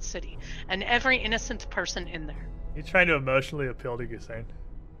destroy that city and every innocent person in there. You trying to emotionally appeal to Gusane?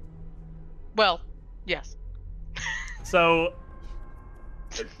 Well, yes. So,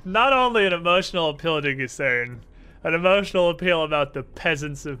 not only an emotional appeal to Gusane, an emotional appeal about the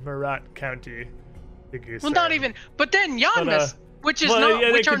peasants of Marat County to Gusane. Well, not even. But then Yanmas, which is well, not,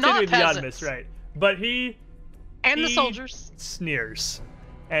 yeah, which they are not continue with peasants, Yanmas, right? But he and the he soldiers. sneers,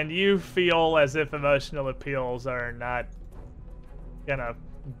 and you feel as if emotional appeals are not gonna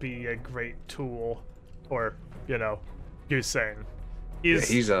be a great tool for, Gusane.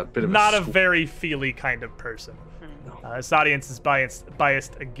 He's a bit of not a a very feely kind of person. This audience is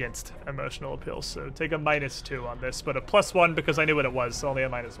biased against emotional appeals, so take a -2 on this, but a +1 because I knew what it was, so only a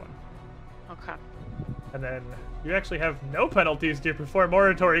 -1. Okay. And then you actually have no penalties to perform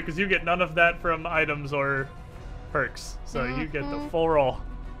oratory because you get none of that from items or perks, so you get the full roll.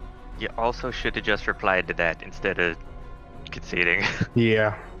 You also should have just replied to that instead of conceding.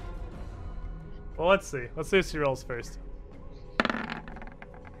 Yeah. Well, let's see. Let's see if she rolls first.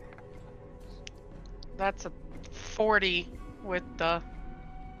 That's a 40 with the.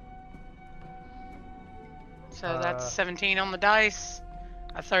 So that's 17 on the dice,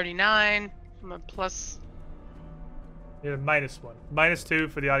 a 39, a plus. You have -1. -2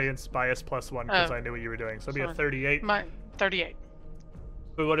 for the audience, bias +1 because Oh. I knew what you were doing, so it'd be a Sorry. 38. My 38.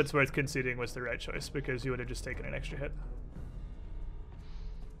 But what it's worth, conceding was the right choice because you would have just taken an extra hit.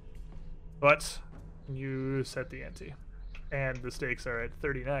 But you set the ante, and the stakes are at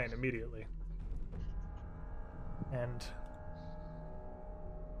 39 immediately. And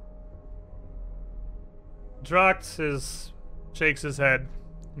Drox shakes his head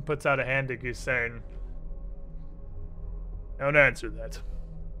and puts out a hand to Gusane. Don't answer that.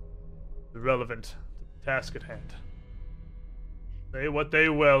 Irrelevant to the task at hand. Say what they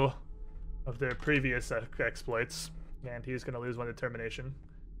will of their previous exploits. and he's going to lose 1 determination.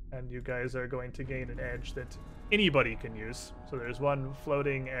 And you guys are going to gain an edge that anybody can use. So there's 1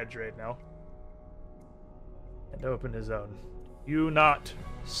 floating edge right now. And open his own. You not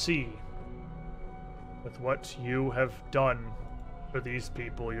see with what you have done for these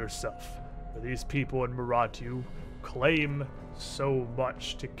people yourself. For these people in Marat you claim so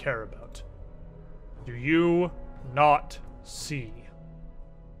much to care about. Do you not see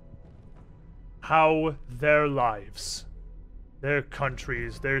how their lives, their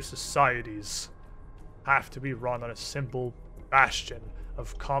countries, their societies have to be run on a simple bastion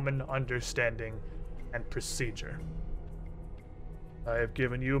of common understanding and procedure? I have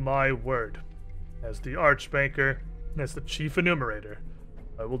given you my word. As the Archbanker, as the Chief Enumerator,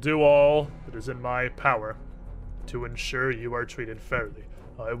 I will do all that is in my power to ensure you are treated fairly.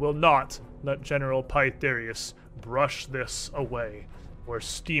 I will not let General Pytherius brush this away or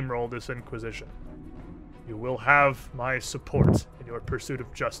steamroll this Inquisition. You will have my support in your pursuit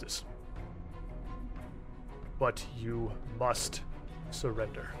of justice. But you must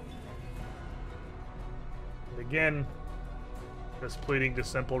surrender. And again, just pleading to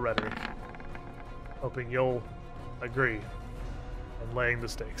simple rhetoric, hoping you'll agree and laying the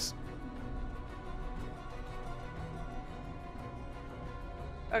stakes.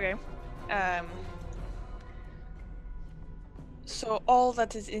 Okay. So all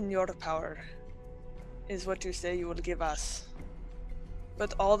that is in your power is what you say you will give us.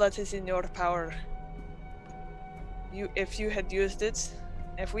 But all that is in your power, if you had used it,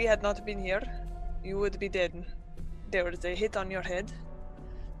 if we had not been here, you would be dead. There was a hit on your head.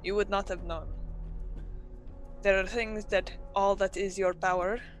 You would not have known. There are things that all that is your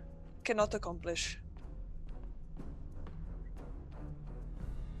power cannot accomplish.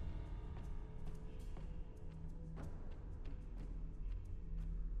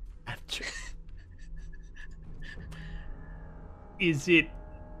 Is it?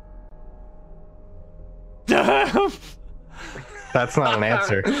 That's not an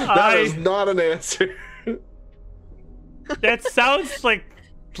answer. That is not an answer. That sounds like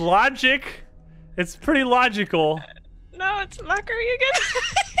logic. It's pretty logical. No, it's mockery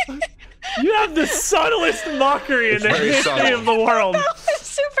again. You have the subtlest mockery in It's the very history subtle. of the world. That was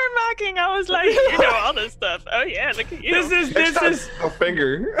super mocking. I was like, you know all this stuff. Oh yeah, look at you. This is a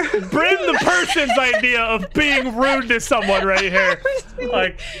finger. Brim the person's idea of being rude to someone right here.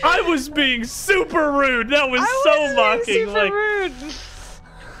 Like, I was being super rude. That was so mocking. Being super Like, rude.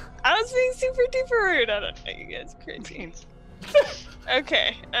 I was being super duper rude. I don't know, you guys are crazy.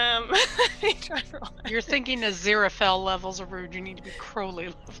 Okay, let me try to roll. You're thinking Aziraphale levels of rude. You need to be Crowley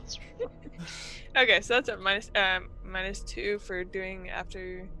levels. Okay, so that's a -2 for doing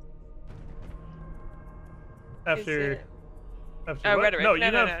after. after it- what? rhetoric. No, No,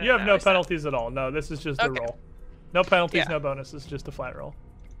 you no, have no, you have no, no it's not. penalties at all. No, this is just a Okay. roll. No penalties, Yeah. no bonuses, just a flat roll.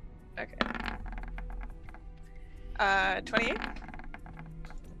 Okay. 28.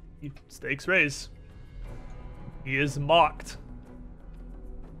 Stakes raise. He is mocked.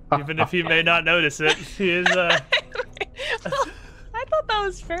 Even if he may not notice it, he is. Well, I thought that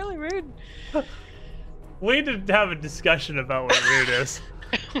was fairly rude. We need to have a discussion about what rude is,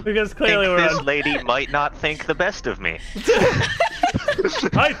 because I clearly think we're this on. lady might not think the best of me.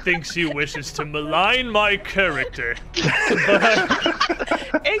 I think she wishes to malign my character,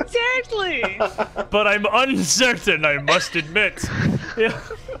 Exactly. but I'm uncertain. I must admit. Yeah.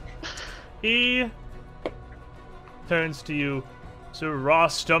 He turns to you, Sir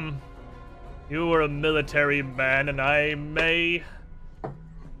Rostam. You are a military man, and I may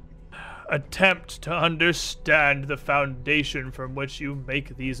attempt to understand the foundation from which you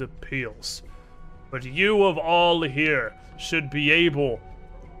make these appeals. But you of all here should be able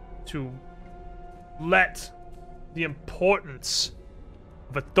to let the importance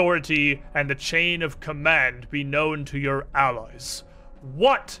of authority and the chain of command be known to your allies.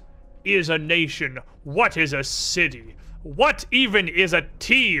 What is a nation? What is a city? What even is a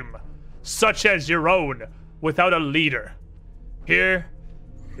team such as your own without a leader? Here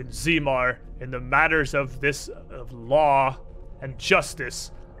in Zemar, in the matters of law and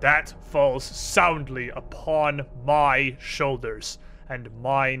justice, that falls soundly upon my shoulders and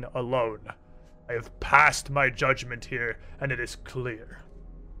mine alone. I have passed my judgment here, and it is clear.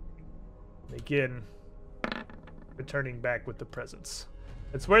 Again, returning back with the presents.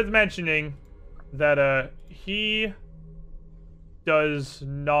 It's worth mentioning that he does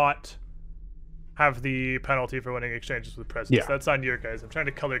not have the penalty for winning exchanges with presents. Yeah. That's on your guys. I'm trying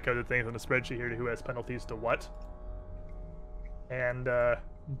to color code the things on the spreadsheet here to who has penalties to what. And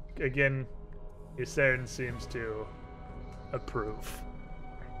again, Ysern seems to approve.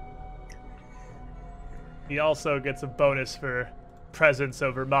 He also gets a bonus for presence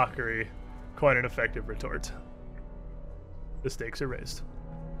over mockery. Quite an effective retort. The stakes are raised.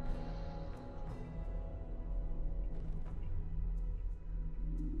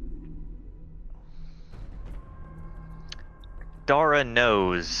 Dara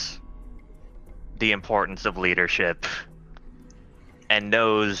knows the importance of leadership and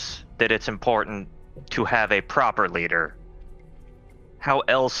knows that it's important to have a proper leader. How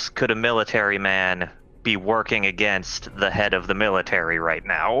else could a military man be working against the head of the military right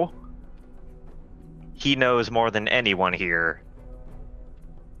now? He knows more than anyone here.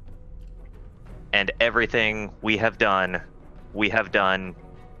 And everything we have done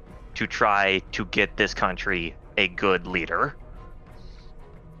to try to get this country a good leader.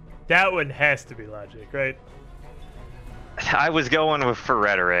 That one has to be logic, right? I was going for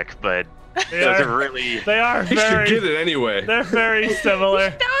rhetoric, but They those are, are really... they are He should very, get it anyway. they're very similar.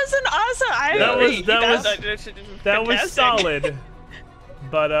 That was an awesome. I That agree. was- that was- That was fantastic. solid.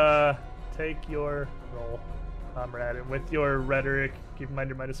 But take your roll, comrade, and with your rhetoric, keep in mind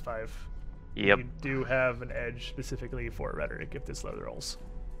you're -5. Yep. You do have an edge specifically for rhetoric if this low rolls.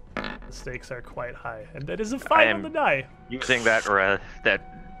 The stakes are quite high, and that is a 5 on am- the die. Using that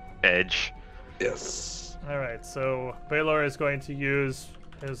edge. Yes. All right, so Baylor is going to use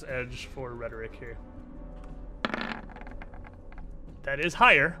his edge for rhetoric here. That is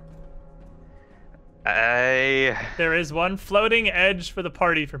higher. There is one floating edge for the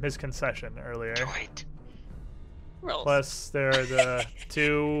party from his concession earlier. Rolls. Plus, there are the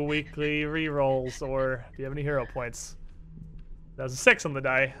 2 weekly rerolls, or do you have any hero points? That was a 6 on the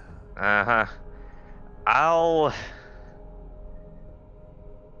die. Uh-huh.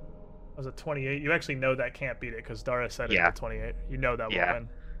 That was a 28. You actually know that can't beat it because Dara said it Yeah. at 28. You know that Yeah. will win.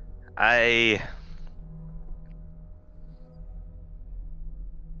 I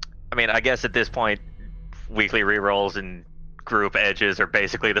mean, I guess at this point, weekly rerolls and group edges are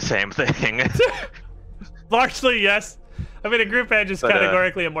basically the same thing. Largely, yes. I mean, a group edge is But,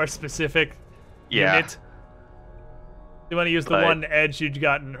 categorically a more specific Yeah. unit. You want to use the But- one edge you'd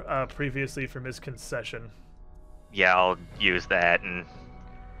gotten previously from his concession. Yeah, I'll use that and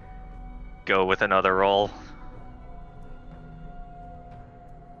go with another roll.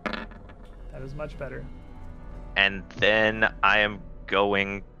 That is much better. And then I am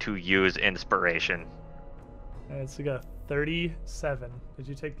going to use inspiration. All right, so you got 37.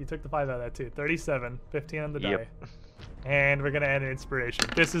 You took the 5 out of that too. 37, 15 on the Yep. die. And we're gonna add an inspiration.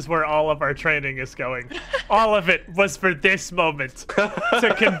 This is where all of our training is going. All of it was for this moment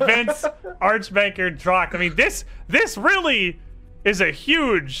to convince Archbanker Drock. I mean, this really is a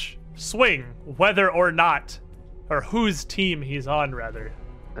huge swing, whether or not, or whose team he's on, rather.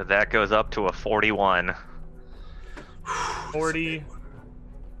 That goes up to a 41.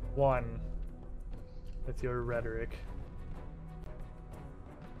 41 with your rhetoric.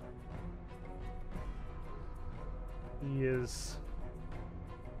 He is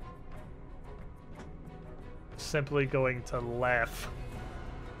simply going to laugh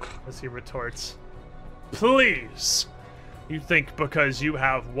as he retorts. Please! You think because you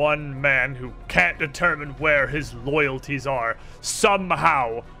have one man who can't determine where his loyalties are,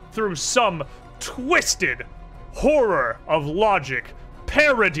 somehow, through some twisted horror of logic,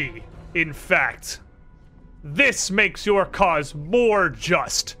 parody, in fact, this makes your cause more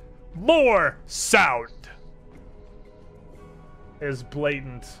just, more sound. His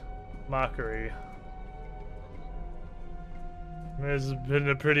blatant mockery. There's been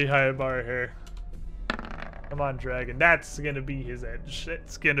a pretty high bar here. Come on, Dragon. That's gonna be his edge.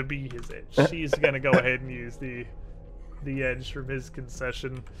 It's gonna be his edge. She's gonna go ahead and use the edge from his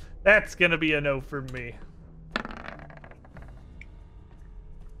concession. That's gonna be a no for me.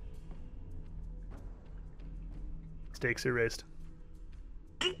 Stakes are raised.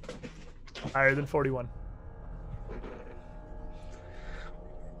 Higher than 41.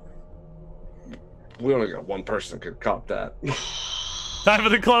 We only got one person that could cop that. Time for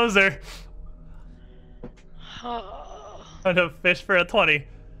the closer. I'm gonna fish for a 20.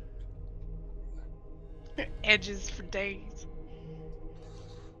 Edges for days.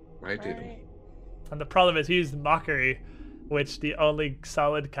 Right, dude. Right. And the problem is he used mockery, which the only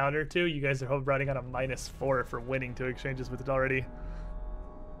solid counter to, you guys are running on a -4 for winning 2 exchanges with it already.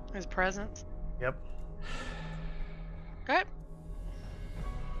 His presence. Yep. Okay.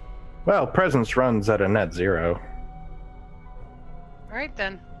 Well, presence runs at a net 0. All right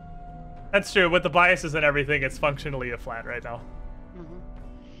then. That's true. With the biases and everything, it's functionally a flat right now.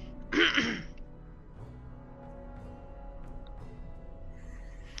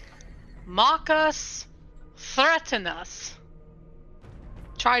 Mock us, threaten us,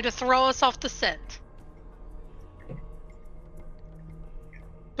 try to throw us off the scent.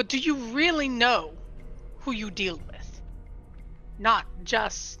 But do you really know who you deal with? Not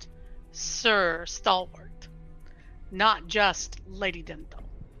just Sir Stalwart. Not just Lady Denthal.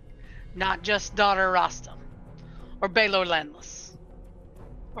 Not just Daughter Rostam. Or Baelor Landless.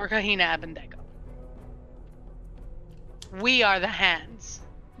 Or Kahina Abendego. We are the hands,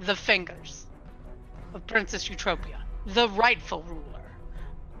 the fingers of Princess Eutropia, the rightful ruler,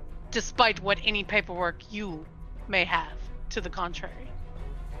 despite what any paperwork you may have to the contrary.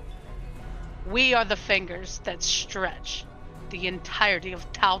 We are the fingers that stretch the entirety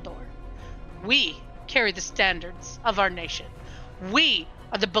of Taldor. We carry the standards of our nation. We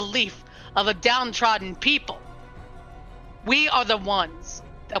are the belief of a downtrodden people. We are the ones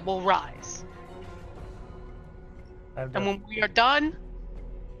that will rise. And when we are done,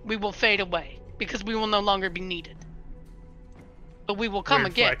 we will fade away because we will no longer be needed. But we will come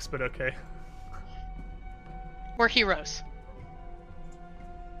Weird again. flex, but okay. We're heroes.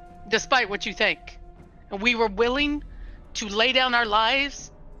 Despite what you think. And we were willing to lay down our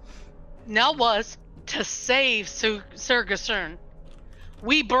lives, now was, to save Sir Gesern.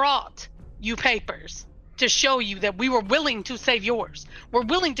 We brought you papers to show you that we were willing to save yours. We're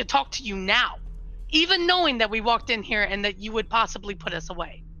willing to talk to you now, even knowing that we walked in here and that you would possibly put us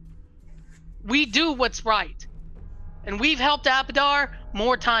away. We do what's right. And we've helped Abadar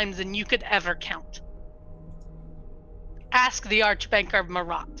more times than you could ever count. Ask the Archbanker of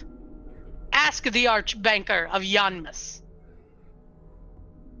Marat. Ask the Archbanker of Yanmas.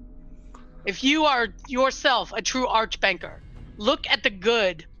 If you are yourself a true Archbanker, look at the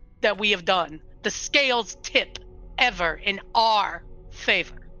good that we have done. The scales tip ever in our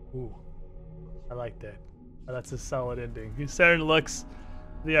favor. Ooh, I like that. Oh, that's a solid ending. Gesern looks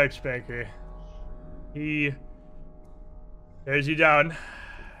at the Archbanker. He bears you down.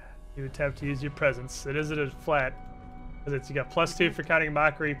 You attempt to use your presence. It isn't a flat, because it's you got +2 for counting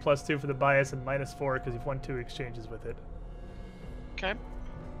mockery, +2 for the bias, and -4 because you've won 2 exchanges with it. Okay.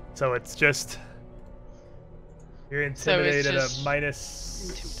 So it's just you're intimidated at a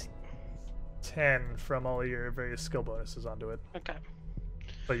 -10 from all your various skill bonuses onto it. Okay.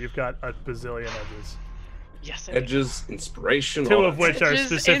 But you've got a bazillion edges. Yes. Indeed. Edges, inspiration. 2 all of that which are Edges,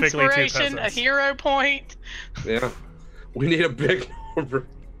 specifically 2 inspiration, a peasants. hero point. stuff. Yeah. We need a big number.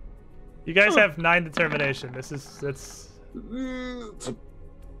 You guys have 9 determination. It's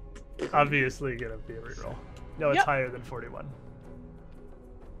obviously gonna be a reroll. No, it's Yep. higher than 41.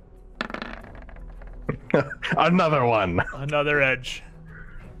 Another one. Another edge.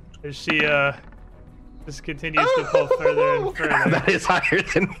 As she just continues to pull further and further. That is higher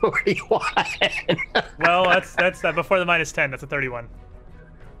than 41. Well, that's that before the -10. That's a 31.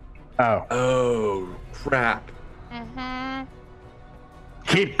 Oh, Oh, crap. Mm-hmm.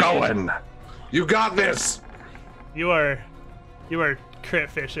 keep going. You got this. You are crit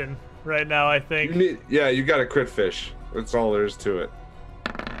fishing right now. I think. You got a crit fish. That's all there is to it.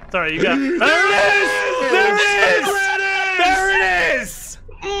 Sorry, you got. There it is! There it is! There it is!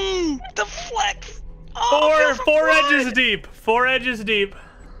 The flex. Oh, Four edges deep. 4 edges deep.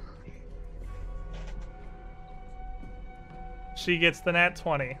 She gets the nat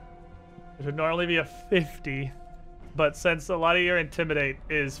 20. It would normally be a 50, but since a lot of your intimidate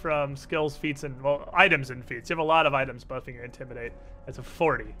is from skills, feats, and items and feats, you have a lot of items buffing your intimidate. It's a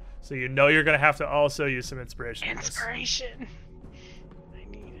 40, so you know you're gonna have to also use some inspiration. in this. Inspiration. I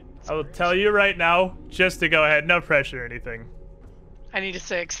need it. I will tell you right now, just to go ahead, no pressure or anything. I need a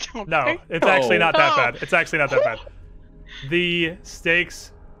 6. Okay. No, it's actually not that Oh. bad. It's actually not that bad. The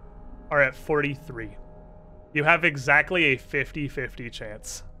stakes are at 43. You have exactly a 50-50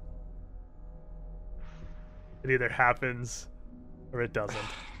 chance. It either happens or it doesn't.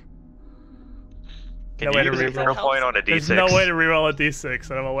 Can No you way to use a reroll. hero point on a d6? There's no way to reroll a d6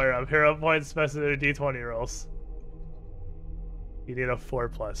 that I'm aware of. Hero points best of their d20 rolls. You need a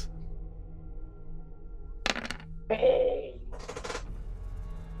 4+.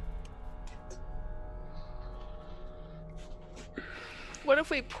 What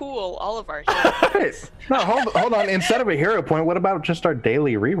if we pool all of our Hey, heroes? no, hold on. Instead of a hero point, what about just our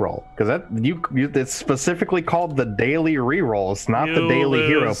daily reroll? Because that it's specifically called the daily reroll. It's not the You daily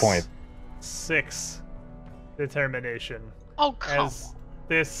hero lose point. 6 determination. Oh, come As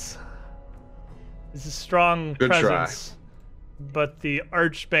this is a strong Good try. presence, but the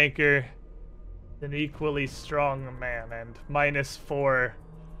Archbanker, an equally strong man, and -4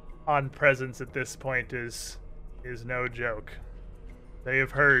 on presence at this point is no joke. They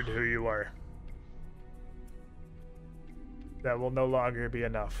have heard who you are. That will no longer be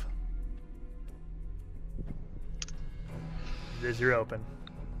enough. It is your open.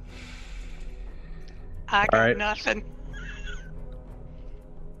 on. I got Alright. nothing.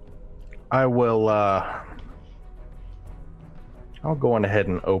 I will, I'll go on ahead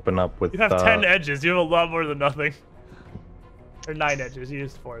and open up with... You have 10 edges. You have a lot more than nothing. Or 9 edges. You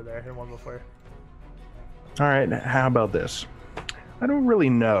used 4 there and 1 before. Alright, how about this? I don't really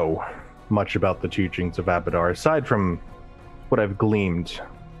know much about the teachings of Abadar, aside from what I've gleaned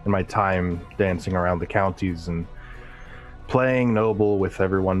in my time dancing around the counties and playing noble with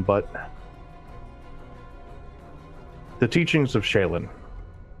everyone, but the teachings of Shaylin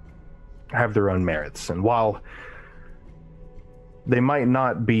have their own merits, and while they might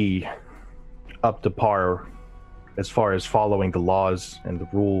not be up to par as far as following the laws and the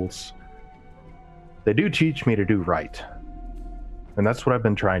rules, they do teach me to do right. And that's what I've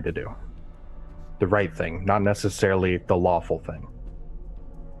been trying to do. The right thing, not necessarily the lawful thing.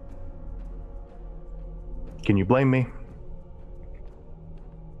 Can you blame me?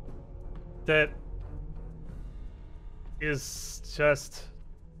 That is just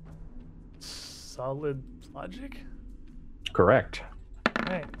solid logic. Correct.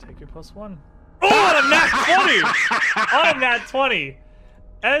 Alright, take your +1. Oh, on a nat 20! On a nat 20!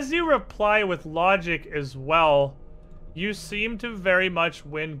 As you reply with logic as well, you seem to very much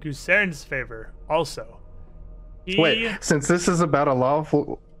win Gusern's favor also. Wait, since this is about a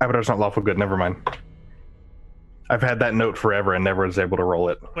lawful... Abadar's not lawful good, never mind. I've had that note forever and never was able to roll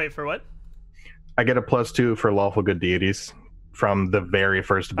it. Wait, for what? I get a +2 for lawful good deities from the very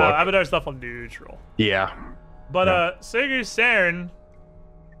first book. Abadar's lawful neutral. Yeah. But Sir Gusern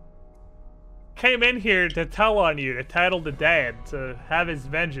came in here to tell on you, to tattle the dad, to have his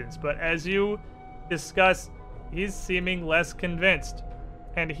vengeance. But as you discuss, he's seeming less convinced.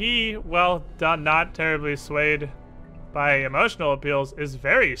 And he, well, not terribly swayed by emotional appeals, is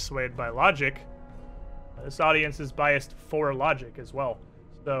very swayed by logic. This audience is biased for logic as well.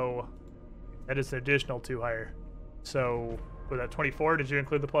 So that is an additional 2 higher. So with that 24, did you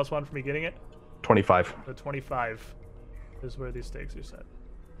include the +1 for me getting it? 25. The 25 is where these stakes are set.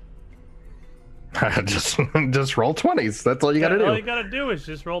 just roll 20s. That's all you gotta do. All you gotta do is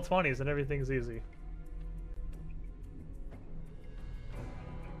just roll 20s and everything's easy.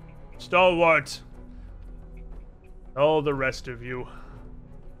 Stalwart. All the rest of you.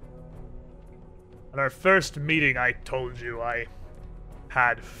 At our first meeting, I told you I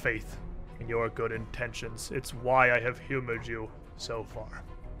had faith in your good intentions. It's why I have humored you so far.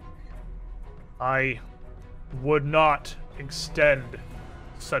 I would not extend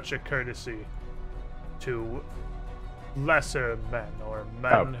such a courtesy to lesser men or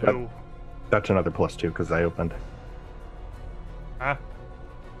men who... That's another +2 because I opened. Huh?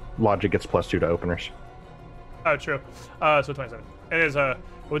 Logic gets +2 to openers. Oh, true. So 27. It is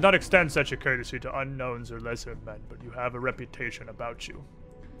would not extend such a courtesy to unknowns or lesser men, but you have a reputation about you.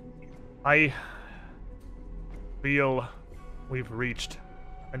 I feel we've reached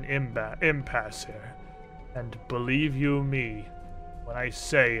an impasse here, and believe you me when I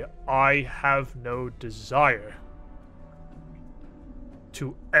say I have no desire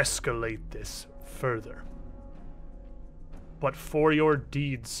to escalate this further. But for your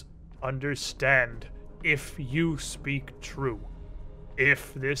deeds, understand, if you speak true,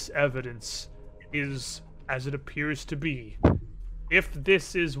 if this evidence is as it appears to be, if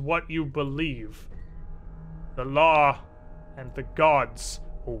this is what you believe, the law and the gods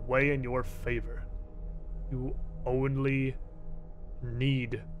will weigh in your favor. You only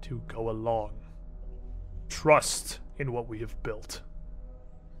need to go along. Trust in what we have built.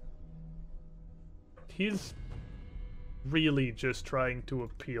 He's really just trying to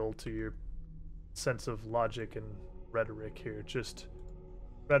appeal to your sense of logic and rhetoric here. Just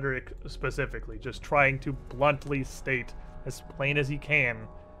rhetoric specifically. Just trying to bluntly state, as plain as he can,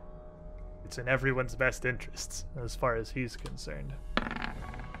 it's in everyone's best interests, as far as he's concerned.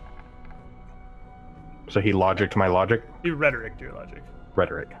 So he logicked my logic? He rhetoricked your logic.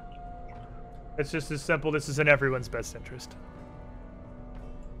 Rhetoric. It's just as simple, this is in everyone's best interest.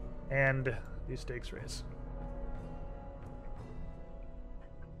 And these stakes raise.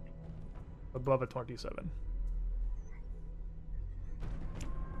 Above a 27.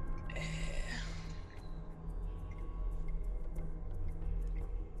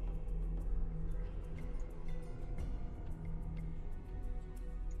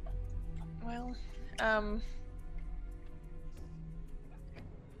 Well,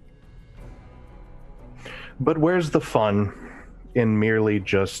 But where's the fun in merely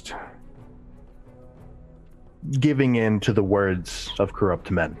just giving in to the words of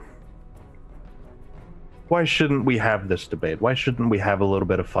corrupt men? Why shouldn't we have this debate? Why shouldn't we have a little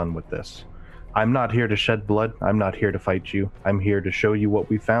bit of fun with this? I'm not here to shed blood. I'm not here to fight you. I'm here to show you what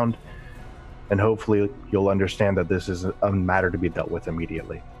we found, and hopefully you'll understand that this is a matter to be dealt with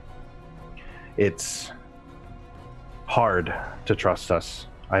immediately. It's hard to trust us.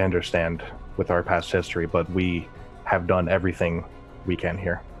 I understand with our past history, but we have done everything we can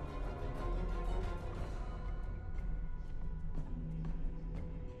here.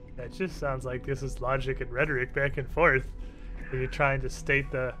 That just sounds like this is logic and rhetoric back and forth. You're trying to state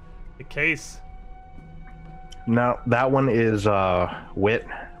the case. No, that one is wit,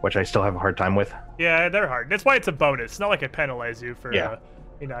 which I still have a hard time with. Yeah, they're hard. That's why it's a bonus. It's not like I penalize you for Yeah.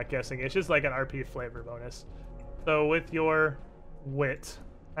 you not guessing. It's just like an RP flavor bonus. So with your wit,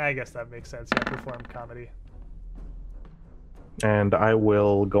 I guess that makes sense. Yeah, perform comedy. And I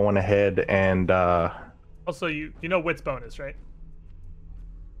will go on ahead and Also, you know wit's bonus, right?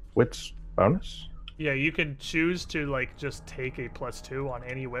 wit's bonus? Yeah, you can choose to like just take a +2 on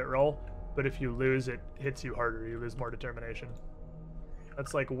any wit roll, but if you lose, it hits you harder. You lose more determination.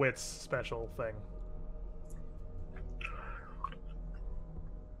 That's like wit's special thing.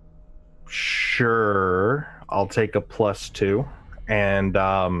 Sure, I'll take a +2, and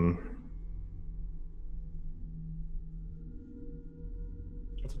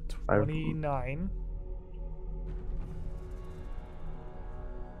That's a 29.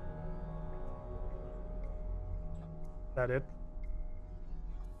 That it?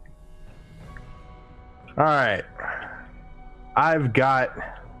 all right. I've got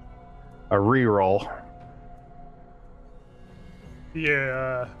a reroll.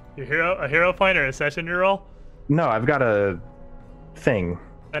 Your hero point or a session reroll? No, I've got a thing.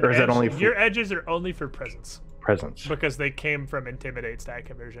 An Or is that edge- only for your edges are only for presence presence? because they came from intimidate stat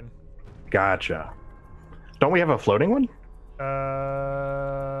conversion. Gotcha. Don't we have a floating one?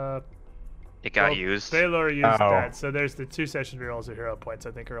 It got Well, used. Baylor used Oh. that, so there's the 2 session rerolls of hero points.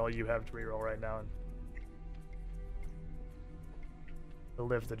 I think are all you have to reroll right now. To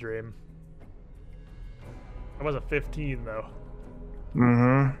live the dream. That was a 15 though.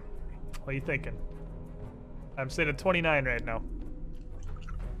 Mm-hmm. What are you thinking? I'm sitting at 29 right now.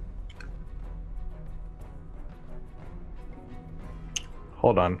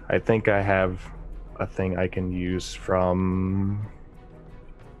 Hold on. I think I have a thing I can use from.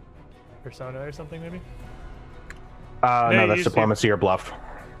 Persona or something maybe? No, you that's used to- diplomacy or bluff.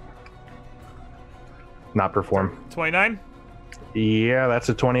 Not perform. 29? Yeah, that's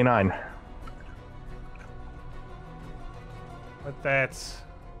a 29. But that's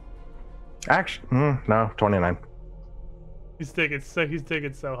Actually, no, 29. he's thinking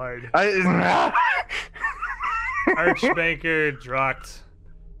so hard. I... Archbanker Droct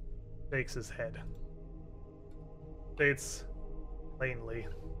shakes his head. States plainly,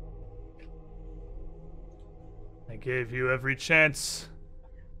 I gave you every chance,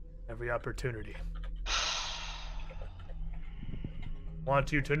 every opportunity.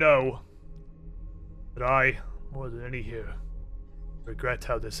 Want you to know that I, more than any here, regret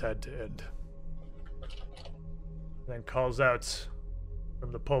how this had to end. Then calls out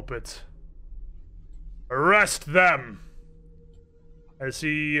from the pulpit, arrest them! As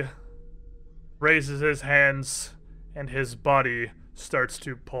he raises his hands and his body starts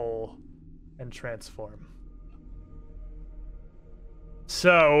to pull and transform.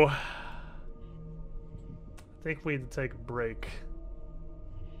 So, I think we need to take a break.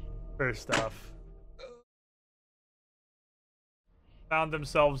 First off, found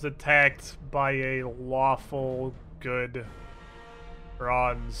themselves attacked by a lawful, good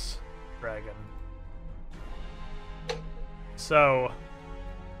bronze dragon. So,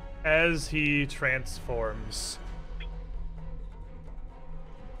 as he transforms,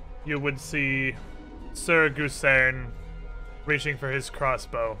 you would see Sir Gusern reaching for his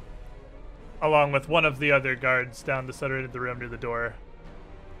crossbow, along with one of the other guards down the center of the room near the door,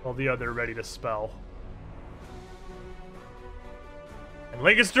 while the other ready to spell. And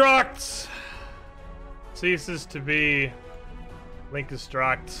Linkus Droct ceases to be Linkus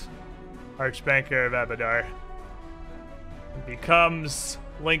Droct, Archbanker of Abadar, and becomes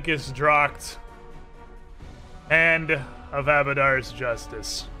Linkus Droct, Hand of Abadar's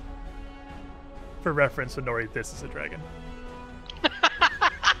Justice. For reference, Honori, this is a dragon.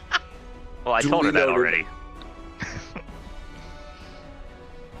 Well, I told her Duly that noted. already.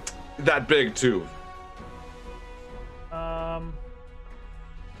 That big too.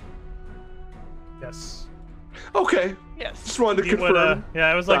 Yes. Okay, Yes. just wanted to You would, confirm. yeah,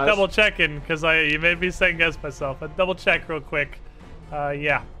 I was like Guys. double checking because you made me second guess myself. I double check real quick.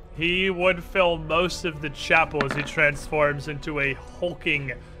 Yeah, he would fill most of the chapel as he transforms into a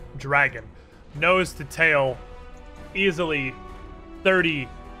hulking dragon, nose to tail, easily 30,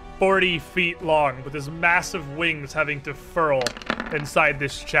 40 feet long, with his massive wings having to furl inside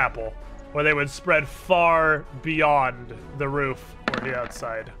this chapel, where they would spread far beyond the roof or the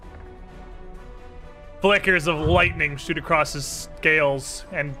outside. Flickers of lightning shoot across his scales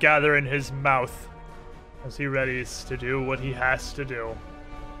and gather in his mouth as he readies to do what he has to do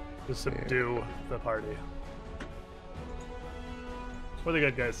to subdue the party. We're the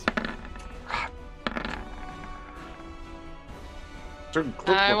good guys.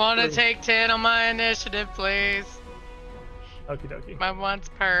 I want to take 10 on my initiative, please. Okie dokie. My once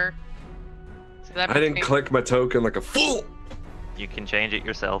per. So that I makes didn't me- click my token like a fool. You can change it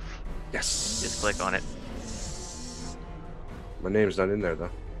yourself. Yes. Just click on it. My name's not in there though.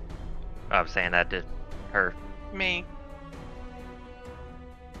 I'm saying that to her. Me.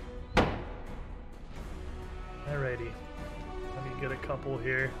 Alrighty. Let me get a couple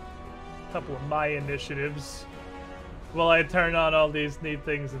here. A couple of my initiatives. While I turn on all these neat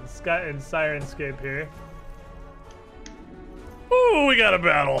things in Sirenscape here. Ooh, we got a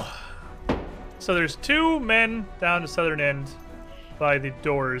battle. So there's 2 men down the southern end by the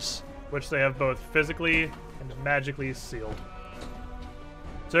doors, which they have both physically and magically sealed.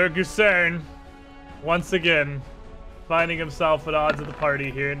 Sir Gusern, once again, finding himself at odds with the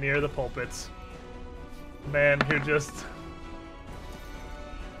party here near the pulpits. Man who just...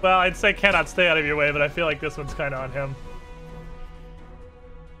 Well, I'd say cannot stay out of your way, but I feel like this one's kind of on him.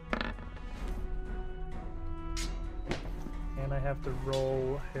 And I have to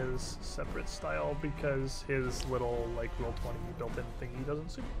roll his separate style because his little, like, roll 20 built-in thingy doesn't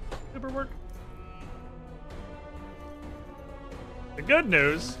super work. The good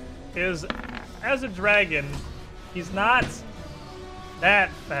news is, as a dragon, he's not that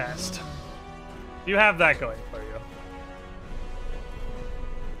fast. You have that going for you.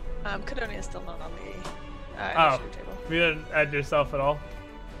 Cadonia is still not on the Oh, initiative table. you didn't add yourself at all?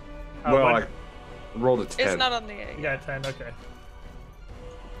 Oh, Well, what? I rolled a 10. It's not on the. You got 10, okay.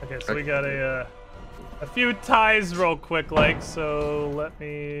 Okay, so we got a few ties real quick, like, so let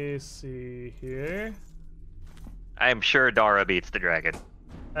me see here. I am sure Dara beats the dragon.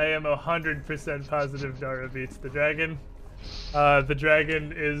 I am 100% positive Dara beats the dragon. The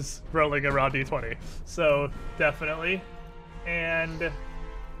dragon is rolling around D20, so definitely. And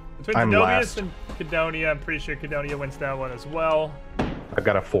between I'm Sidonius last. and Cadonia, I'm pretty sure Cadonia wins that one as well. I've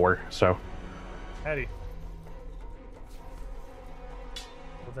got a 4, so. Eddie.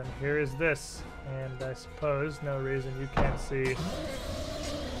 Well, then here is this, and I suppose no reason you can't see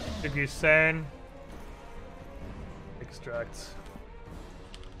Gusern extract.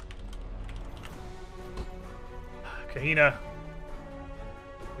 Kahina,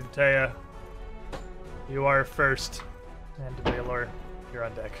 Untea, you are first, and Valor, you're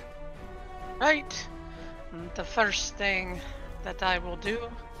on deck. Right. The first thing that I will do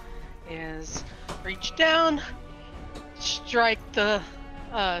is reach down, strike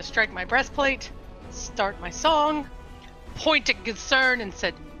my breastplate, start my song, point at Gusern and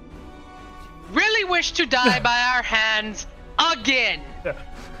said, "Really wish to die by our hands again."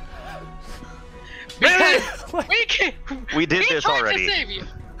 Because We did this tried already. to save you.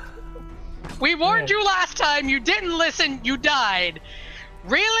 We warned you last time. You didn't listen. You died.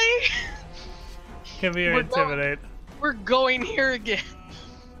 Really? Give me your We're going- intimidate. We're going here again.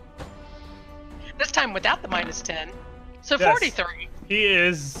 This time without the -10. So Yes. 43. He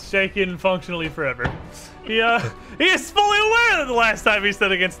is shaken functionally forever. He is fully aware that the last time he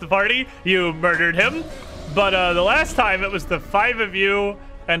stood against the party, you murdered him. But the last time it was the 5 of you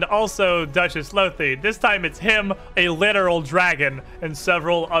and also Duchess Lothi. This time it's him, a literal dragon, and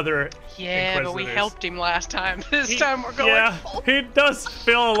several other Yeah, but we Inquisitors. helped him last time. This He- time we're going Yeah, full. he does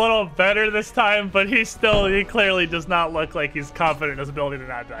feel a little better this time, but he clearly does not look like he's confident in his ability to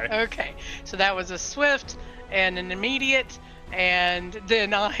not die. Okay, so that was a swift and an immediate, and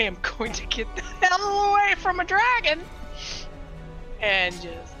then I am going to get the hell away from a dragon and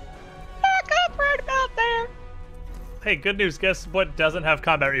just back up right about there. Hey, good news, guess what doesn't have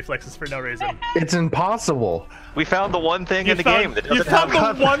combat reflexes for no reason? It's impossible. We found the one thing in the game that you doesn't have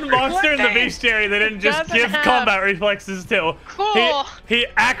found the one monster in the One thing. bestiary they didn't just Doesn't give have. combat reflexes to. Cool. He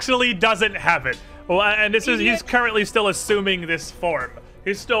actually doesn't have it. Well, and he's Idiot. currently still assuming this form.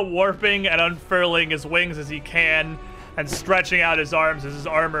 He's still warping and unfurling his wings as he can, and stretching out his arms as his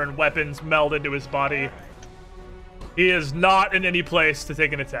armor and weapons meld into his body. He is not in any place to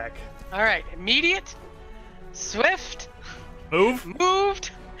take an attack. All right, immediate, swift, Move.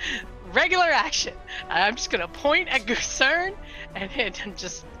 moved, regular action. I'm just gonna point at Gusern and I'm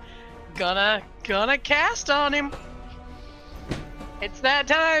just gonna cast on him. It's that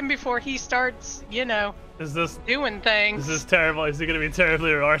time before he starts, Is this doing things. terrible? Is he gonna be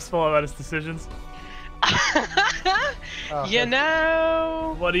terribly remorseful about his decisions? You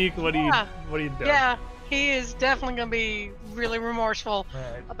know. What do you Yeah. what are you doing? Yeah. He is definitely going to be really remorseful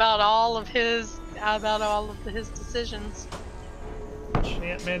Alright. about all of his decisions.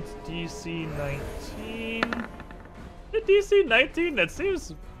 Enchantment DC 19. The DC 19? That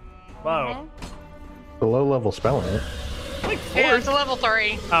seems. Wow. The low level spell in it. Like Mhm. 4. Yeah, it's a level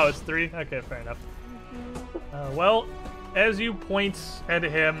 3. Oh, it's 3? Okay, fair enough. Well, as you point at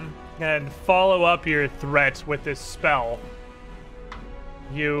him and follow up your threat with this spell,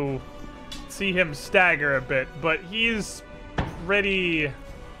 you see him stagger a bit, but he's pretty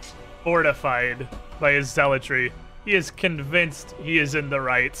fortified by his zealotry. He is convinced he is in the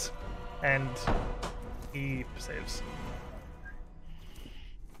right, and he saves.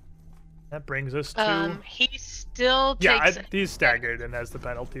 That brings us to... He still Yeah, takes. he's staggered and has the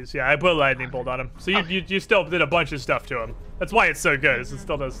penalties. Yeah, I put a lightning bolt on him. So you still did a bunch of stuff to him. That's why it's so good, is it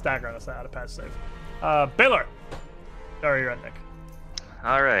still does stagger on us out of pass save. Baylor. Sorry, you're on Nick.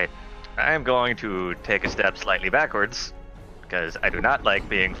 All right. I'm going to take a step slightly backwards, because I do not like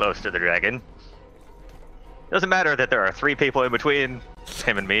being close to the dragon. Doesn't matter that there are 3 people in between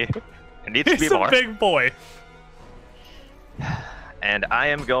him and me. It needs to be He's more. a big boy. And I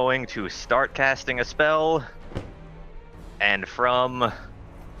am going to start casting a spell, and from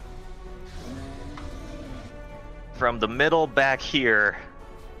the middle back here,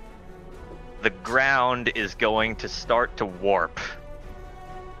 the ground is going to start to warp.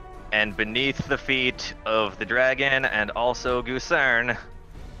 And beneath the feet of the dragon and also Gusern,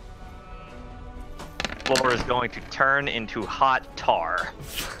 the floor is going to turn into hot tar.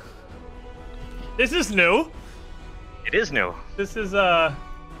 This is new. It is new. This is a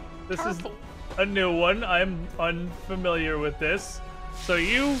Purple. new one. I'm unfamiliar with this. So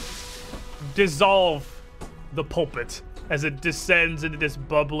you dissolve the pulpit as it descends into this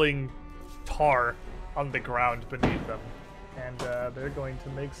bubbling tar on the ground beneath them. And they're going to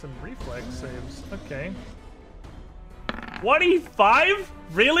make some reflex saves. Okay. 25?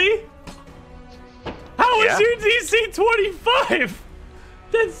 Really? How is Yeah. your DC 25?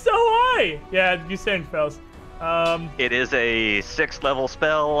 That's so high. Yeah, you saying fails. It is a 6th level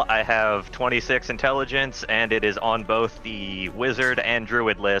spell. I have 26 intelligence, and it is on both the wizard and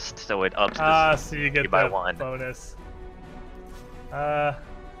druid list, so it ups the So you get by that 1. bonus.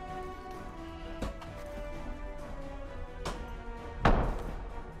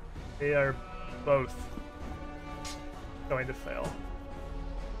 They are both going to fail.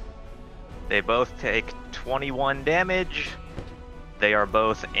 They both take 21 damage. They are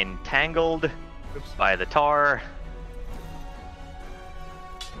both entangled Oops. by the tar.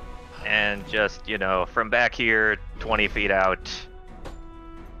 And just, from back here, 20 feet out,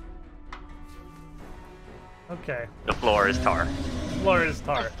 Okay. the floor is tar. Floor is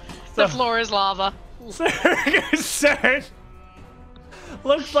tar. The floor is lava. Sir,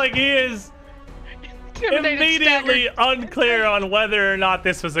 looks like he is Intimidated, immediately staggered. unclear on whether or not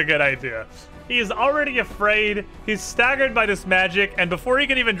this was a good idea. He is already afraid. He's staggered by this magic, and before he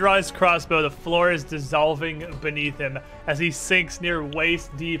can even draw his crossbow, the floor is dissolving beneath him as he sinks near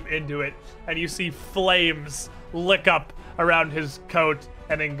waist deep into it, and you see flames lick up around his coat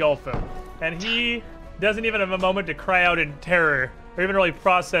and engulf him. And he doesn't even have a moment to cry out in terror or even really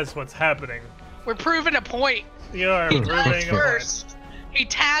process what's happening. We're proving a point. You are He proving dies a point. first. He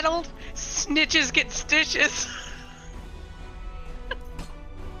tattled. Snitches get stitches.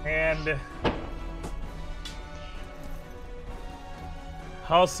 And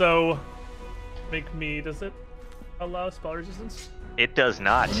also, does it allow spell resistance? It does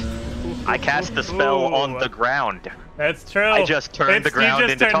not. I cast the spell on Ooh. the ground. That's true. I just turned the ground you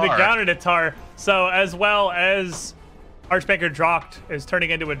just into turned the tar. ground into tar. So as well as Archmaker Drocht is turning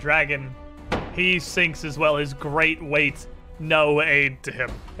into a dragon, he sinks as well. His great weight, no aid to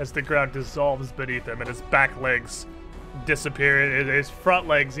him as the ground dissolves beneath him and his back legs disappear. His front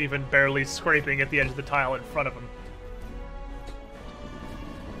legs even barely scraping at the edge of the tile in front of him.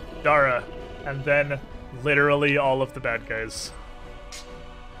 Dara, and then literally all of the bad guys.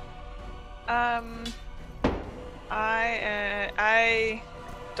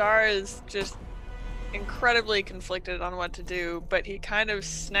 Dar is just incredibly conflicted on what to do, but he kind of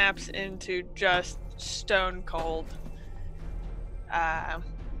snaps into just stone cold,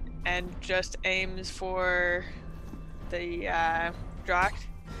 and just aims for the Drocht.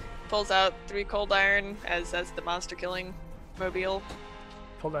 Pulls out 3 cold iron as the monster killing mobile.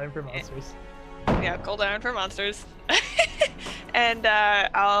 Cold iron for monsters. Yeah, cold iron for monsters. And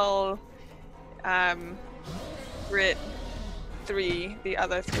I'll crit the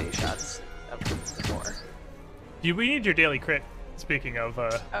other 3 shots of the 4. We need your daily crit. Speaking of Oh,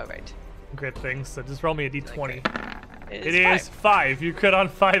 right. crit things, so just roll me a d20. Okay. It is 5. You crit on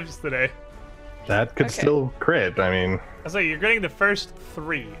 5s today. That could Okay. still crit. I mean, So you're getting the first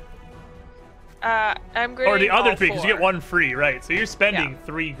 3. I'm Or grading the other all 3, because you get 4. 1 free, right? So you're spending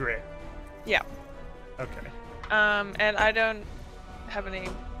 3 grit. Yeah. Okay. And I don't have any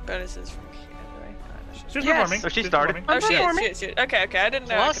bonuses from here, do I? No, that's just- She's Yes. performing. So she She's started. performing. Oh, she performing. is. Okay, I didn't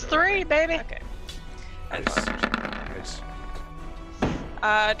know. I Plus could 3, baby. Okay. Nice.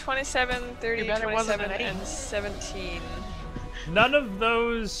 27, 30, You bet it wasn't 27, an 8. and 17. None of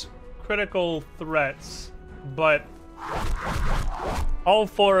those critical threats, but all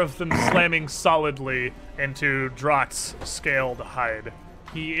 4 of them slamming solidly into Drott's scaled hide.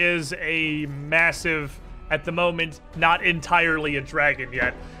 He is a massive, at the moment, not entirely a dragon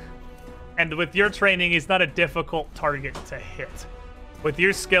yet. And with your training, he's not a difficult target to hit. With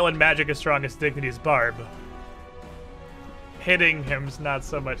your skill and magic as strong as Dignity's Barb, hitting him's not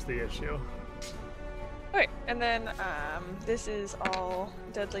so much the issue. Okay, and then this is all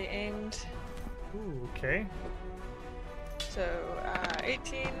deadly aimed. Ooh, okay. So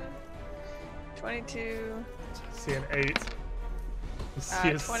 18, 22, See an 8. See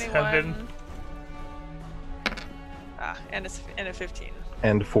a 21. 7. And a 15.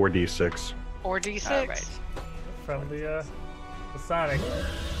 and 4d6. Or D6. Right. From the Sonic.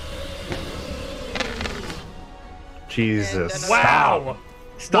 Jesus. And then Wow!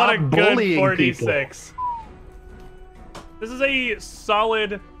 Stop What a good bullying 46. This is a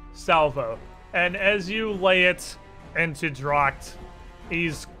solid salvo. And as you lay it into Droct,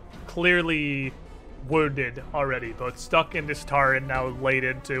 he's clearly wounded already, both stuck in this tar and now laid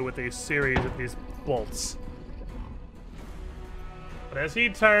into with a series of these bolts. But as he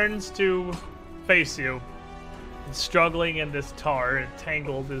turns to face you, struggling in this tar and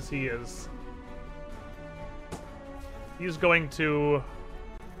tangled as he is, he's going to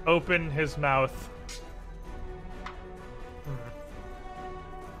open his mouth.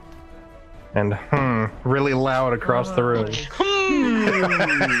 And really loud across the room.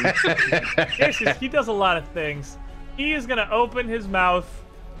 Yes, he does a lot of things. He is going to open his mouth,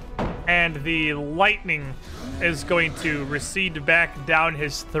 and the lightning is going to recede back down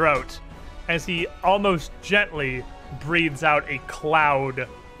his throat as he almost gently breathes out a cloud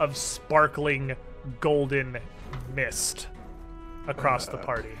of sparkling golden mist across the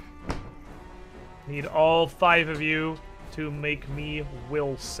party. Need all 5 of you to make me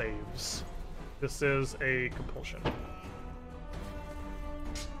will saves. This is a compulsion.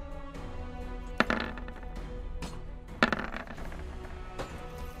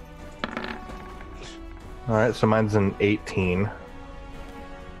 All right, so mine's an 18.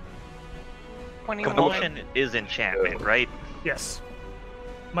 21. Compulsion is enchantment, right? Yes.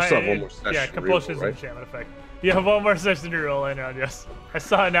 Still have one more session yeah, to compulsion is reroll, an right? enchantment effect. You have one more session to roll in on, yes. I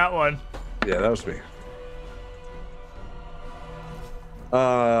saw that one. Yeah, that was me.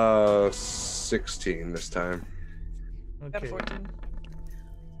 16 this time. Got Okay. 14.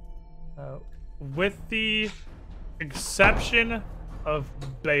 With the exception of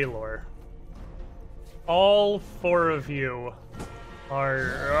Baylor, all 4 of you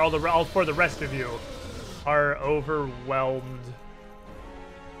are, or all 4 of the rest of you are overwhelmed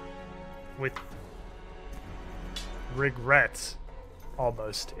with regret,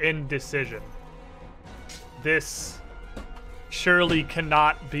 almost indecision. This surely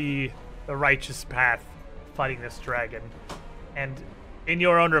cannot be the righteous path fighting this dragon. And in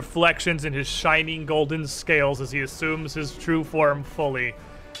your own reflections in his shining golden scales as he assumes his true form fully,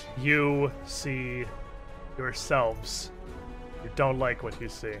 you see yourselves. You don't like what you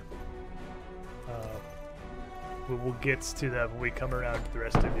see. We'll get to that when we come around to the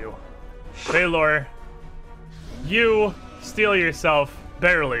rest of you. Baylor, you steel yourself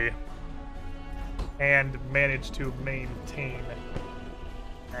barely and manage to maintain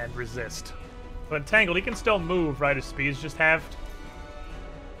and resist. But Entangled, he can still move, right? His speed's just halved.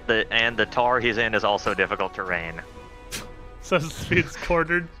 And the tar he's in is also difficult terrain. So his speed's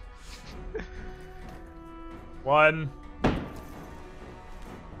quartered. 1,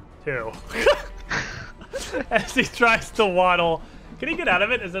 2. As he tries to waddle. Can he get out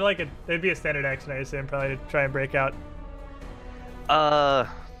of it? Is there like it'd be a standard action, I assume, probably to try and break out.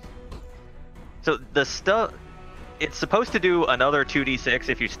 So the stuff, it's supposed to do another 2d6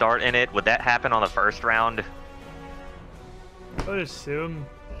 if you start in it. Would that happen on the first round? I would assume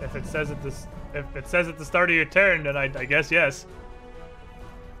if it says at the start of your turn, then I guess yes.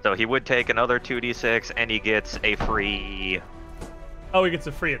 So he would take another 2d6, and he gets a free. Oh, he gets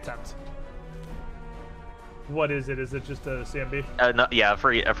a free attempt. What is it? Is it just a CMB? Yeah, a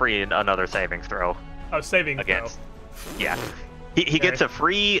free another savings throw Oh, saving against. throw. Yeah, he gets a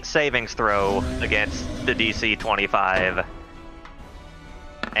free savings throw against the DC 25.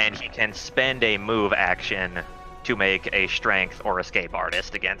 and he can spend a move action to make a strength or escape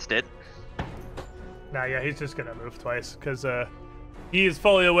artist against it. Nah, yeah, he's just gonna move twice because he is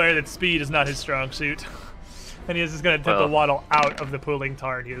fully aware that speed is not his strong suit, and he is just gonna attempt to waddle out of the pooling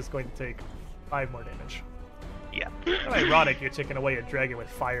tar, and he is going to take 5 more damage. Yeah. Kind of ironic you're taking away a dragon with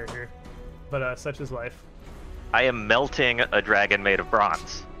fire here, but such is life. I am melting a dragon made of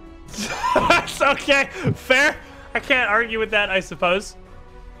bronze. It's okay, fair. I can't argue with that, I suppose.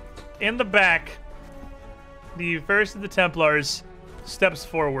 In the back, the first of the Templars steps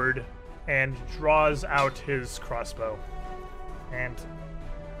forward and draws out his crossbow. And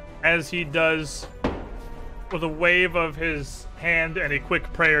as he does, with a wave of his hand and a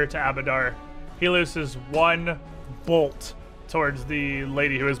quick prayer to Abadar, he looses 1 bolt towards the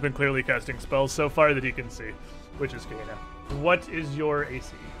lady who has been clearly casting spells so far that he can see, which is Kaina. What is your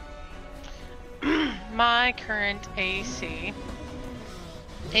AC? My current AC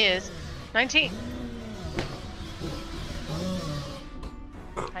is 19.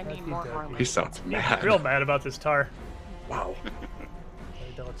 I need more Harley. He sounds mad. Real mad about this tar. Wow.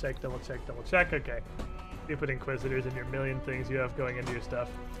 Okay, double check, double check, double check. Okay. Stupid Inquisitors and your million things you have going into your stuff.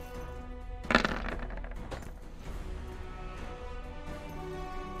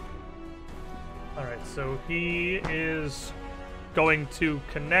 Alright, so he is going to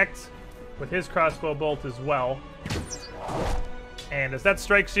connect with his crossbow bolt as well. And as that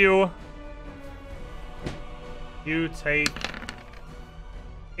strikes you, you take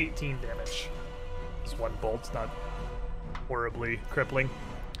 18 damage. This 1 bolt's not horribly crippling.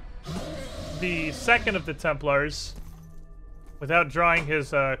 The second of the Templars, without drawing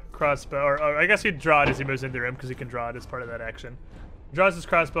his crossbow, or I guess he'd draw it as he moves into the room because he can draw it as part of that action. Draws his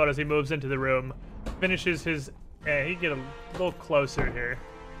crossbow as he moves into the room, finishes his. He get a little closer here.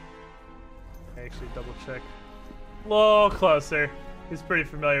 Actually, double check. A little closer. He's pretty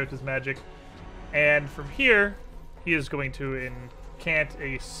familiar with his magic. And from here, he is going to incant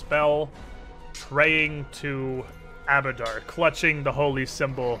a spell praying to Abadar, clutching the holy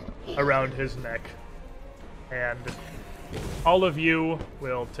symbol around his neck. And all of you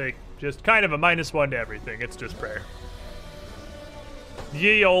will take just kind of a -1 to everything. It's just prayer.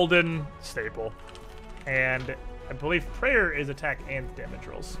 Ye olden staple. And I believe prayer is attack and damage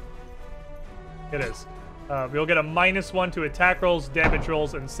rolls. It is. You'll get a -1 to attack rolls, damage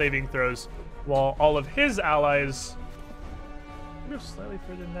rolls, and saving throws, while all of his allies... Go slightly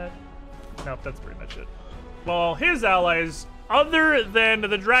further than that. Nope, that's pretty much it. While his allies, other than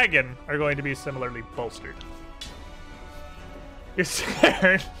the dragon, are going to be similarly bolstered. You're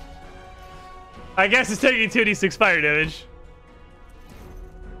scared. I guess it's taking 2d6 fire damage.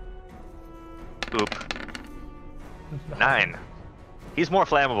 Oop. 9. He's more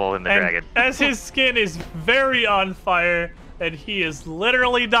flammable than the dragon. As his skin is very on fire, and he is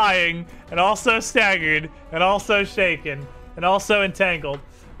literally dying, and also staggered, and also shaken, and also entangled,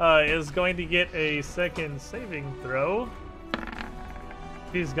 is going to get a second saving throw.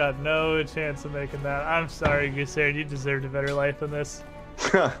 He's got no chance of making that. I'm sorry, Gusard, you deserved a better life than this.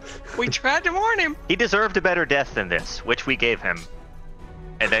 We tried to warn him. He deserved a better death than this, which we gave him.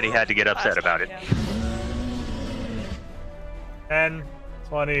 And then he had to get upset about it. 10,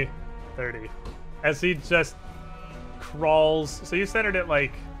 20, 30. As he just crawls. So you centered it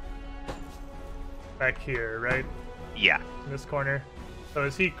like back here, right? Yeah. In this corner. So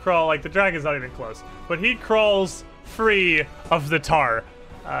as he crawl, like the dragon's not even close, but he crawls free of the tar,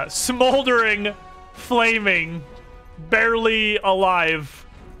 smoldering, flaming, barely alive,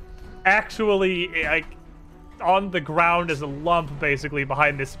 actually like on the ground as a lump basically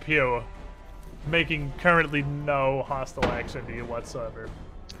behind this pew, making currently no hostile action to you whatsoever.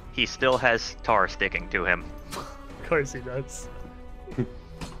 He still has tar sticking to him. Of course he does.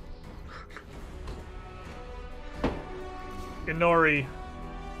 Inori,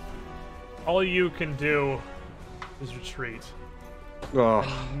 all you can do is retreat. Oh.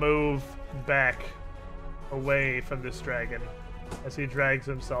 And move back away from this dragon as he drags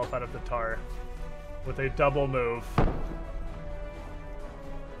himself out of the tar with a double move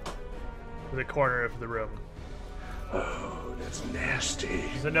to the corner of the room. Oh, that's nasty.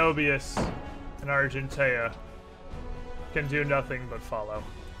 Zenobius and Argentea can do nothing but follow,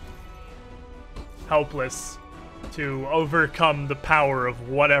 helpless to overcome the power of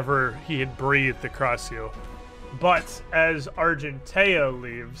whatever he had breathed across you. But as Argentea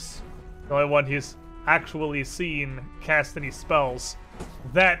leaves, the only one he's actually seen cast any spells,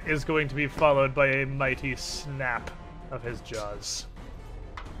 that is going to be followed by a mighty snap of his jaws.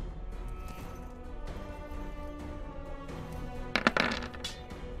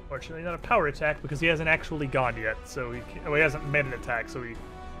 Fortunately, not a power attack because he hasn't actually gone yet. So he hasn't made an attack, so he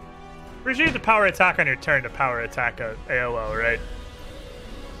Receive the power attack on your turn to power attack a AOO, right?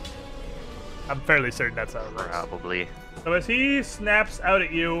 I'm fairly certain that's how it works. Probably. So as he snaps out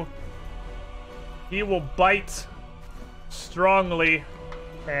at you, he will bite strongly,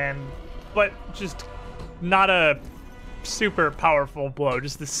 but just not a super powerful blow.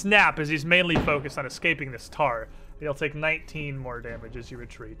 Just the snap as he's mainly focused on escaping this tar. He'll take 19 more damage as you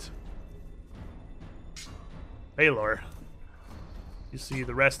retreat. Baylor, you see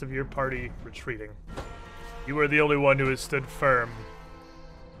the rest of your party retreating. You are the only one who has stood firm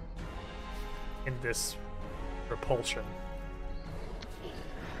in this repulsion.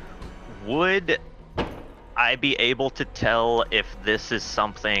 Would I be able to tell if this is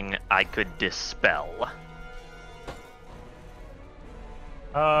something I could dispel?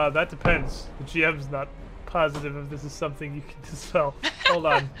 That depends. The GM's not positive if this is something you can dispel. Hold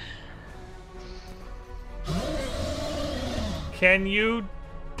on. Can you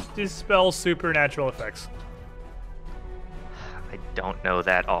dispel supernatural effects? I don't know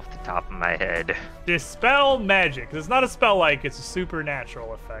that off the top of my head. Dispel magic. It's not a spell like, it's a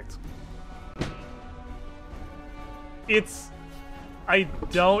supernatural effect.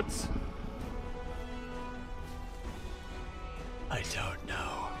 I don't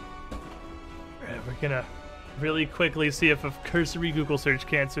know. Alright, we're gonna really quickly see if a cursory Google search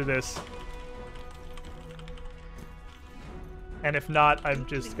can answer this. And if not, I'm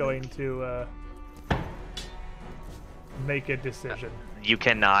just going to make a decision. You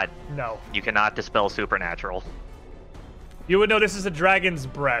cannot No. dispel supernatural. You would know this is a dragon's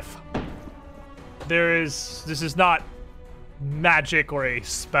breath. This is not magic or a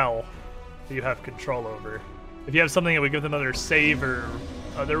spell that you have control over. If you have something that would give them another save or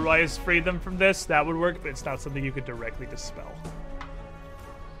otherwise free them from this, that would work, but it's not something you could directly dispel.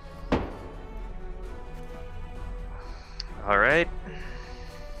 Alright.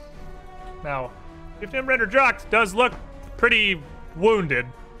 Now, Chieftain Renderdracht does look pretty wounded.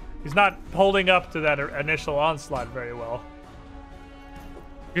 He's not holding up to that initial onslaught very well.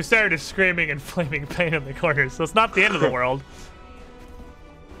 You started screaming and flaming pain in the corner, so it's not the end of the world.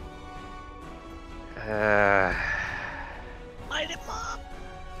 Light him up.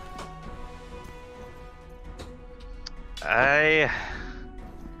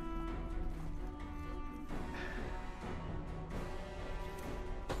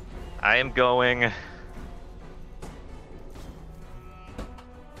 I am going...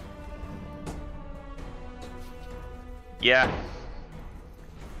 Yeah.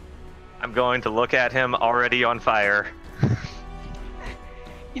 I'm going to look at him already on fire.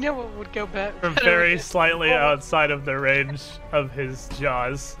 You know what would go better? From very slightly outside of the range of his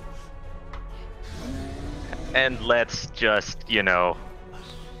jaws. And let's just,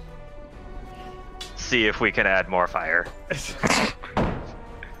 see if we can add more fire.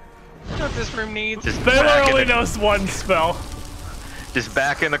 What this room needs. Just Baylor back in only the- knows one spell. Just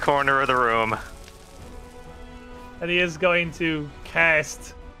back in the corner of the room. And he is going to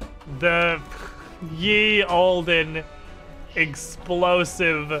cast the ye olden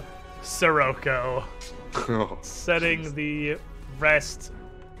explosive Sirocco, Oh, setting the rest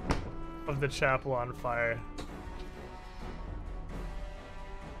of the chapel on fire.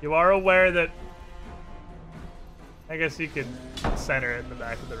 You are aware that I guess you could center it in the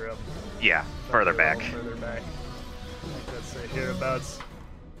back of the room. Yeah, further back. Further back. Like, let's say hereabouts.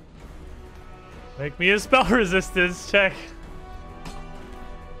 Make me a spell resistance check.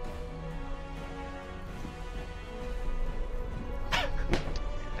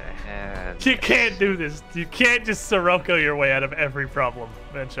 And You can't do this. You can't just Sirocco your way out of every problem,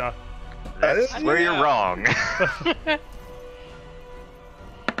 Venshaw. that's where you're wrong.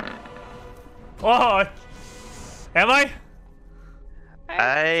 Oh, am I?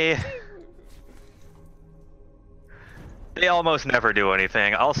 They almost never do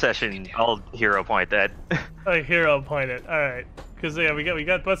anything. I'll hero point that. A hero pointed. All right, because yeah, we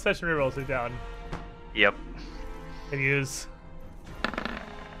got both session rerolls are down. Yep. Can use. I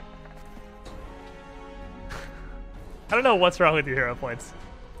don't know what's wrong with your hero points.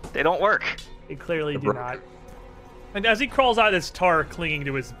 They don't work. They clearly do broke. not. And as he crawls out, this tar clinging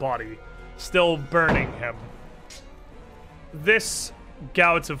to his body, still burning him. This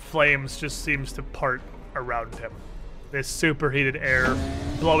gout of flames just seems to part around him. This superheated air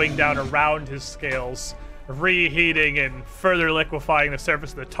blowing down around his scales, reheating and further liquefying the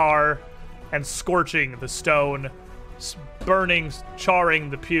surface of the tar and scorching the stone, burning, charring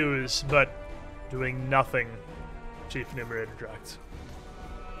the pews, but doing nothing, Chief Nimrod-Dract.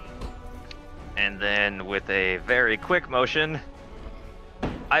 And then with a very quick motion,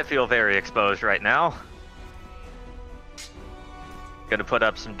 I feel very exposed right now. Gonna put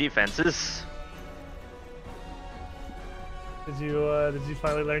up some defenses. Did you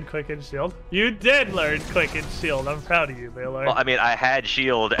finally learn Quicken Shield? You did learn Quicken Shield. I'm proud of you, Baylor. Well, I mean, I had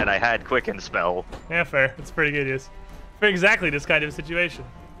shield and I had quicken spell. Yeah, fair. It's pretty good use for exactly this kind of situation.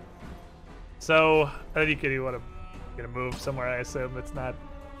 So, I think you want to move somewhere. I assume it's not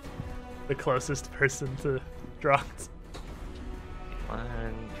the closest person to draw.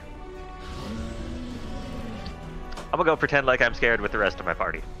 I'm gonna go pretend like I'm scared with the rest of my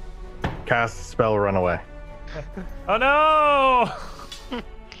party. Cast spell, run away. Oh no!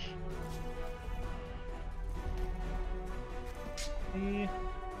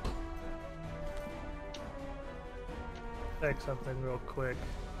 Check something real quick.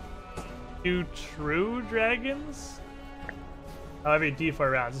 2 true dragons? Oh, I mean D4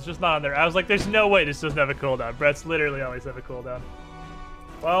 rounds. It's just not on there. I was like, there's no way this doesn't have a cooldown. Brett's literally always have a cooldown.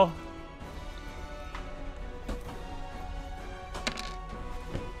 Well.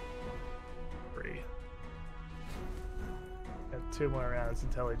 Got 2 more rounds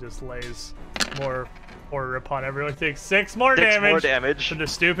until he just lays more horror upon everyone. Takes 6 more damage. 6 more damage. From the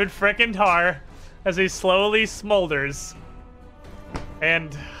stupid frickin' tar as he slowly smolders.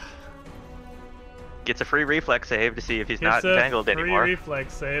 And gets a free reflex save to see if he's not gets a entangled free anymore.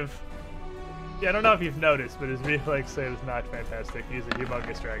 Reflex save. Yeah, I don't know if you've noticed, but his reflex save is not fantastic. He's a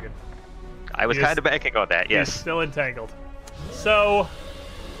humongous dragon. I was kind of banking on that, yes. He's still entangled. So,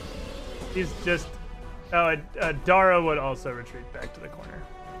 he's just... Oh, and Dara would also retreat back to the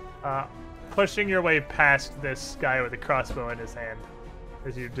corner. Pushing your way past this guy with a crossbow in his hand,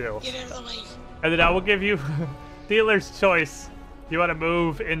 as you do. Get out of the way. And then I will give you dealer's choice. Do you want to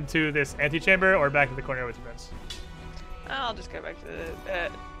move into this antechamber or back to the corner with your friends? I'll just go back to the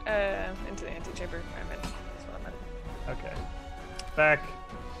into the antechamber. That's what I meant. Okay. Back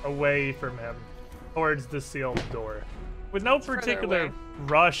away from him, towards the sealed door. With no further particular away.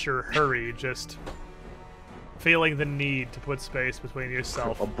 rush or hurry, just feeling the need to put space between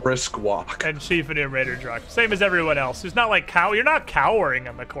yourself A brisk walk. and Chief and Raider Drunk. Same as everyone else. It's not like you're not cowering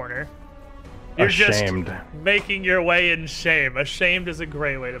in the corner. You're Ashamed. just making your way in shame. Ashamed is a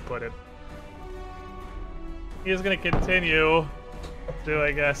great way to put it. He is going to continue to,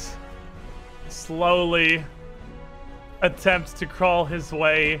 I guess, slowly attempt to crawl his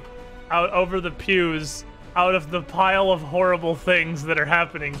way out over the pews, out of the pile of horrible things that are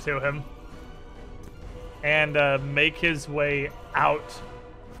happening to him, and make his way out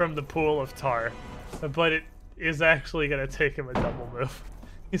from the pool of tar. But it is actually going to take him a double move.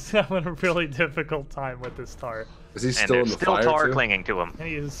 He's having a really difficult time with this tar. Is he And still in there's the still fire tar too? clinging to him. And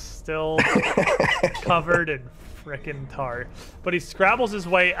he is still covered in frickin' tar. But he scrabbles his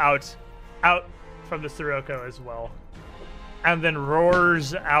way out from the Sirocco as well. And then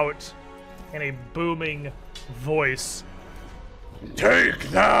roars out in a booming voice. Take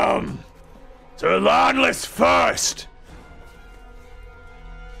them to Landless first!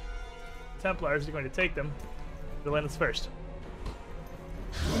 Templars are going to take them to Landless first.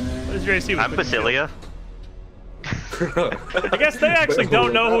 What is your AC? with I'm Quicken Shield? Basilia. I guess they actually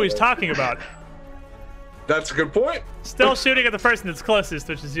don't know who he's talking about. That's a good point. Still shooting at the person that's closest,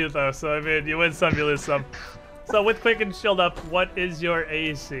 which is you, though. So, I mean, you win some, you lose some. So, with Quicken Shield up, what is your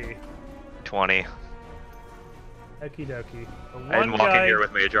AC? 20. Okie dokie. I'm walking here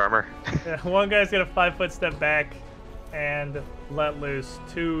with mage armor. Yeah, one guy's gonna 5-foot step back and let loose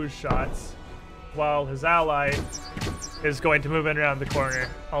 2 shots, while his ally is going to move in around the corner,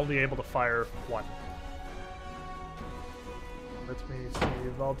 only able to fire 1. Let me see,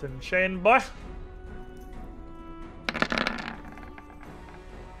 Vault and Chain Boy.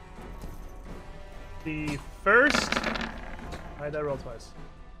 The first. Why'd I roll twice?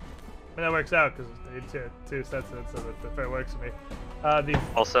 I mean, that works out because they did 2 sets of it, so that fair works for me. The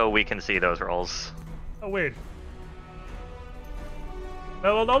Also, we can see those rolls. Oh, weird.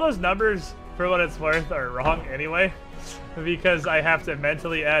 No, well, all those numbers, for what it's worth, are wrong anyway, because I have to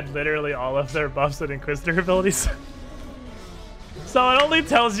mentally add literally all of their buffs and Inquisitor abilities. So it only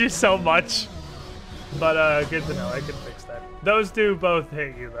tells you so much. But good to know, I can fix that. Those do both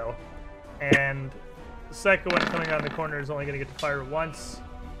hit you, though. And the second one coming out of the corner is only going to get to fire once.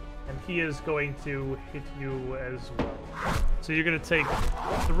 And he is going to hit you as well. So you're going to take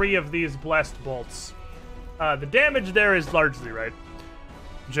 3 of these blessed bolts. The damage there is largely right.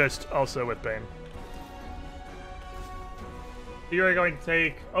 Just also with Bane. You are going to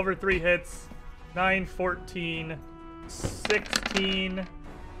take over 3 hits. 9, 14, 16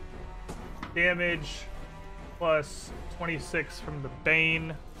 damage plus 26 from the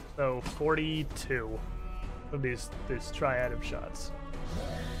Bane. So 42 of these triad of shots.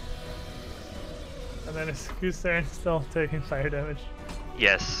 And then is Gusern still taking fire damage?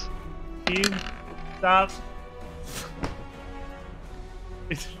 Yes. He stops.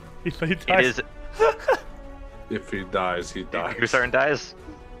 He dies. It is. If he dies, he dies. Gusarn dies.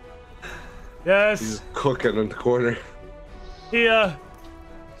 Yes. He's cooking in the corner. He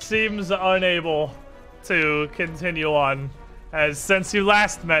seems unable to continue on, as since you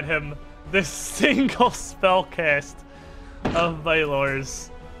last met him, this single spell cast of Baylor's,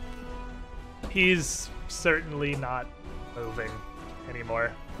 he's certainly not moving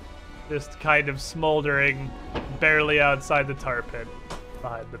anymore. Just kind of smoldering barely outside the tar pit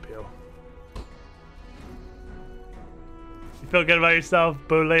behind the pew. You feel good about yourself,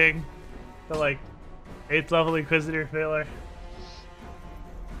 bullying the 8th level Inquisitor Baylor?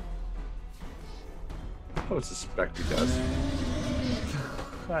 I would suspect he does.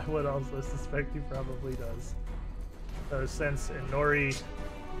 I would also suspect he probably does. So since Inori,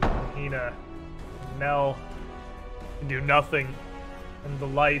 Hina, and Nell can do nothing in the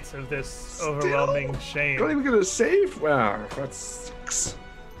light of this overwhelming Not shame, even gonna save? Wow, that sucks.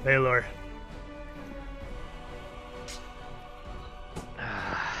 Baylor,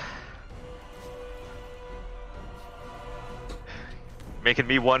 Making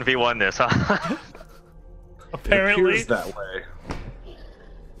me 1v1 this, huh? apparently, It appears that way.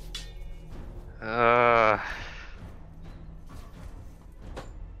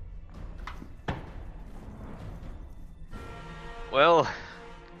 Well,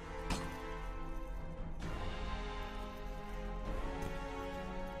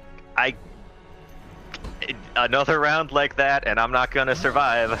 another round like that, and I'm not gonna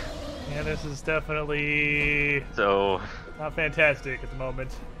survive. yeah, this is definitely So, not fantastic at the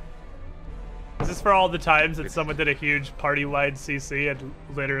moment. Is this for all the times that someone did a huge party-wide CC and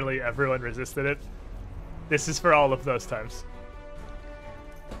literally everyone resisted it? This is for all of those times.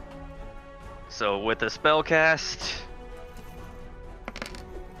 with the spell cast,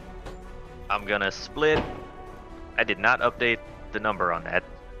 I'm gonna split. I did not update the number on that.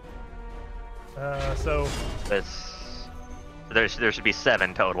 So There should be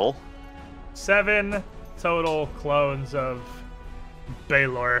 7 total. 7 total clones of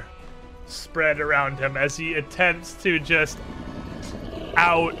Baylor spread around him as he attempts to just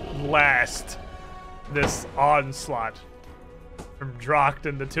outlast this onslaught from Drocht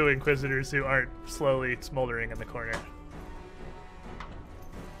and the 2 Inquisitors who aren't slowly smoldering in the corner.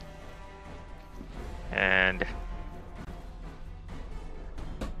 And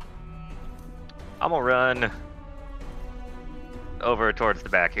I'm gonna run over towards the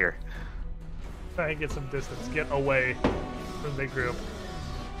back here. Try and get some distance, get away from the group.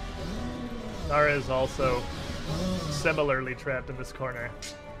 Nara is also similarly trapped in this corner.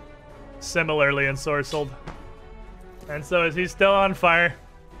 Similarly ensorcelled. And so is he still on fire?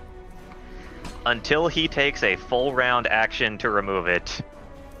 Until he takes a full round action to remove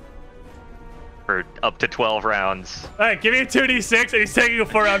for up to 12 rounds. Alright, give me a 2d6 and he's taking a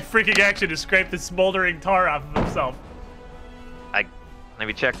 4-round freaking action to scrape the smoldering tar off of himself. Let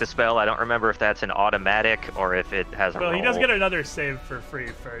me check the spell. I don't remember if that's an automatic or if it has a Well, roll. he does get another save for free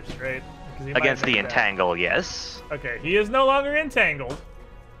first, right? 'Cause he might Against the make that. entangle, yes. Okay, he is no longer entangled.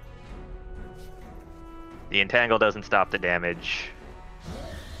 The entangle doesn't stop the damage.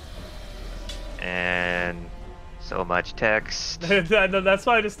 And so much text. That's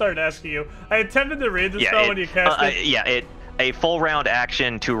why I just started asking you. I attempted to read the spell when you cast it. A full round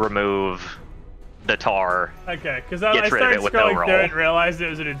action to remove the tar. Okay, because I Gets rid of started it with no scrolling through roll. it and realized it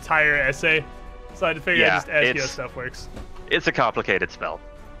was an entire essay. So I had to figure Yeah, out just ask you how it's- stuff works. It's a complicated spell.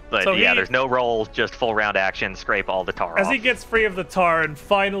 But So yeah, he- there's no roll, just full round action, scrape all the tar As off. he gets free of the tar and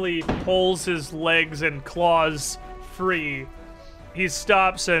finally pulls his legs and claws free, he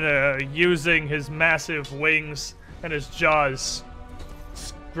stops and, using his massive wings and his jaws,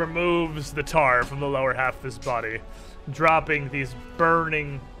 removes the tar from the lower half of his body, dropping these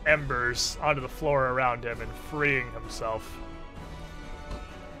burning embers onto the floor around him and freeing himself.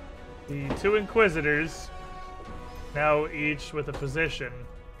 The 2 Inquisitors, now each with a position,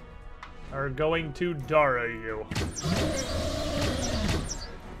 are going to Dara you.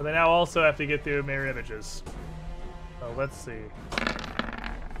 But they now also have to get through mirror images. So let's see.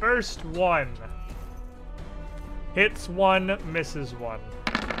 First one. Hits 1, misses 1.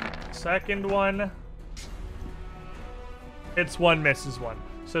 Second one. Hits 1, misses 1.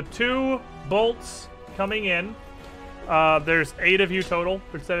 So 2 bolts coming in. There's 8 of you total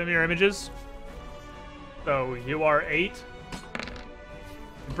for 7 mirror images. So you are 8.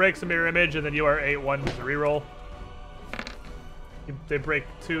 Breaks a mirror image, and then you are 8-1 with a reroll. They break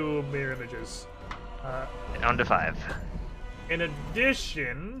 2 mirror images. Down to 5. In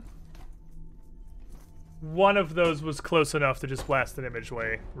addition, one of those was close enough to just blast an image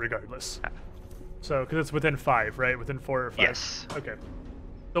away, regardless. So, because it's within 5, right? Within 4 or 5. Yes. Okay.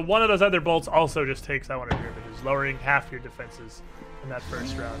 So one of those other bolts also just takes out one of your images, lowering half your defenses in that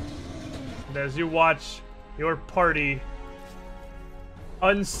first round. And as you watch your party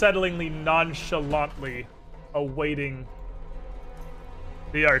unsettlingly nonchalantly awaiting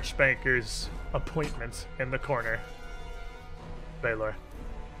the Archbanker's appointment in the corner, Baylor.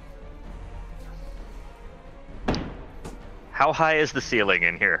 How high is the ceiling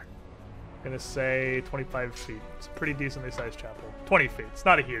in here? Gonna say 25 feet. It's a pretty decently sized chapel. 20 feet. It's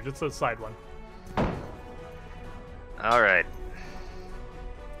not a huge, it's a side one. Alright.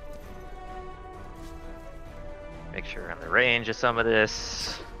 Make sure we're in the range of some of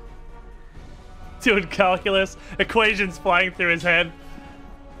this. Doing calculus, equations flying through his head.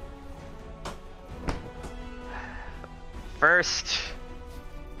 First,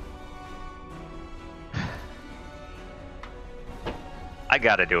 I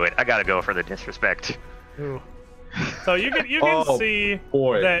gotta do it. I gotta go for the disrespect. Ooh. So you can Oh, see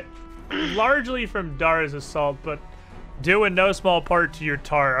boy. that largely from Dara's assault, but due in no small part to your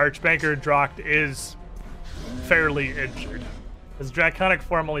tar, Archbanker Droct is fairly injured, as Draconic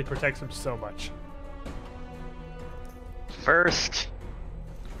form only protects him so much. First,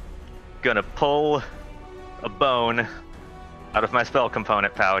 gonna pull a bone out of my spell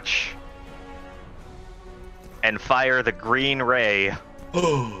component pouch and fire the green ray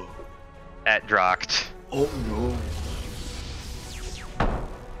at Droct. Oh no.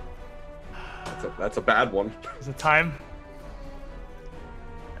 That's a bad one. Is it time?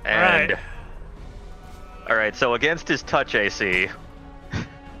 And Alright, so against his touch AC,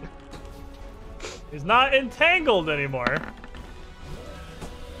 He's not entangled anymore.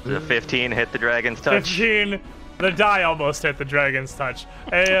 the 15 hit the dragon's touch. 15. The die almost hit the dragon's touch.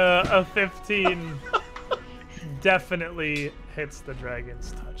 A 15 definitely hits the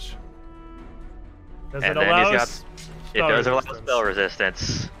dragon's touch. Does And it then allow he's us? It does allow spell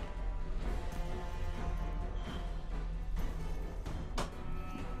resistance.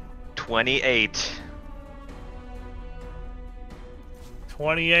 $28.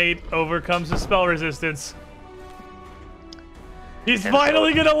 28 overcomes his spell resistance. He's And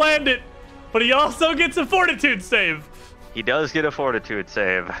finally so- gonna land it, but he also gets a fortitude save. He does get a fortitude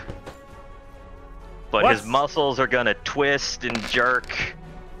save. But What's- his muscles are gonna twist and jerk.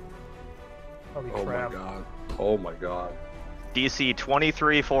 Holy Oh crap. my god. Oh my god. DC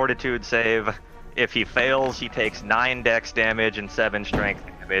 23 fortitude save. If he fails, he takes 9 dex damage and 7 strength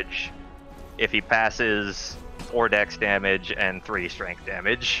damage. If he passes, 4 dex damage and 3 strength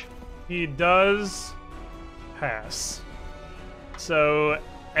damage. He does pass. So,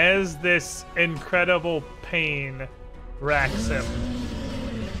 as this incredible pain racks him,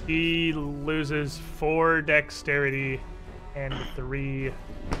 he loses 4 dexterity and 3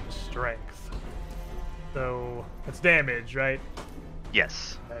 strength. So, that's damage, right?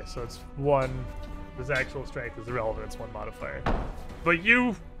 Yes. Okay, so it's 1. His actual strength is irrelevant, it's 1 modifier. But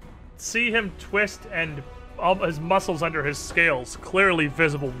you see him twist and all his muscles under his scales, clearly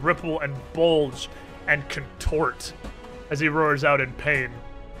visible, ripple and bulge and contort as he roars out in pain.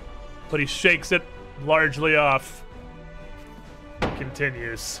 But he shakes it largely off.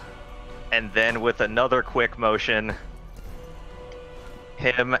 Continues. And then with another quick motion,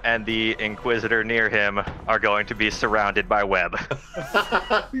 him and the Inquisitor near him are going to be surrounded by web.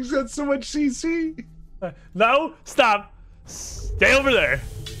 He's got so much CC. No, stop. Stay over there.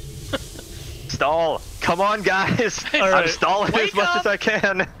 Stall! Come on, guys! All I'm right. stalling as Wake much up! as I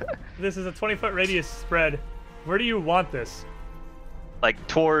can. This is a 20-foot radius spread. Where do you want this? Like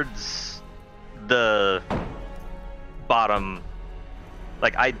towards the bottom.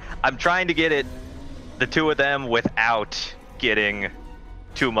 Like I'm trying to get it, the two of them, without getting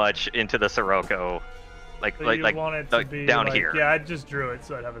too much into the Sirocco. Like So like you like, want it to like be down like, here. Yeah, I just drew it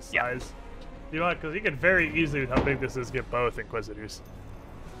so I'd have a Yeah. size. You want, because you could very easily, with how big this is, get both Inquisitors.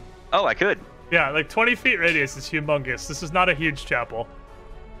 Oh, I could. Yeah, like 20 feet radius is humongous. This is not a huge chapel.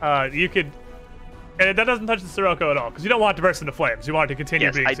 You could, and that doesn't touch the Sirocco at all, because you don't want it to burst into flames. You want it to continue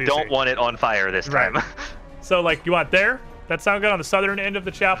Yes, being I CC. don't want it on fire this Right. time. So, like, you want there? That sound good on the southern end of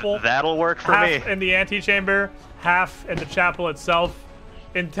the chapel? That'll work for half me. in the antechamber, half in the chapel itself,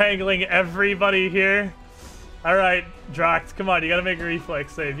 entangling everybody here. All right, Droct, come on, you gotta make a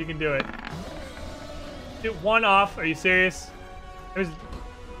reflex save. You can do it. Do 1 off. Are you serious? There's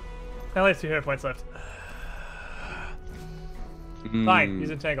I only have 2 hit points left. Fine, he's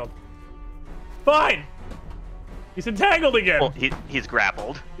entangled. Fine! He's entangled again! Well, he's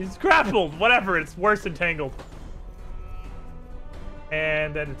grappled. He's grappled! Whatever, it's worse entangled.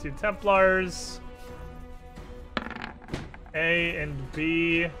 And then the 2 Templars. A and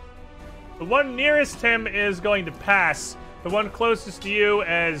B. The one nearest him is going to pass. The one closest to you,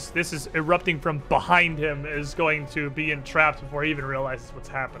 as this is erupting from behind him, is going to be entrapped before he even realizes what's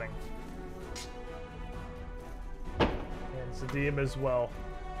happening. And Zadim as well,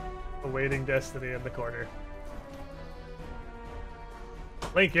 awaiting destiny in the corner.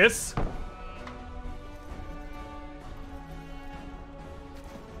 Linkus.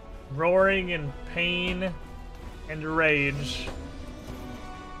 Roaring in pain and rage,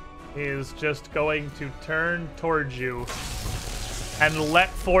 is just going to turn towards you and let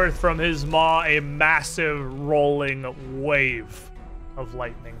forth from his maw a massive rolling wave of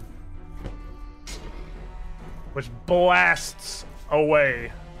lightning, which blasts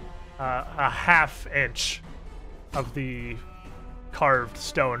away a half inch of the carved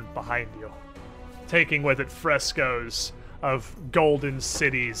stone behind you, taking with it frescoes of golden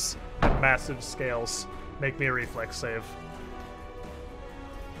cities and massive scales. Make me a reflex save.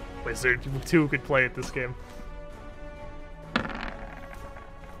 Wizard, you two could play at this game.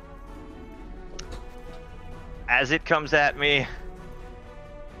 As it comes at me,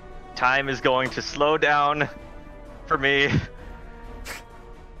 time is going to slow down for me.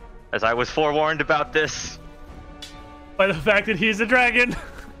 As I was forewarned about this. By the fact that he's a dragon.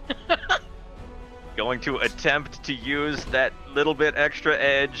 Going to attempt to use that little bit extra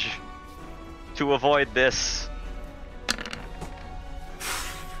edge to avoid this.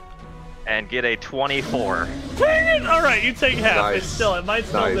 And get a 24. Dang it! Alright, you take half. Nice. It might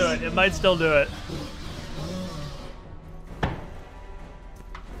still Nice. do it. It might still do it. Come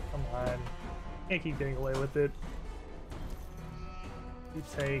on. Can't keep getting away with it. You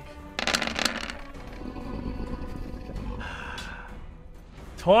take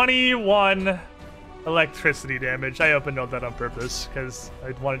 21 electricity damage. I opened note that on purpose because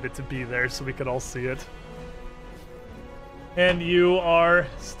I wanted it to be there so we could all see it. And you are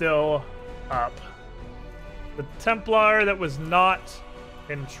still up. The Templar that was not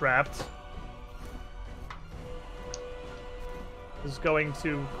entrapped is going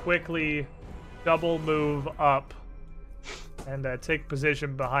to quickly double move up and take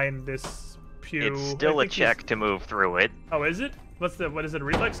position behind this pew. It's still I a think check to move through it. Oh, is it? What is it? A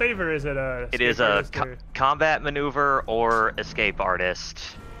reflex save or is it a? It is escape a artist or- combat maneuver or escape artist.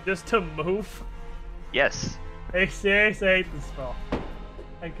 just to move. Yes. I seriously hate this spell.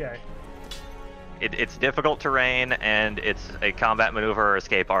 Okay. It's difficult terrain, and it's a combat maneuver or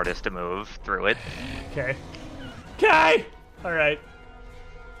escape artist to move through it. Okay. Okay. All right.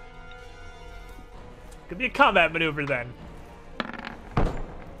 Could be a combat maneuver then.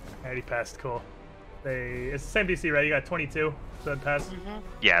 Alright, he passed. Cool. It's the same DC, right? You got 22, so it passed.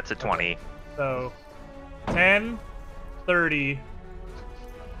 Yeah, it's a 20. So 10, 30,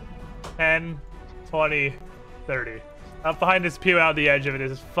 10, 20, 30. Up behind this pew, out the edge of it,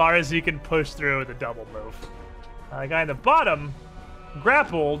 as far as you can push through with a double move. The guy in the bottom,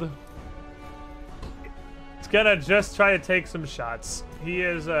 grappled, is gonna just try to take some shots. He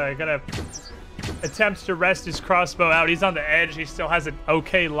is gonna attempt to rest his crossbow out. He's on the edge. He still has an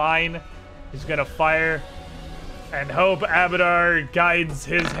okay line. He's gonna fire and hope Abadar guides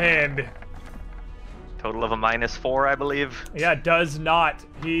his hand. Total of a -4, I believe. Yeah, does not.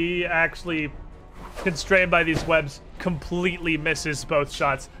 He actually, constrained by these webs, completely misses both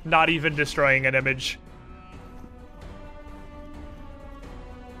shots, not even destroying an image.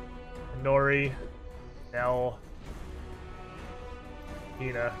 Nori, Nell,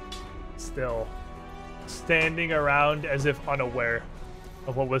 Nina, still standing around as if unaware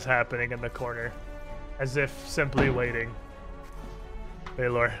of what was happening in the corner, as if simply waiting.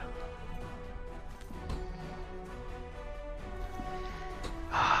 Baylor.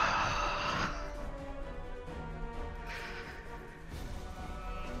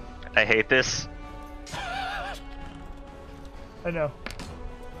 I hate this. I know.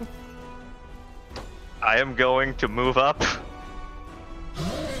 I am going to move up.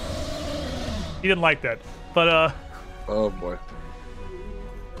 He didn't like that, but Oh boy.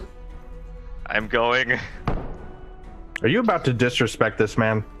 I'm going. Are you about to disrespect this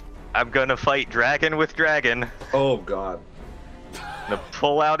man? I'm gonna fight dragon with dragon. Oh god. I'm gonna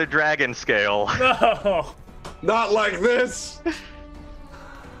pull out a dragon scale no. Not like this.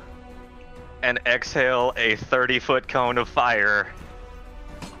 and exhale a 30-foot cone of fire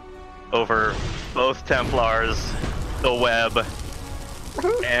over both Templars, the web,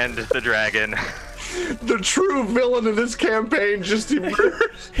 and the dragon. The true villain of this campaign just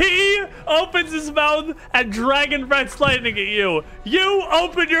emerged. He opens his mouth and dragon breaths lightning at you. You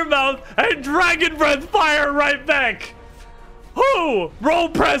open your mouth and dragon breath fire right back. Who? Roll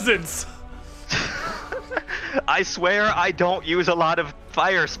presence. I swear I don't use a lot of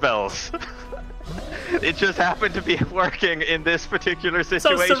fire spells. It just happened to be working in this particular So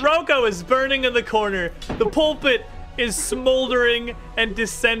situation. Sirocco is burning in the corner. The pulpit is smoldering and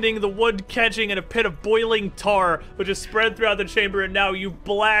descending, the wood catching in a pit of boiling tar, which is spread throughout the chamber, and now you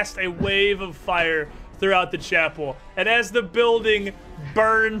blast a wave of fire throughout the chapel. And as the building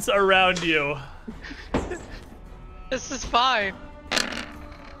burns around you, This is fine.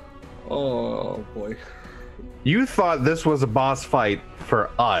 Oh boy. You thought this was a boss fight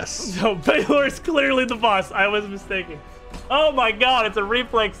for us. so Baylor is clearly the boss. I was mistaken. Oh my god, it's a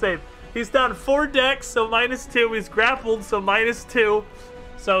reflex save. He's down 4 decks, so -2. He's grappled, so -2.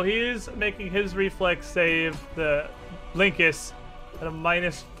 So he's making his reflex save, the Linkus, at a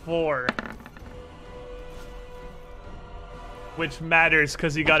 -4. Which matters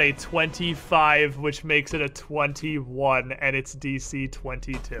because he got a 25, which makes it a 21, and it's DC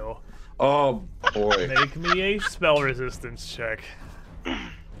 22. Oh boy. Make me a spell resistance check.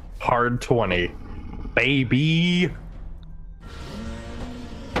 Hard 20. Baby.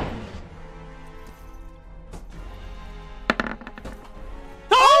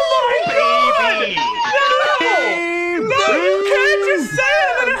 Oh my god! No, you can't just say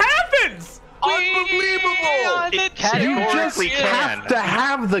it and it happens! Unbelievable! It You just categorically have can. to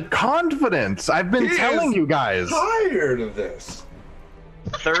have the confidence. I've been He telling is you guys. Tired of this.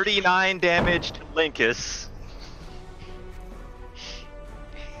 39 damage to Linkus.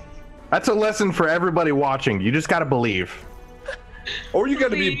 That's a lesson for everybody watching. You just gotta believe. Or you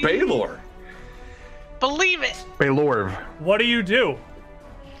gotta be Baylor. Believe it. Baylorv. What do you do?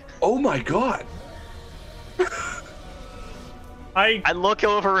 Oh my god. I I look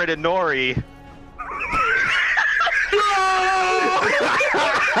over at Inori.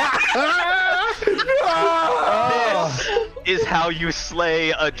 This is how you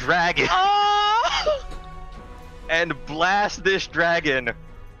slay a dragon. Oh! And blast this dragon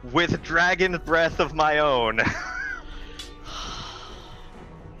with dragon breath of my own.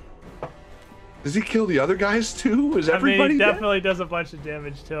 Does he kill the other guys too? Is mean, everybody he dead? definitely does a bunch of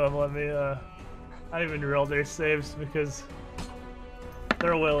damage to him. Let me, I don't even roll their saves because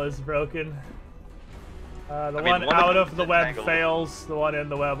their will is broken. The mean, one one of out them of is the web entangled. fails. The one in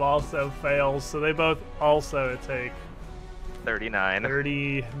the web also fails. So they both also take 39.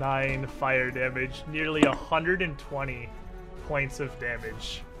 39 fire damage, nearly 120 points of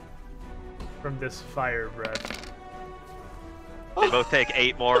damage from this fire breath. They both take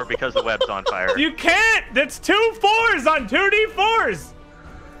 8 more because the web's on fire. You can't! That's 2 4s on 2d4s!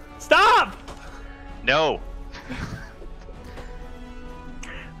 Stop! No.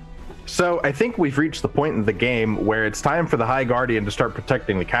 So I think we've reached the point in the game where it's time for the High Guardian to start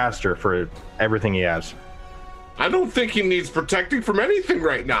protecting the caster for everything he has. I don't think he needs protecting from anything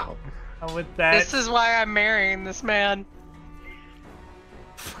right now. And with that, This is why I'm marrying this man.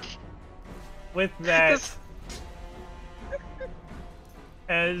 with that, This-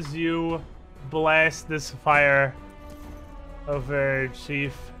 as you blast this fire over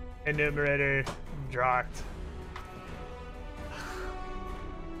Chief Enumerator Droct,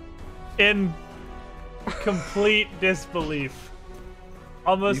 in complete disbelief,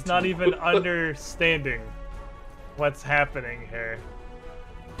 almost not even understanding what's happening here.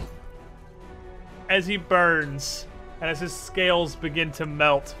 As he burns, and as his scales begin to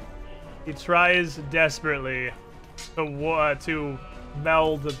melt, he tries desperately to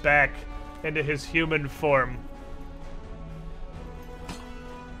meld back into his human form,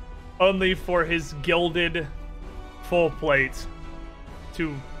 only for his gilded full plate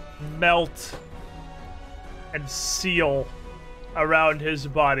to melt and seal around his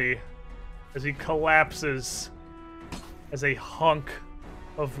body as he collapses as a hunk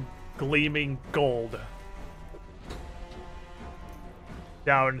of gleaming gold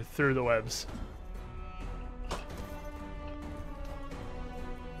down through the webs.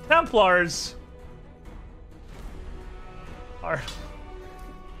 Templars are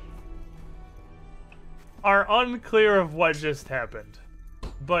unclear of what just happened,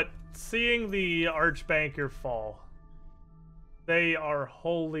 but seeing the Archbanker fall, they are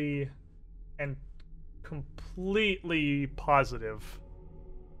wholly and completely positive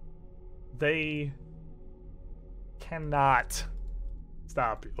they cannot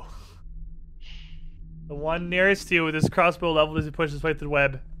stop you. The one nearest to you with his crossbow leveled as he pushes his way through the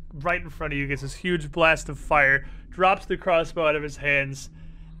web, right in front of you, gets this huge blast of fire, drops the crossbow out of his hands,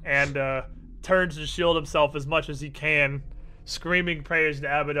 and turns to shield himself as much as he can, screaming prayers to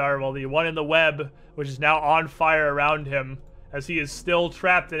Abadar, while the one in the web, which is now on fire around him, as he is still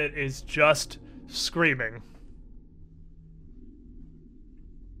trapped in it, is just screaming.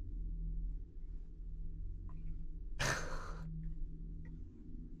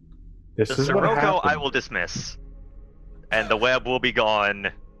 This The is what Sirocco I happened. will dismiss, and the web will be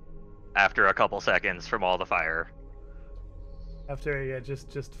gone after a couple seconds from all the fire. After it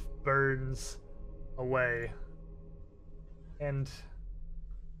just burns away. And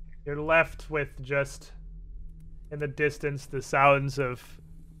you're left with just in the distance the sounds of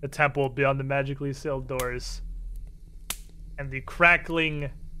the temple beyond the magically sealed doors and the crackling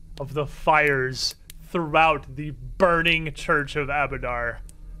of the fires throughout the burning church of Abadar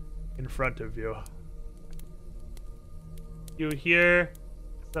in front of you. You hear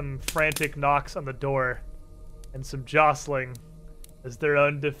some frantic knocks on the door and some jostling as their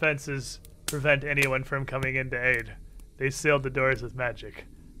own defenses prevent anyone from coming in to aid. They sealed the doors with magic.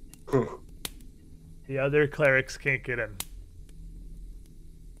 The other clerics can't get in.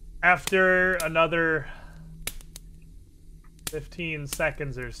 After another 15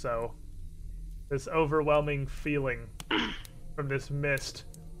 seconds or so, this overwhelming feeling from this mist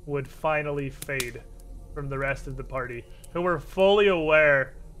would finally fade from the rest of the party, who were fully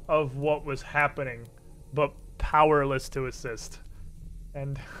aware of what was happening, but powerless to assist.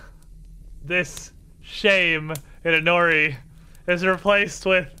 And this shame in Inori is replaced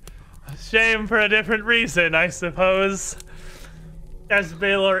with shame for a different reason, I suppose. As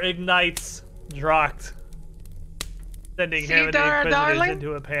Baylor ignites Droct, sending him and the Inquisitors darling?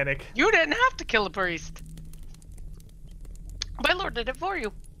 into a panic. You didn't have to kill a priest. My lord did it for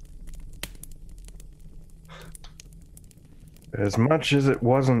you. As much as it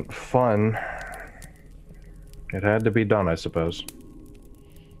wasn't fun, it had to be done, I suppose.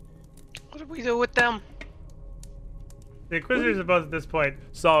 What do we do with them? The Inquisitors are both at this point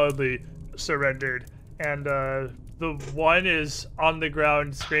solidly surrendered, and the one is on the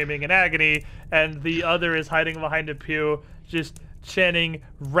ground screaming in agony, and the other is hiding behind a pew, just chanting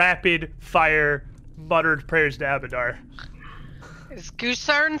rapid fire muttered prayers to Abadar. Is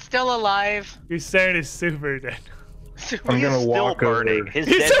Gusarn still alive? Gusarn is super dead. I'm He gonna is still walk burning. over. His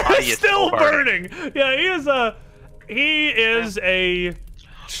He's dead body is still burning. Yeah, he is a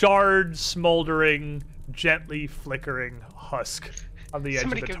charred, smoldering, gently flickering husk on the edge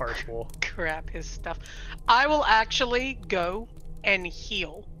Somebody of the go tarp pool. grab his stuff. I will actually go and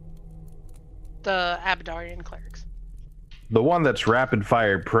heal the Abadarian clerics. The one that's rapid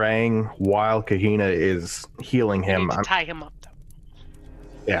fire praying while Kahina is healing We him. need to tie him up, though.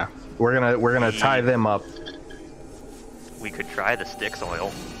 Yeah, we're gonna tie them up. We could try the Styx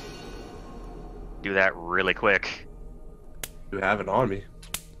oil. Do that really quick. You have it on me.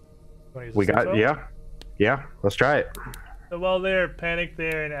 Wanna use We the got Styx oil? yeah. Let's try it. So while they're panicked,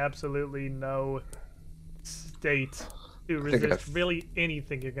 they're in absolutely no state to I think resist really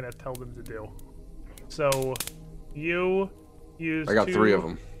anything you're gonna tell them to do. So you use I got 3 of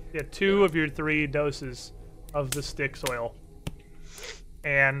them. Yeah, 2 of your 3 doses of the Styx oil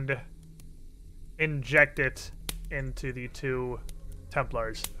and inject it into the 2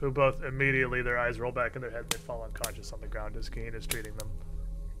 Templars, who both immediately, their eyes roll back in their head, they fall unconscious on the ground as Keen is treating them.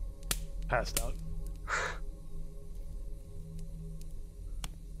 Passed out.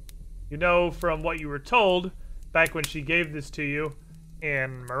 You know from what you were told back when she gave this to you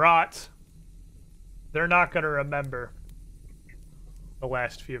in Marat, they're not going to remember the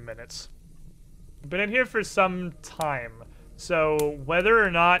last few minutes. You've been in here for some time, so whether or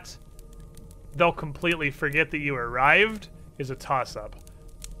not they'll completely forget that you arrived is a toss-up.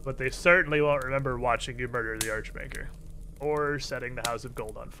 But they certainly won't remember watching you murder the Archmaker, or setting the House of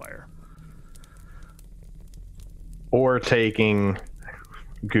Gold on fire. Or taking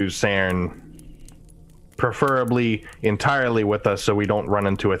Gusarn, preferably entirely with us, so we don't run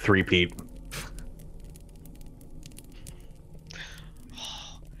into a three-peat.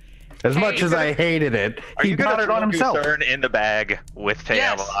 As much as I hated it, Are he you got gonna it on throw himself, Gusarn in the bag with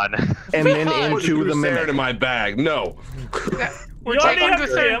Yes. Teamalon? and then Put into the Gusarn mimic. in my bag. No. We're You already taking have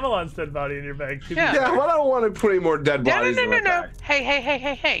Gusarn. the Amelon's dead body in your bag. Yeah. Yeah, well, I don't want to put any more dead No, bodies in my bag.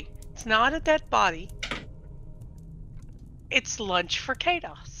 Hey. It's not a dead body. It's lunch for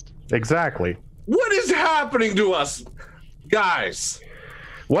Kados. Exactly. What is happening to us, guys?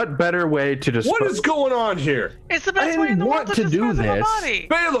 What better way to dispose? What is going on here? It's the best I way in didn't the world want to to do dispose of a this. body.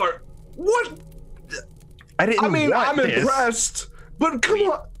 Baylor, what? I didn't. I mean, want I'm this. impressed, but come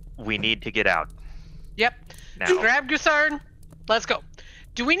on. We need to get out Yep. now. Grab Gusarn. Let's go.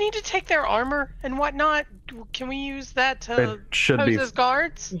 Do we need to take their armor and whatnot? Can we use that to It should pose be. as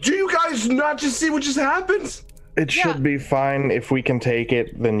guards? Do you guys not just see what just happened? It Yeah. should be fine if we can take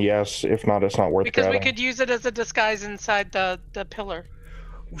it. Then yes. If not, it's not worth Because we grabbing. could use it as a disguise inside the pillar.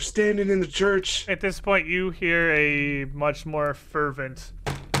 We're standing in the church. At this point, you hear a much more fervent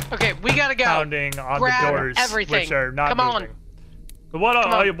Okay, we gotta go. pounding on Grab the doors, everything. which are not Come on. moving. What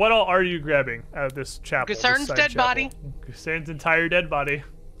Come on. what all are you grabbing out of this chapel? this Gusern's side dead chapel? body. Gusern's entire dead body.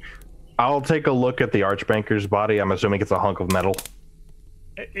 I'll take a look at the Archbanker's body. I'm assuming it's a hunk of metal.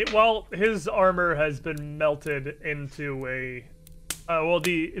 Well, his armor has been melted into a...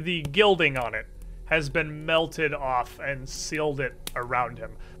 the gilding on it has been melted off and sealed it around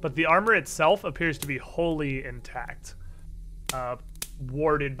him. But the armor itself appears to be wholly intact.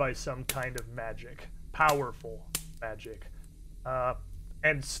 Warded by some kind of magic. Powerful magic.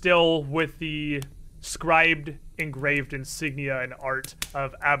 And still with the scribed, engraved insignia and art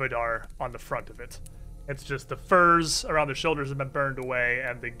of Abadar on the front of it. It's just the furs around the shoulders have been burned away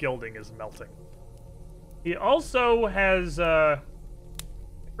and the gilding is melting. He also has a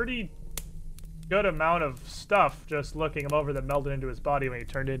pretty good amount of stuff just looking him over that melted into his body when he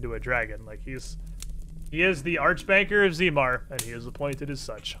turned into a dragon. Like he is the Archbanker of Zemar, and he is appointed as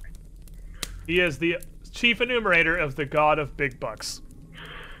such. He is the chief enumerator of the God of Big Bucks.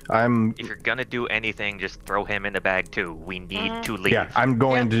 If you're gonna do anything, just throw him in the bag too. We need to leave. Yeah, I'm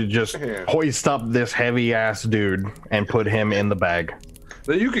going to just hoist up this heavy ass dude and put him in the bag.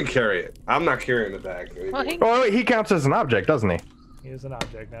 Then you can carry it. I'm not carrying the bag. Well, he, Oh, wait, he counts as an object, doesn't he? He is an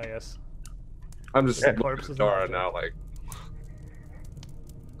object now, yes. I'm just Yeah. Corpse is an Dara object. now, like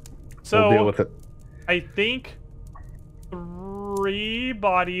So We'll deal with it. I think 3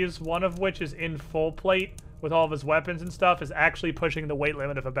 bodies, one of which is in full plate with all of his weapons and stuff, is actually pushing the weight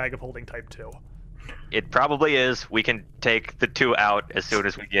limit of a bag of holding type 2. It probably is. We can take the 2 out as soon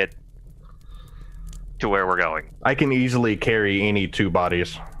as we get to where we're going. I can easily carry any 2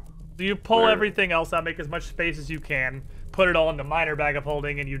 bodies. So you pull Where- everything else out, make as much space as you can, put it all in the minor bag of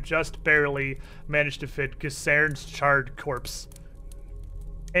holding, and you just barely manage to fit Gusern's charred corpse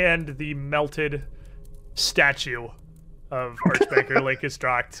and the melted statue of Archbanker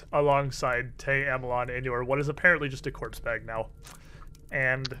Lakesdracht alongside Tay Amelon in your what is apparently just a corpse bag now.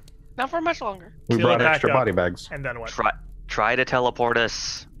 And not for much longer. We Seal it brought back extra up. body bags. and then what? Try to teleport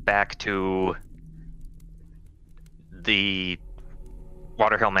us back to the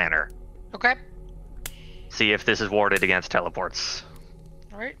Waterhill Manor. Okay. See if this is warded against teleports.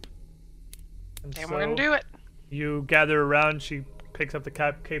 All right. And Then we're gonna do it. You gather around, she picks up the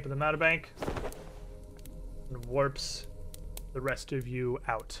cape of the Mountebank and warps the rest of you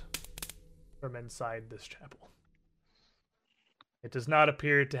out from inside this chapel. It does not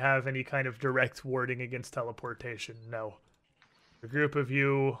appear to have any kind of direct warding against teleportation, no. A group of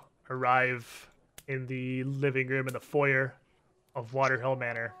you arrive in the living room in the foyer of Waterhill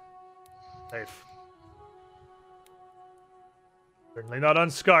Manor. Safe. Certainly not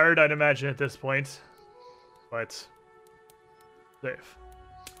unscarred, I'd imagine, at this point. But safe.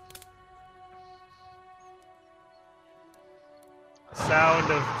 The sound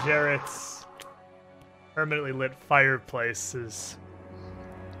of Jarrett's permanently lit fireplace is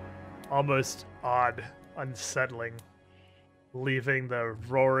almost odd, unsettling, leaving the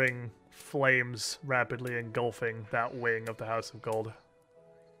roaring flames rapidly engulfing that wing of the House of Gold.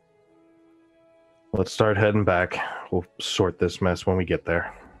 Let's start heading back. We'll sort this mess when we get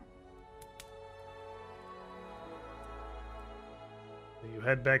there. You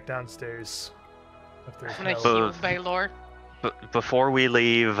head back downstairs. If there's I'm gonna no- heal Both. Baylor. But before we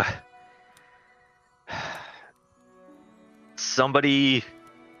leave, somebody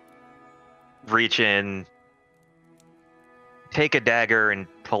reach in, take a dagger, and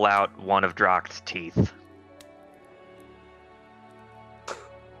pull out one of Drokt's teeth.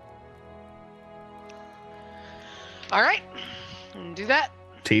 All right. Do that.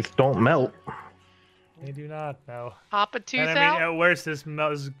 Teeth don't melt. They do not, no. Pop a tooth And I mean, out. at worst, this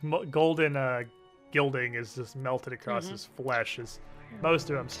golden gilding is just melted across Mhm. his flesh. Most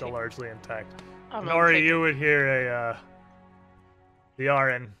of them still largely intact. I'm gonna Nori, take you would hear the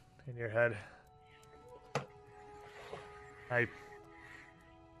RN in your head. I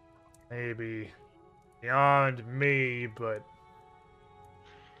maybe beyond me, but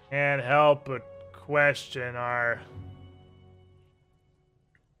can't help but question our,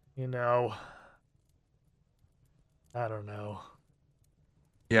 I don't know.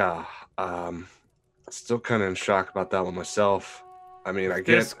 yeah. Still kind of in shock about that one myself. I mean, I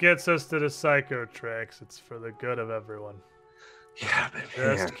This get, gets us to the psycho tracks. It's for the good of everyone. yeah, but Just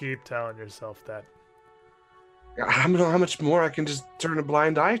man, keep telling yourself that. I don't know how much more I can just turn a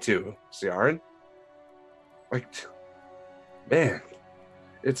blind eye to, Ciaran. Like, man,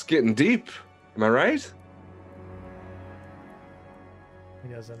 it's getting deep. Am I right?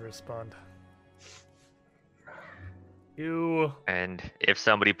 He doesn't respond. You And if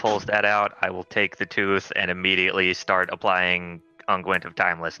somebody pulls that out, I will take the tooth and immediately start applying Unguent of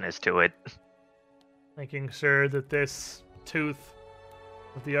Timelessness to it. making sure that this tooth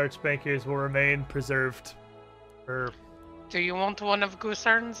of the Archbankers will remain preserved for Do you want one of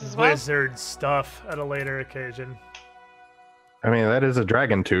Goosern's as well? wizard stuff at a later occasion. I mean, that is a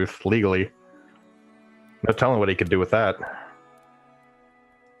dragon tooth, legally. No telling what he could do with that.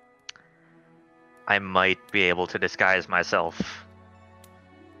 I might be able to disguise myself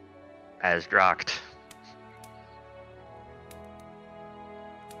as Droct.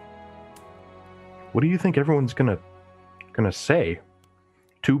 What do you think everyone's gonna say?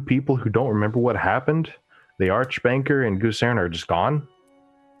 Two people who don't remember what happened? The Archbanker and Goosern are just gone?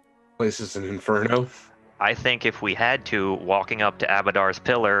 Place is an inferno. I think if we had to, walking up to Abadar's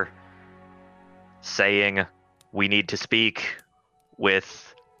pillar, saying we need to speak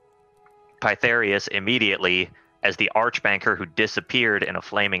with Pytharius immediately as the Archbanker who disappeared in a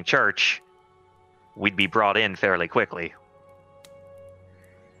flaming church, we'd be brought in fairly quickly.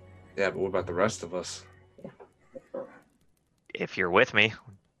 Yeah, but what about the rest of us? If you're with me.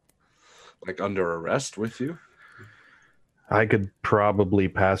 Like under arrest with you? I could probably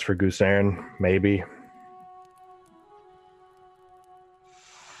pass for Goosern, maybe.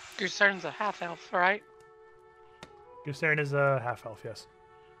 Goosern's a half elf, right? Goosern is a half-elf, yes.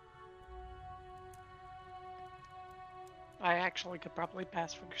 I actually could probably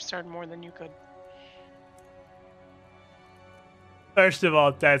pass for Goosern more than you could. First of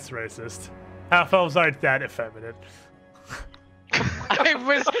all, that's racist. Half-elves aren't that effeminate. I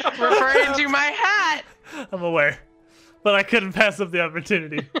was referring to my hat. I'm aware. But I couldn't pass up the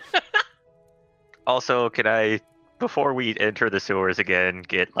opportunity. Also, can I, before we enter the sewers again,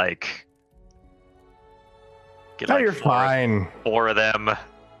 get like Oh, you're fine. four of them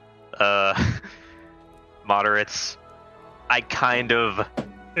moderates? I kind of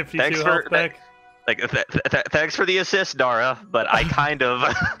 52 Thanks health for- back. thanks for the assist, Dara, but I kind of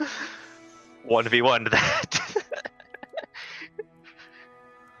 1v1'd that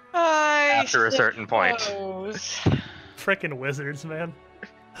after a certain point. Frickin' wizards, man.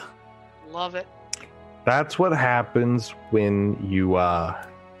 Love it. That's what happens when you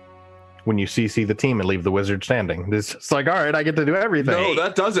CC the team and leave the wizard standing. It's like, all right, I get to do everything. No,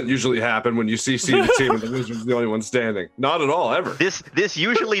 that doesn't usually happen when you see the team and the wizard's the only one standing. Not at all, ever. This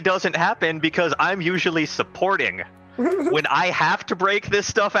usually doesn't happen because I'm usually supporting. When I have to break this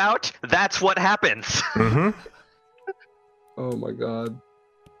stuff out, that's what happens. Mm-hmm. Oh my god.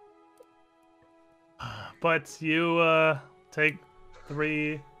 But you take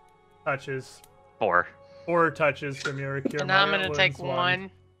 3 touches, 4. 4 touches from your cure. And I'm Moderate gonna take Wounds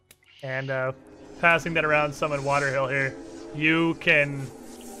one. And passing that around, Summon Waterhill here, you can,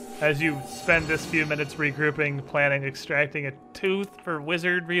 as you spend this few minutes regrouping, planning extracting a tooth for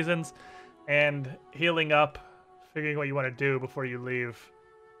wizard reasons, and healing up, figuring what you want to do before you leave,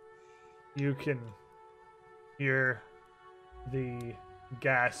 you can hear the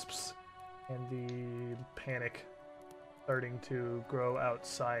gasps and the panic starting to grow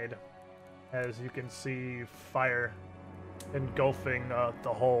outside as you can see fire engulfing the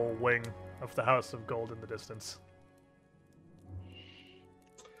whole wing of the House of Gold in the distance.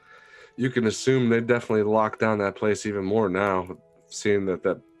 You can assume they definitely locked down that place even more now, seeing that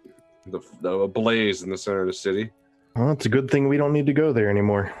the blaze in the center of the city. Well, it's a good thing we don't need to go there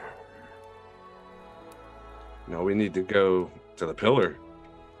anymore. No, we need to go to the pillar.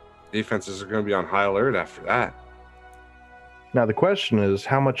 Defenses are going to be on high alert after that. Now the question is,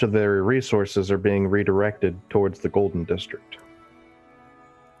 how much of their resources are being redirected towards the Golden District?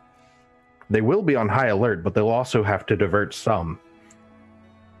 They will be on high alert, but they'll also have to divert some.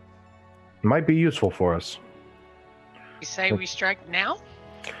 Might be useful for us. You say we strike now?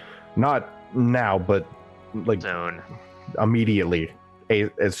 Not now, but like Soon. immediately,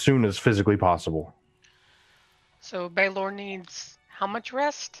 as soon as physically possible. So Baylor needs how much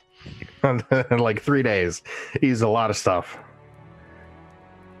rest? Like 3 days. He's a lot of stuff.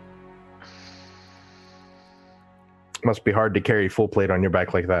 Must be hard to carry full plate on your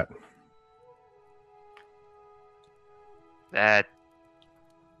back like that. That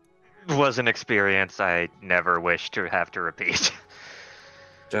was an experience I never wish to have to repeat.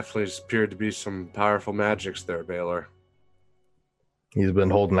 Definitely appeared to be some powerful magics there, Baylor. He's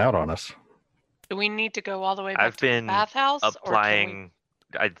been holding out on us. Do we need to go all the way back I've to the been bathhouse? Applying,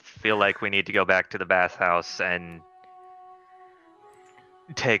 I feel like we need to go back to the bathhouse and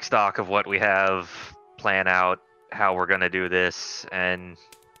take stock of what we have, plan out how we're going to do this, and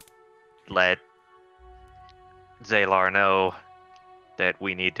let Zalar know that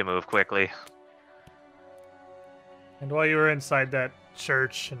we need to move quickly. And while you were inside that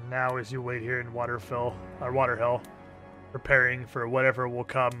church, and now as you wait here in Waterhill, preparing for whatever will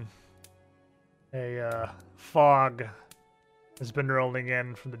come, a fog has been rolling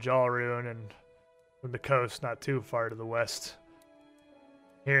in from the Jalrune and from the coast not too far to the west.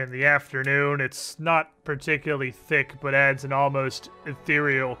 Here in the afternoon, it's not particularly thick, but adds an almost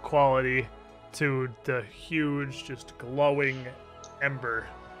ethereal quality to the huge, just glowing ember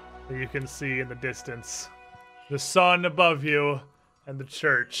that you can see in the distance. The sun above you and the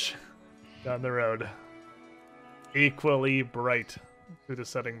church down the road. Equally bright through the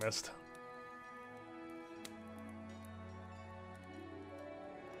setting mist.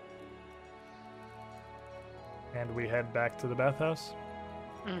 And we head back to the bathhouse.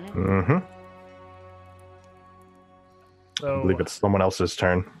 Mm-hmm. So, I believe it's someone else's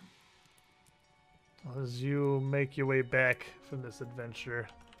turn. as you make your way back from this adventure,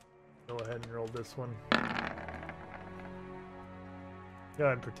 go ahead and roll this one. Go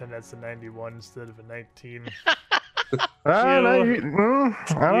ahead and pretend that's a 91 instead of a 19. I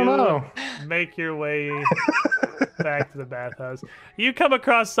don't know. Make your way back to the bathhouse. You come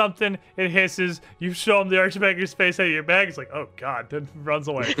across something, it hisses, you show him the arch back of your space out of your bag, it's like, oh god, then runs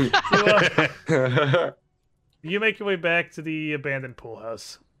away. You make your way back to the abandoned pool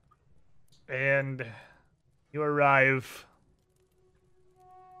house. And you arrive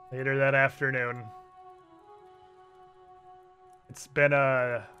later that afternoon. It's been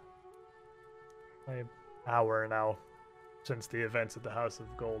an hour now since the events at the House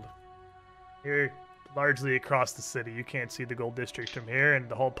of Gold. You're largely across the city. You can't see the Gold District from here, and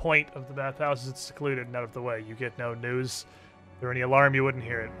the whole point of the bathhouse is it's secluded and out of the way. You get no news. If there were any alarm, you wouldn't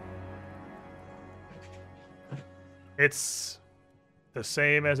hear it. It's the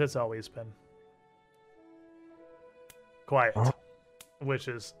same as it's always been. Quiet. Which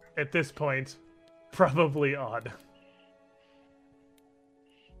is, at this point, probably odd.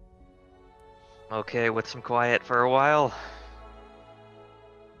 Okay, with some quiet for a while.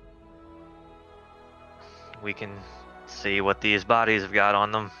 We can see what these bodies have got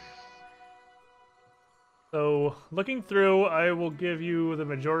on them. So, looking through, I will give you the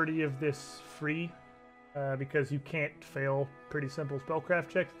majority of this free, because you can't fail pretty simple spellcraft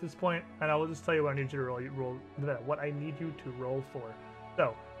checks at this point, and I will just tell you what I need you to roll. What I need you to roll for.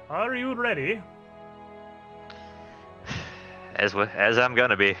 So, are you ready? As I'm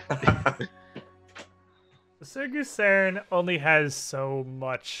gonna be. Sergius Saren only has so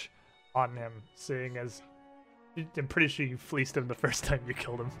much on him, seeing as I'm pretty sure you fleeced him the first time you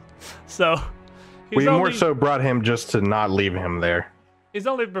killed him. So We more so brought him just to not leave him there. He's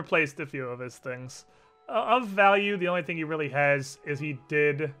only replaced a few of his things. Of value, the only thing he really has is he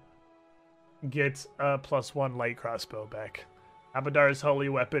did get a +1 light crossbow back. Abadar's holy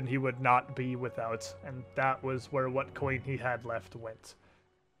weapon he would not be without, and that was where what coin he had left went.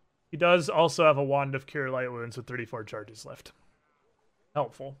 He does also have a wand of cure light wounds with 34 charges left.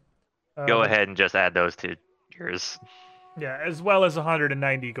 Helpful. Go ahead and just add those to yours. Yeah, as well as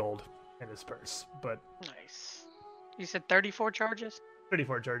 190 gold in his purse, but Nice. You said 34 charges?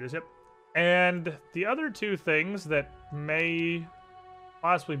 34 charges, yep. And the other two things that may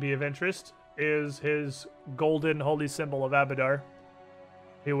possibly be of interest is his golden holy symbol of Abadar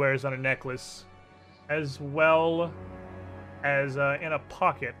he wears on a necklace, as well as in a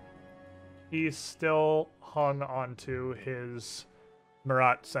pocket he's still hung onto his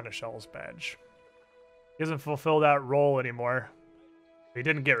Marat Seneschal's badge. He doesn't fulfill that role anymore. He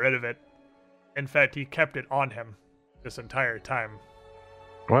didn't get rid of it. In fact, he kept it on him this entire time.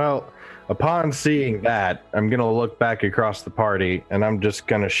 Well, upon seeing that, I'm going to look back across the party and I'm just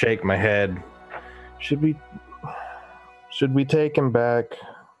going to shake my head. Should we take him back?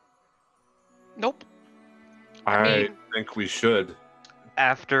 Nope. I think we should.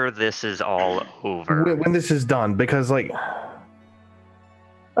 After this is all over. When this is done, because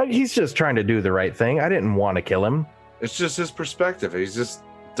he's just trying to do the right thing. I didn't want to kill him. It's just his perspective. He just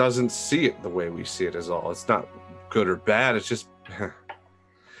doesn't see it the way we see it as all. It's not good or bad. It's just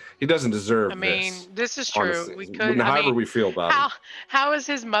he doesn't deserve this. This is true. Honestly. We could. However we feel about him. How is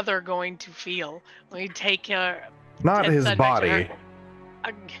his mother going to feel when we take her? Not his send back to body.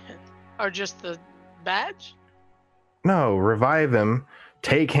 her? Or just the badge? No, revive him,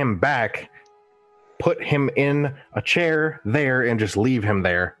 take him back, put him in a chair there, and just leave him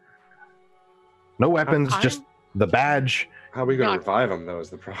there. No weapons, just the badge. How are we going to revive him, though, is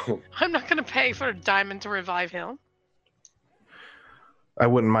the problem. I'm not going to pay for a diamond to revive him. I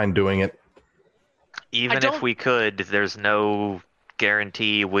wouldn't mind doing it. Even if we could, there's no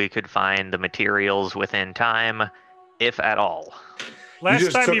guarantee we could find the materials within time, if at all.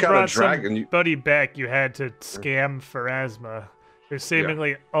 Last time you brought somebody back, you had to scam Pharasma, who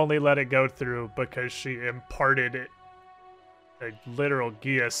seemingly only let it go through because she imparted a literal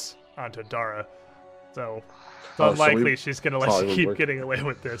geas onto Dara. So it's Oh, so unlikely we- she's gonna it's let you Hollywood keep work. getting away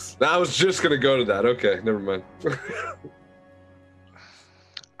with this. I was just gonna go to that. Okay, never mind.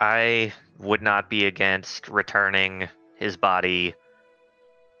 I would not be against returning his body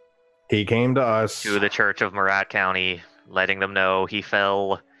He came to us. to the Church of Marat County, letting them know he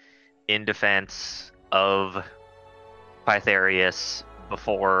fell in defense of Pytharius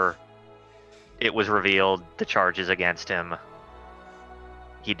before it was revealed the charges against him.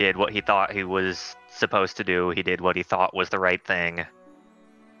 He did what he thought he was supposed to do. He did what he thought was the right thing.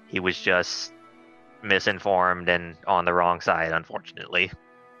 He was just misinformed and on the wrong side, unfortunately.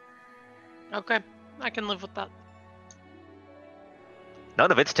 Okay, I can live with that.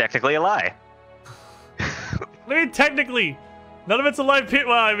 None of it's technically a lie. I mean, technically, none of it's a live pit.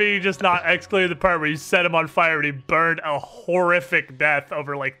 Well, I mean, you just not excluding the part where you set him on fire and he burned a horrific death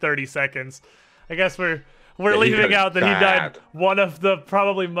over like 30 seconds. I guess we're Yeah, he leaving got out that he died bad. one of the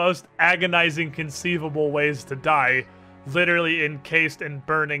probably most agonizing conceivable ways to die. Literally encased in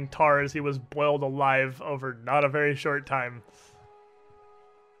burning tar as he was boiled alive over not a very short time.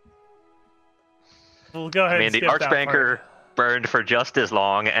 We'll go ahead I mean, and the skip that part. Archbanker burned for just as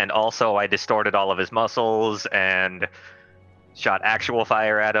long, and also I distorted all of his muscles and shot actual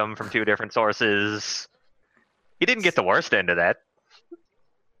fire at him from 2 different sources. He didn't get the worst end of that.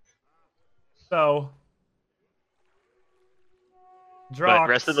 So, But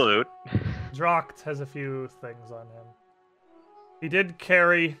rest of the loot. Drocht has a few things on him. He did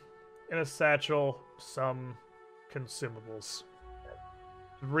carry in a satchel some consumables.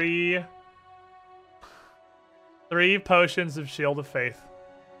 Three potions of Shield of Faith.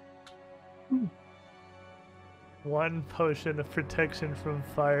 1 potion of protection from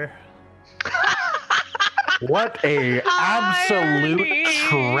fire. What a absolute Irony.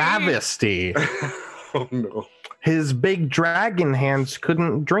 travesty. Oh no. His big dragon hands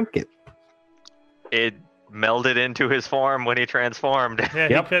couldn't drink it. It melded into his form when he transformed. Yeah,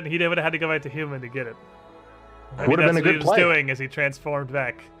 Yep. he couldn't. He would have had to go back to human to get it. Would've been a That's good what he was play. doing as he transformed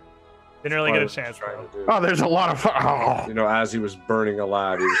back. Didn't really get a chance Trying though. to do. Oh, there's a lot of. Oh. You know, as he was burning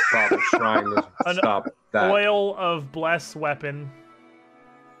alive, he was probably trying to An stop that. Oil of Bless weapon.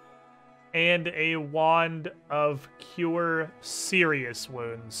 And a wand of Cure Serious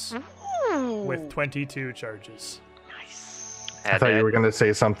Wounds with 22 charges. Nice. I thought you were going to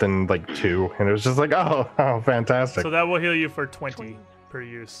say something like 2, and it was just like, oh, fantastic. So that will heal you for 20 per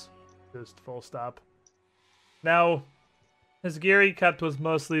use. Just full stop. Now, his gear he kept was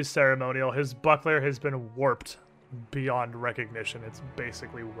mostly ceremonial. His buckler has been warped beyond recognition. It's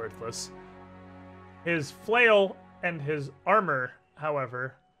basically worthless. His flail and his armor,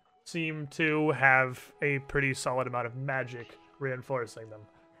 however, seem to have a pretty solid amount of magic reinforcing them.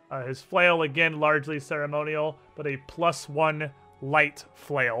 His flail, again, largely ceremonial, but a +1 light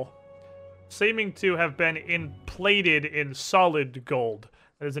flail, seeming to have been plated in solid gold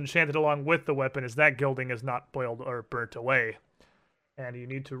that is enchanted along with the weapon, as that gilding is not boiled or burnt away. And you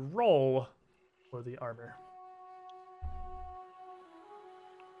need to roll for the armor.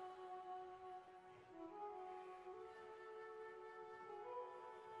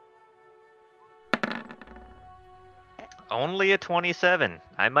 Only a 27.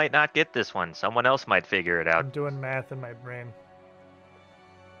 I might not get this one. Someone else might figure it I'm out. doing math in my brain.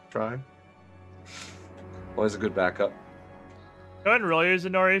 Try. Always a good backup. Go ahead and roll yours,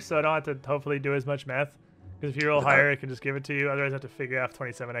 Zenori, so I don't have to hopefully do as much math. Because if you roll higher, I can just give it to you. Otherwise, I have to figure out if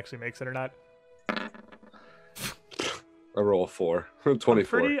 27 actually makes it or not. I roll a 4.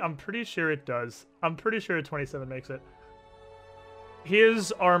 24. I'm pretty sure it does. I'm pretty sure 27 makes it.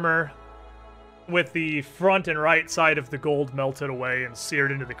 His armor, with the front and right side of the gold melted away and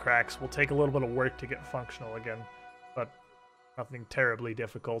seared into the cracks, will take a little bit of work to get functional again. But nothing terribly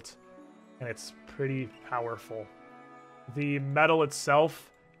difficult. And it's pretty powerful. The metal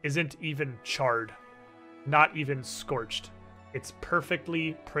itself isn't even charred. Not even scorched. It's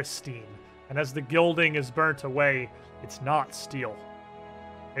perfectly pristine. And as the gilding is burnt away, it's not steel.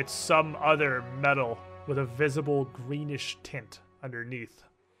 It's some other metal with a visible greenish tint underneath.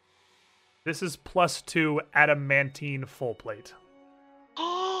 This is +2 adamantine full plate.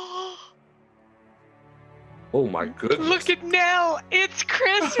 Oh my goodness. Look at Nell. It's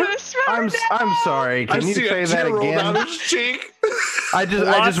Christmas right now. I'm sorry. Can you see say a that tear roll down again? his cheek. I just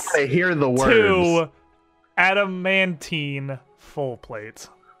want to hear the words. 2 adamantine full plate.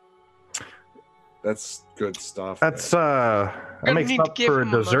 That's good stuff. That's Gonna I mixed need to up give for a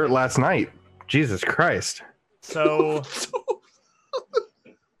him a dessert moment. last night. Jesus Christ. So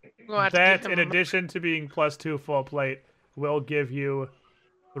We'll have to that, give in him a- addition to being +2 full plate, will give you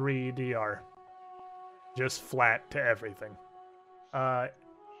 3 DR. Just flat to everything.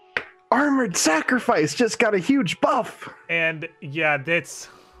 Armored Sacrifice just got a huge buff. And yeah, it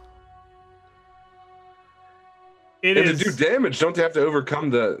And is to do damage, don't they have to overcome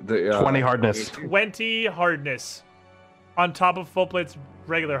the 20 hardness. 20 hardness on top of full plate's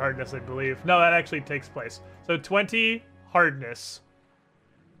regular hardness, I believe. No, that actually takes place. So 20 hardness.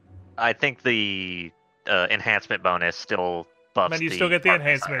 I think the enhancement bonus still buffs. And then you the still get the hardness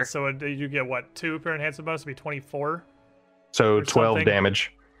enhancement. higher. So you get what? 2 per enhancement bonus would be 24. So Or 12 something.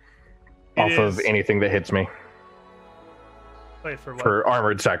 damage It off of is- anything that hits me Wait, for what? for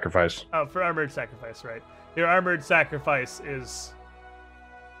Armored Sacrifice. Oh, for Armored Sacrifice, right. Your Armored Sacrifice is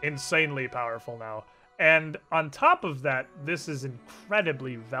insanely powerful now. And on top of that, this is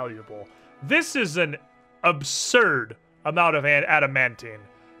incredibly valuable. This is an absurd amount of adamantine.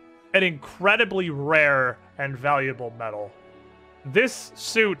 An incredibly rare and valuable metal. This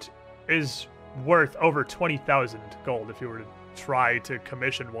suit is worth over 20,000 gold if you were to try to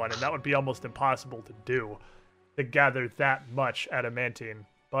commission one, and that would be almost impossible to do, to gather that much adamantine.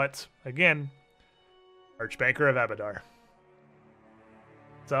 But, again, Archbanker of Abadar.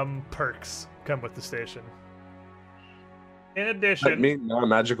 Some perks come with the station. In That addition, mean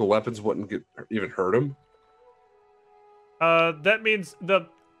non-magical weapons wouldn't even hurt him? that means the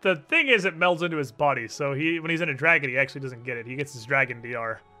thing is it melds into his body, so when he's in a dragon, he actually doesn't get it. He gets his dragon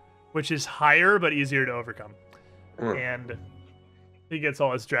DR, which is higher but easier to overcome. Hmm. And he gets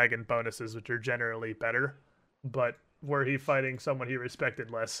all his dragon bonuses, which are generally better. But were he fighting someone he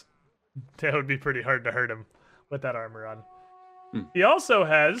respected less, that would be pretty hard to hurt him with that armor on. Hmm. He also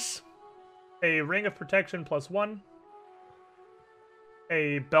has a Ring of Protection +1,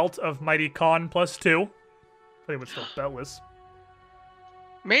 a Belt of Mighty Khan +2, pretty much still beltless.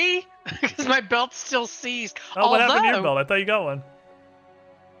 Me? Because my belt's still seized. Oh, what happened to your Although- belt? I thought you got one.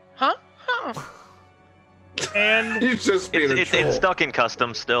 Huh? Huh. And He's just being a It's troll. stuck in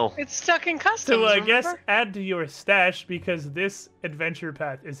custom still. It's stuck in customs. to, I guess, remember? add to your stash, because this adventure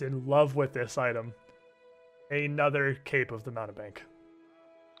path is in love with this item, another Cape of the Mountebank.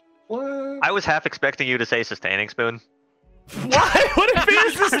 What? I was half expecting you to say sustaining spoon Why would it be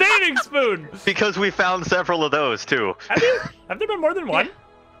a sustaining spoon? because we found several of those too. Have there been more than one?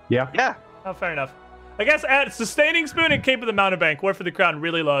 Yeah. Yeah. Oh, fair enough. I guess add sustaining spoon and Cape of the Mountebank, War for the Crown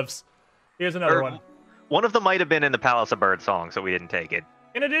really loves. Here's another Or- one. One of them might have been in the Palace of Bird song, so we didn't take it.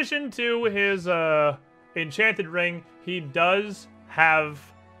 In addition to his enchanted ring, he does have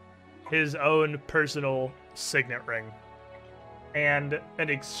his own personal signet ring and an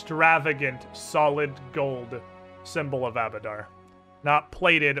extravagant solid gold symbol of Abadar. Not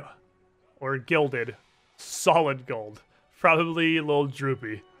plated or gilded, solid gold. Probably a little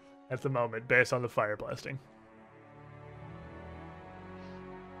droopy at the moment based on the fire blasting.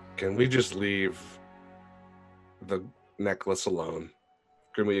 Can we just leave the necklace alone?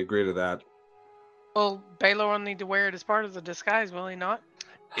 Can we agree to that? Well, Baylor will need to wear it as part of the disguise, will he not?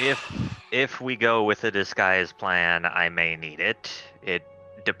 If we go with the disguise plan, I may need it. It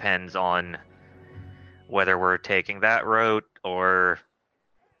depends on whether we're taking that route or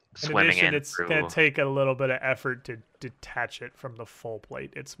In swimming addition, in it's through. going to take a little bit of effort to detach it from the full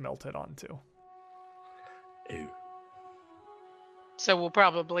plate it's melted onto. So we'll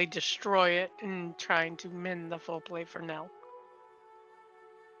probably destroy it in trying to mend the full plate for now.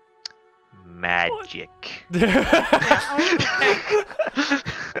 Magic.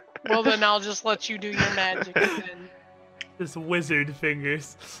 Well, then I'll just let you do your magic then. Just wizard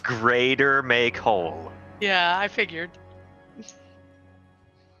fingers. Greater make whole. Yeah, I figured.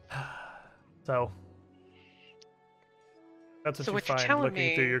 So that's what So you what you're find telling looking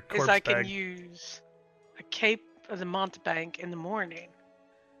me through your is corpse I can bag. use a cape of the Mountebank in the morning,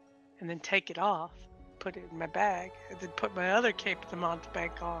 and then take it off, put it in my bag, and then put my other cape of the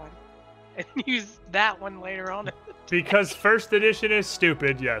Mountebank on, and use that one later on. Because first edition is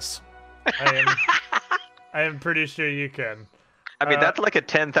stupid, yes. I am pretty sure you can. I mean, Uh, that's like a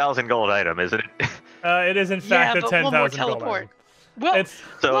 10,000 gold item, isn't it? It is in fact a but one more 10,000 gold teleport. item. Well, It's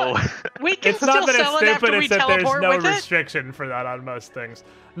So, we can it's still not that it's sell it after stupid, we it's that there's teleport no with it. restriction for that on most things.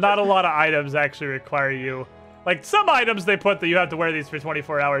 Not a lot of items actually require you. Like some items they put that you have to wear these for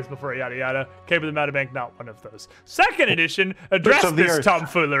 24 hours before yada yada. Cape of the Mountebank, not one of those. Second edition addressed of the this earth.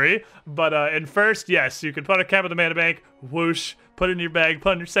 tomfoolery, but in first, yes, you can put a Cape of the Mountebank, whoosh, put it in your bag,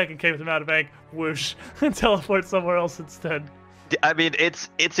 put on your second Cape of the Mountebank, whoosh, and teleport somewhere else instead. I mean, it's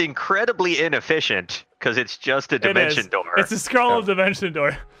incredibly inefficient because it's just a dimension door. It's a scroll of dimension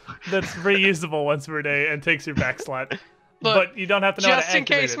door that's reusable once per day and takes your back slot. Look, But you don't have to know how to Just in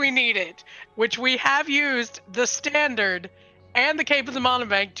activate case it. we need it, which we have used the standard and the Cape of the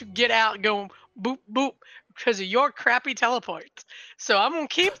Mountebank to get out, go boop boop, because of your crappy teleports. So I'm gonna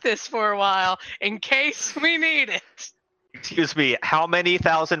keep this for a while in case we need it. Excuse me, how many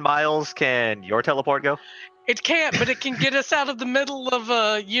 1,000 miles can your teleport go? It can't, but it can get us out of the middle of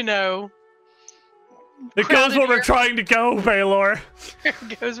a, It goes crowded where we're area. trying to go, Baylor.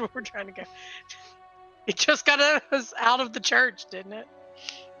 It goes where we're trying to go. It just got us out of the church, didn't it?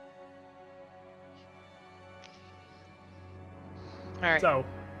 All right. So,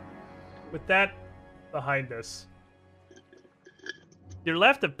 with that behind us, you're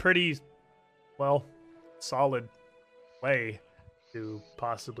left a pretty, well, solid way to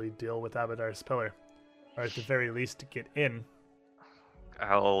possibly deal with Abadar's Pillar. Or at the very least to get in.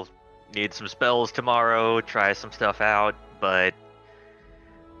 I'll need some spells tomorrow, try some stuff out, but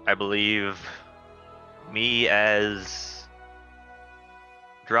I believe me as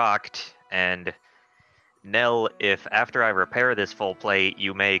Droct and Nell, if after I repair this full plate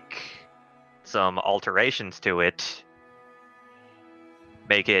you make some alterations to it,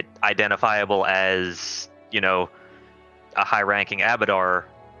 make it identifiable as, a high-ranking Abadar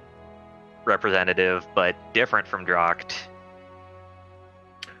representative, but different from Droct.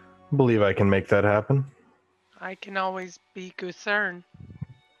 Believe I can make that happen. I can always be Guthern.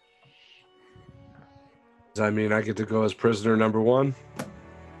 Does that mean I get to go as prisoner number 1?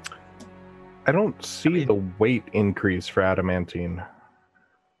 I don't see the weight increase for adamantine.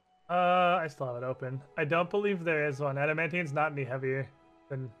 I still have it open. I don't believe there is one. Adamantine's not any heavier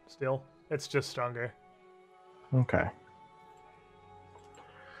than steel. It's just stronger. Okay.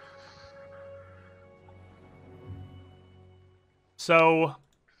 So,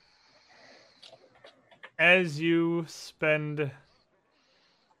 as you spend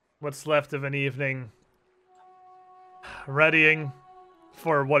what's left of an evening readying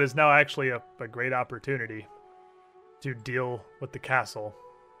for what is now actually a great opportunity to deal with the castle,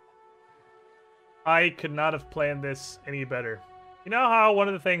 I could not have planned this any better. You know how one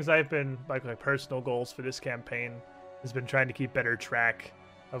of the things I've been, my personal goals for this campaign has been trying to keep better track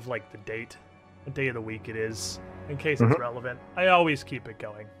of, the date, the day of the week it is, in case it's relevant. I always keep it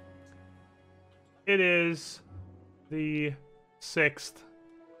going. It is the 6th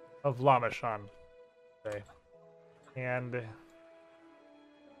of Lamachan day. And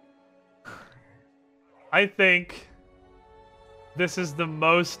I think this is the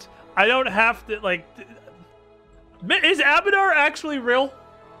most... I don't have to, is Abadar actually real?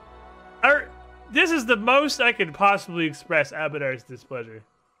 This is the most I could possibly express Abadar's displeasure.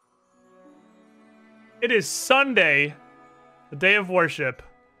 It is Sunday, the day of worship,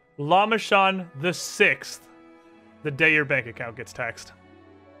 Lamachan the 6th, the day your bank account gets taxed.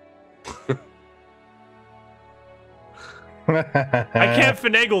 I can't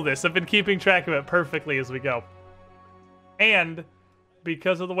finagle this. I've been keeping track of it perfectly as we go. And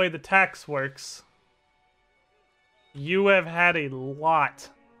because of the way the tax works, you have had a lot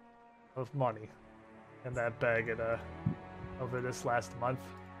of money in that bag over this last month.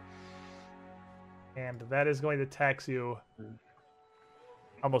 And that is going to tax you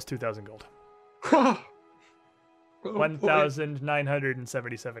almost 2,000 gold.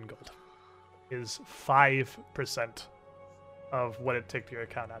 1,977 gold is 5% of what it ticked your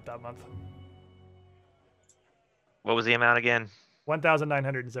account at that month. What was the amount again?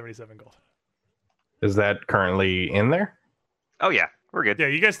 1,977 gold. Is that currently in there? Oh yeah, we're good. Yeah,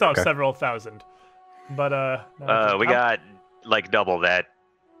 you guys still have Okay. several thousand. But We got double that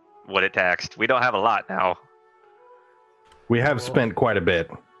what it taxed. We don't have a lot now. We have spent quite a bit.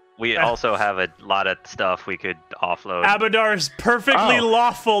 We also have a lot of stuff we could offload. Abadar's perfectly Oh.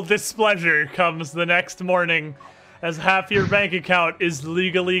 lawful displeasure comes the next morning as half your bank account is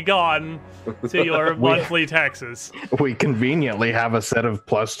legally gone to your monthly taxes. We conveniently have a set of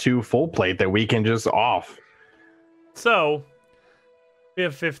 +2 full plate that we can just off. So, we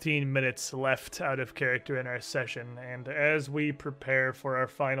have 15 minutes left out of character in our session, and as we prepare for our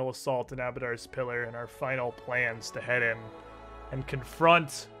final assault in Abadar's Pillar and our final plans to head in and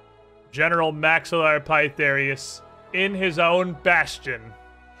confront General Maxilar Pytharius in his own bastion,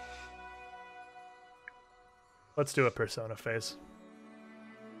 let's do a persona phase.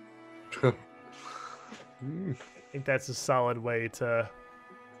 I think that's a solid way to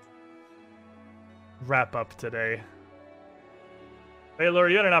wrap up today. Baylor,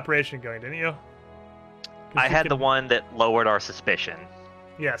 you had an operation going, didn't you? 'Cause I you had the can- one that lowered our suspicion.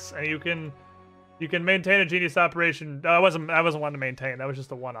 Yes, and you can maintain a genius operation. I wasn't one to maintain. That was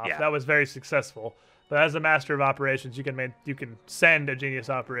just a one-off. Yeah. That was very successful. But as a master of operations, you can send a genius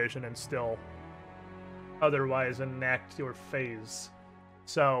operation and still otherwise enact your phase.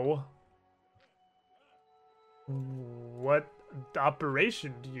 So, what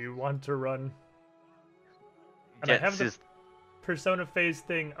operation do you want to run? And I have the persona phase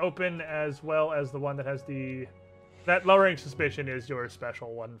thing open as well as the one that has the... That lowering suspicion is your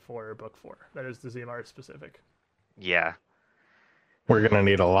special one for book 4. That is the Zimar specific. Yeah. We're gonna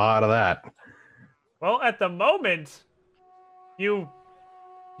need a lot of that. Well, at the moment, you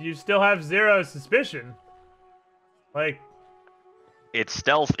still have 0 suspicion. Like, It's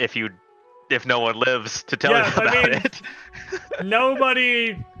stealth if no one lives to tell Yes, you I about mean- it.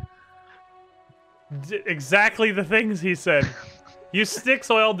 nobody did exactly the things he said. You stick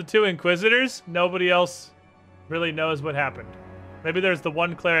soiled the 2 Inquisitors. Nobody else really knows what happened. Maybe there's the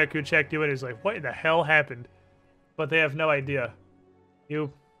one cleric who checked you in who's like, what the hell happened? But they have no idea.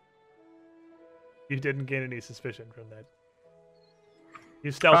 You didn't gain any suspicion from that.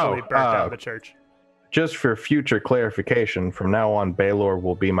 You stealthily burnt down the church. Just for future clarification, from now on, Baylor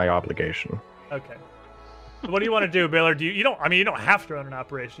will be my obligation. Okay. So what do you want to do, Baylor? You don't have to run an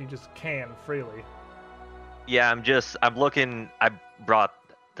operation. You just can freely. Yeah, I'm looking. I brought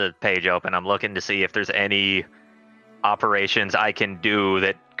the page open. I'm looking to see if there's any operations I can do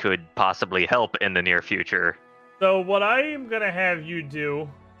that could possibly help in the near future. So what I'm gonna have you do,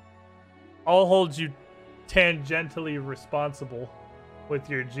 I'll hold you tangentially responsible with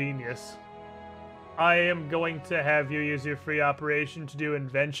your genius. I am going to have you use your free operation to do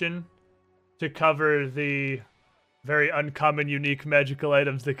invention to cover the very uncommon, unique magical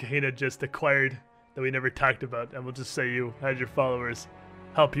items that Kahina just acquired that we never talked about, and we'll just say you had your followers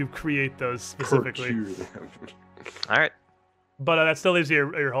help you create those specifically. All right. But that still leaves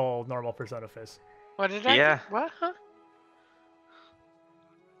you your whole normal persona face. What did I Yeah. do? What?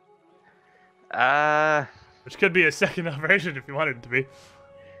 Huh? Which could be a second operation if you wanted it to be.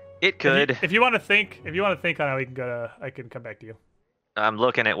 It could. If you want to think on how we can go, I can come back to you. I'm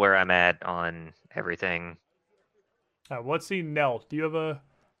looking at where I'm at on everything. Let's see, Nell. Do you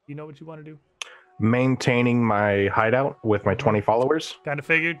know what you want to do? Maintaining my hideout with my 20 followers. Kind of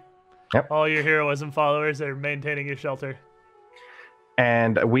figured. Yep. All your heroism followers are maintaining your shelter.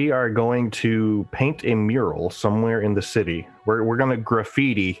 And we are going to paint a mural somewhere in the city. We're going to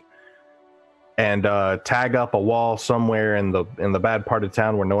graffiti and tag up a wall somewhere in the bad part of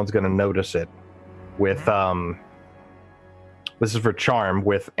town where no one's going to notice it. With this is for charm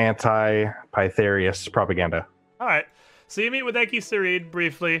with anti-Pytharius propaganda. All right. So you meet with Eki Sarid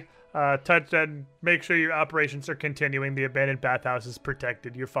briefly. Touch and make sure your operations are continuing. The abandoned bathhouse is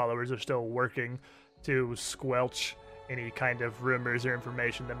protected. Your followers are still working to squelch any kind of rumors or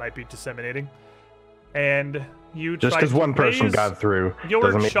information that might be disseminating. And you Just try because to one person raise got through your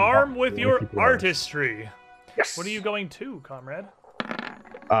doesn't mean charm with many your people are. artistry. Yes. What are you going to, comrade?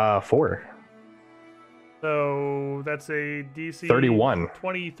 4. So that's a DC 31.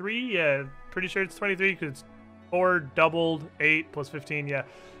 23. Yeah, pretty sure it's 23 because it's 4 doubled 8 plus 15. Yeah,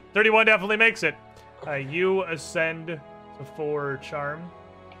 31 definitely makes it. You ascend to 4 charm,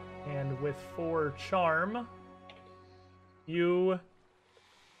 and with 4 charm,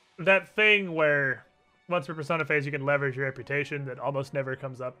 that thing where once per persona phase you can leverage your reputation that almost never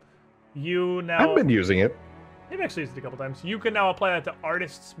comes up. You now I've been using it. You've actually used it a couple times. You can now apply that to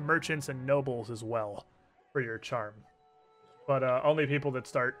artists, merchants, and nobles as well for your charm. But only people that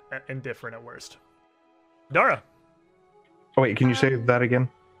start at indifferent at worst. Dara. Oh wait, can you say that again?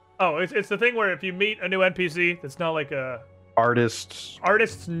 Oh, it's the thing where if you meet a new NPC that's not like a... Artists.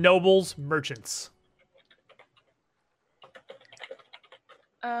 Artists, nobles, merchants.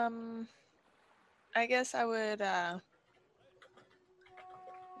 I guess I would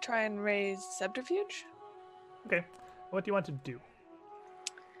try and raise subterfuge. Okay. What do you want to do?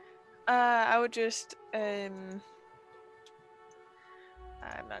 I would just I'm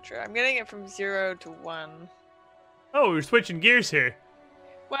not sure. I'm getting it from 0 to 1. Oh, we're switching gears here.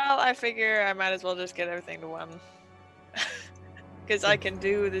 Well, I figure I might as well just get everything to 1. Because I can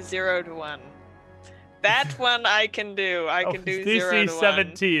do the 0 to 1. That one I can do. I can do 0 DC to 1.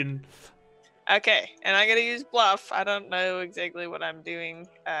 17. Okay, and I'm gonna use bluff. I don't know exactly what I'm doing.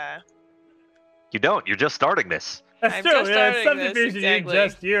 You don't. You're just starting this. That's I'm true. just Yeah, starting subdivision.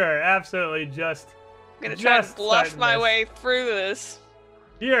 this, You are absolutely just. I'm gonna try and Just bluff starting my this. way through this.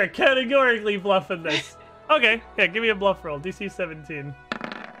 You are categorically bluffing this. Okay, yeah, give me a bluff roll. DC 17.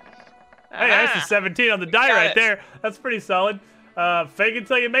 Hey, that's a Aha! 17 on the die Got right it. there. That's pretty solid. Fake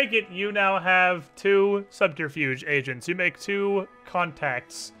until you make it. You now have 2 subterfuge agents. You make 2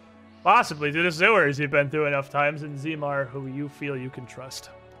 contacts, possibly through the sewers you've been through enough times, and Zimar, who you feel you can trust.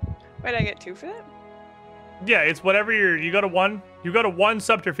 Wait, I get 2 for that? Yeah, it's whatever you go to 1. You go to 1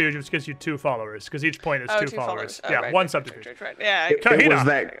 subterfuge, which gives you 2 followers, because each point is Oh, 2 2 followers. Oh, Yeah, right, 1 right, subterfuge. right. Yeah. It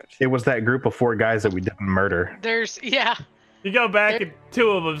Kahina. was that group of 4 guys that we didn't murder. Yeah. You go back, and 2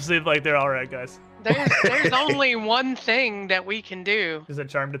 of them seem like they're all right guys. There's only one thing that we can do. Is it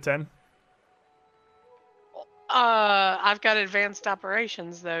charm to 10? I've got advanced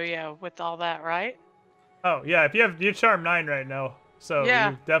operations though, yeah, with all that, right? Oh, yeah, if you charm 9 right now. So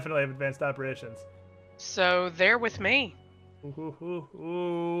Yeah. you definitely have advanced operations. So they're with me.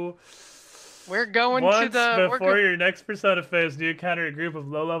 Ooh. We're going Once to the. before your next persona phase, you encounter a group of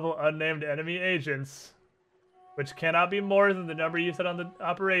low-level unnamed enemy agents, which cannot be more than the number you set on the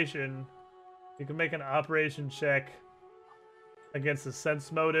operation. You can make an operation check against the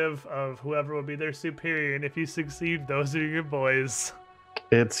sense motive of whoever will be their superior, and if you succeed, those are your boys.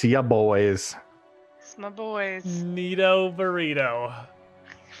 It's ya boys. It's my boys. Neato burrito.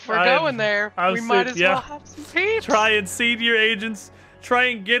 If we're going there, I'm we might sick, as yeah. well have some peeps. Try and seed your agents. Try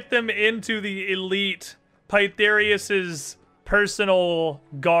and get them into the elite Pytherius's personal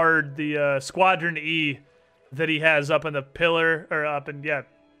guard, the Squadron E that he has up in the pillar, or up in,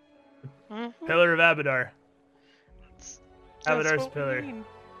 Mhm. Pillar of Abadar. That's Abadar's what we pillar. need.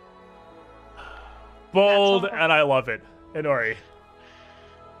 Bold, That's all. and I love it. Inori.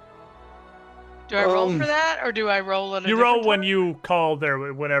 Do I roll for that, or do I roll at a You roll different when time? you call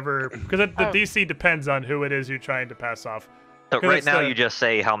there, whenever, because the Oh. DC depends on who it is you're trying to pass off. So 'Cause right it's now the- you just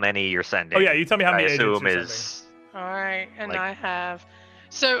say how many you're sending. Oh yeah, you tell me how many I agents assume you're is sending. All right, and like- I have.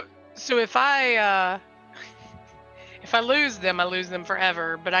 So if I if I lose them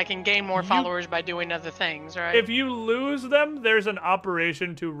forever, but I can gain more You- followers by doing other things, right? If you lose them, there's an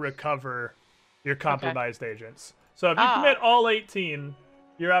operation to recover your compromised agents. So if you commit all 18,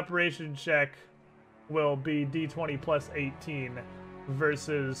 your operation check will be D20 plus 18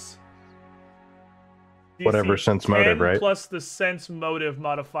 versus DC Whatever sense motive, 10 right? plus the sense motive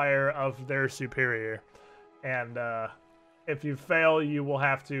modifier of their superior. And if you fail, you will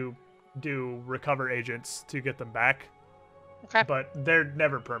have to do recover agents to get them back. Okay. But they're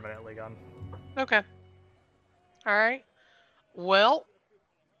never permanently gone. Okay. All right. Well,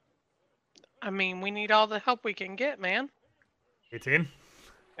 I mean, we need all the help we can get, man. 18?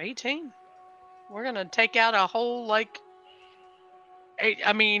 18. We're gonna take out a whole like.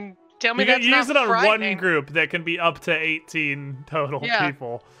 I mean, tell me You can that's use not it on frightening. one group that can be up to 18 total Yeah.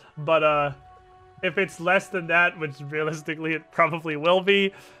 people. But if it's less than that, which realistically it probably will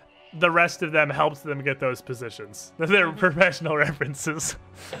be, the rest of them helps them get those positions. They're Mm-hmm. professional references.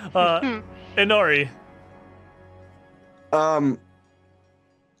 Inori. I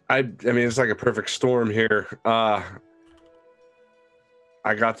mean, it's like a perfect storm here.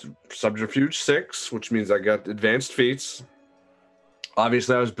 I got Subterfuge 6, which means I got advanced feats.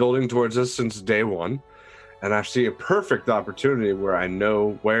 Obviously, I was building towards this since day one, and I see a perfect opportunity where I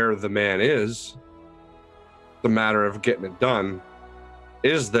know where the man is. The matter of getting it done.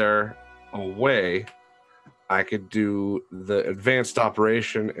 Is there a way I could do the advanced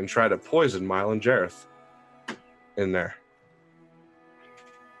operation and try to poison Mile and Jareth in there?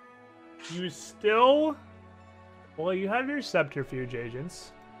 You still... Well, you have your subterfuge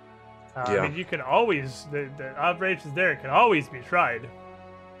agents. I Yeah. mean, you can always... The operations there can always be tried.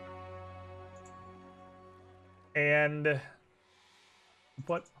 And...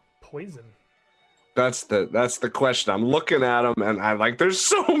 What poison? That's the question. I'm looking at them and I'm like, there's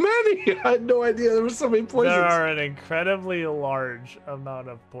so many. I had no idea there were so many poisons. There are an incredibly large amount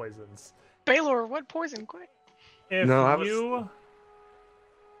of poisons. Baylor, what poison? Quick. If No, I was- you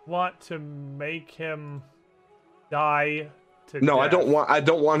want to make him die to No, I death,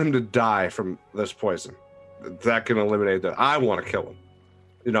 don't want him to die from this poison. That can eliminate that. I want to kill him.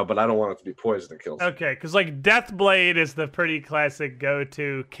 You know, but I don't want it to be poison that kills him. Okay, because like Deathblade is the pretty classic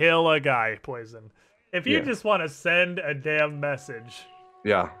go-to kill a guy poison. If you Yeah. just want to send a damn message,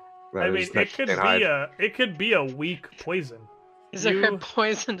 Yeah. that I mean, is- it that could can't be hide. a weak poison. Is there a You-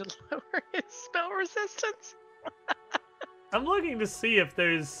 poison to lower his spell resistance? I'm looking to see if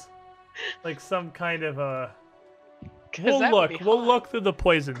there's like some kind of a. 'Cause We'll that would look. be We'll hot. look through the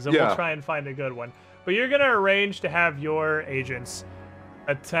poisons and Yeah. we'll try and find a good one. But you're gonna arrange to have your agents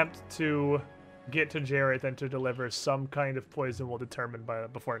attempt to get to Jareth and to deliver some kind of poison we'll determine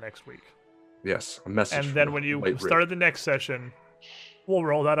before next week. Yes, a message. And from then the when you White Ridge. start the next session, we'll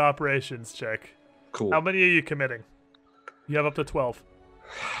roll that operations check. Cool. How many are you committing? You have up to 12.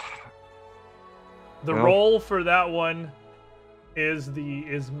 The Well- roll for that one is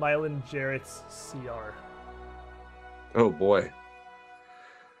Mylan Jarrett's CR. Oh boy.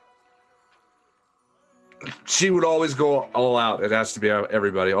 She would always go all out. It has to be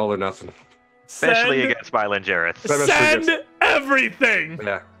everybody, all or nothing. especially Send- against Mylan Jareth. Send everything.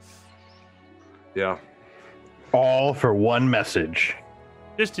 Yeah. Yeah. All for one message.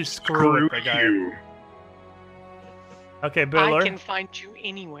 Just to screw with the guy. you. Okay, I Baylor. can find you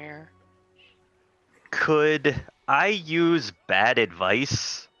anywhere. Could I use bad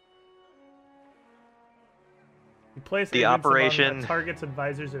advice? You place The agents among operation- a target's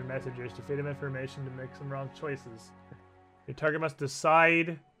advisors or messengers to feed them information to make some wrong choices. Your target must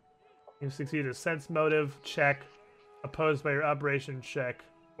decide. You succeed a sense motive check, opposed by your operation check,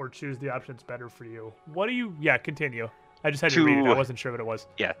 or choose the option that's better for you. What do you? Yeah, continue. I just had to read it. I wasn't sure what it was.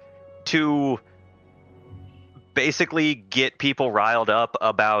 To basically get people riled up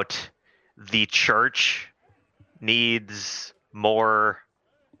about the church needs more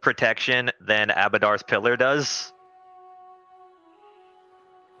protection than Abadar's pillar does.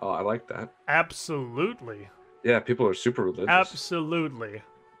 Oh, I like that. Absolutely. Yeah, people are super religious. Absolutely.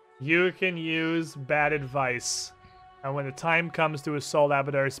 You can use bad advice. And when the time comes to assault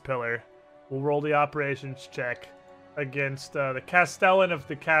Abadar's pillar, we'll roll the operations check against the Castellan of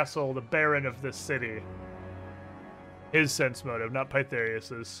the castle, the Baron of the city. His sense motive, not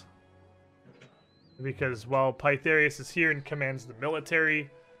Pytharius's. Because while Pytharius is here and commands the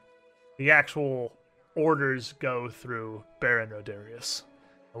military, the actual orders go through Baron Rodarius.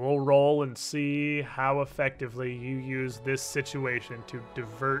 And we'll roll and see how effectively you use this situation to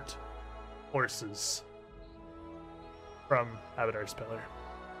divert horses from Abadar's pillar.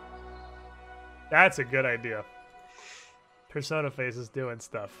 That's a good idea. Persona Face is doing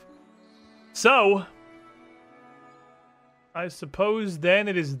stuff. So, I suppose then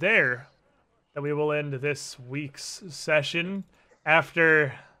it is there that we will end this week's session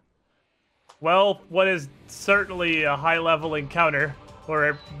after, well, what is certainly a high-level encounter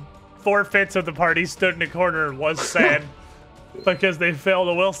where 4/5 of the party stood in a corner and was sad because they failed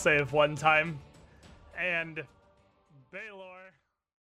a will save one time. And Baylor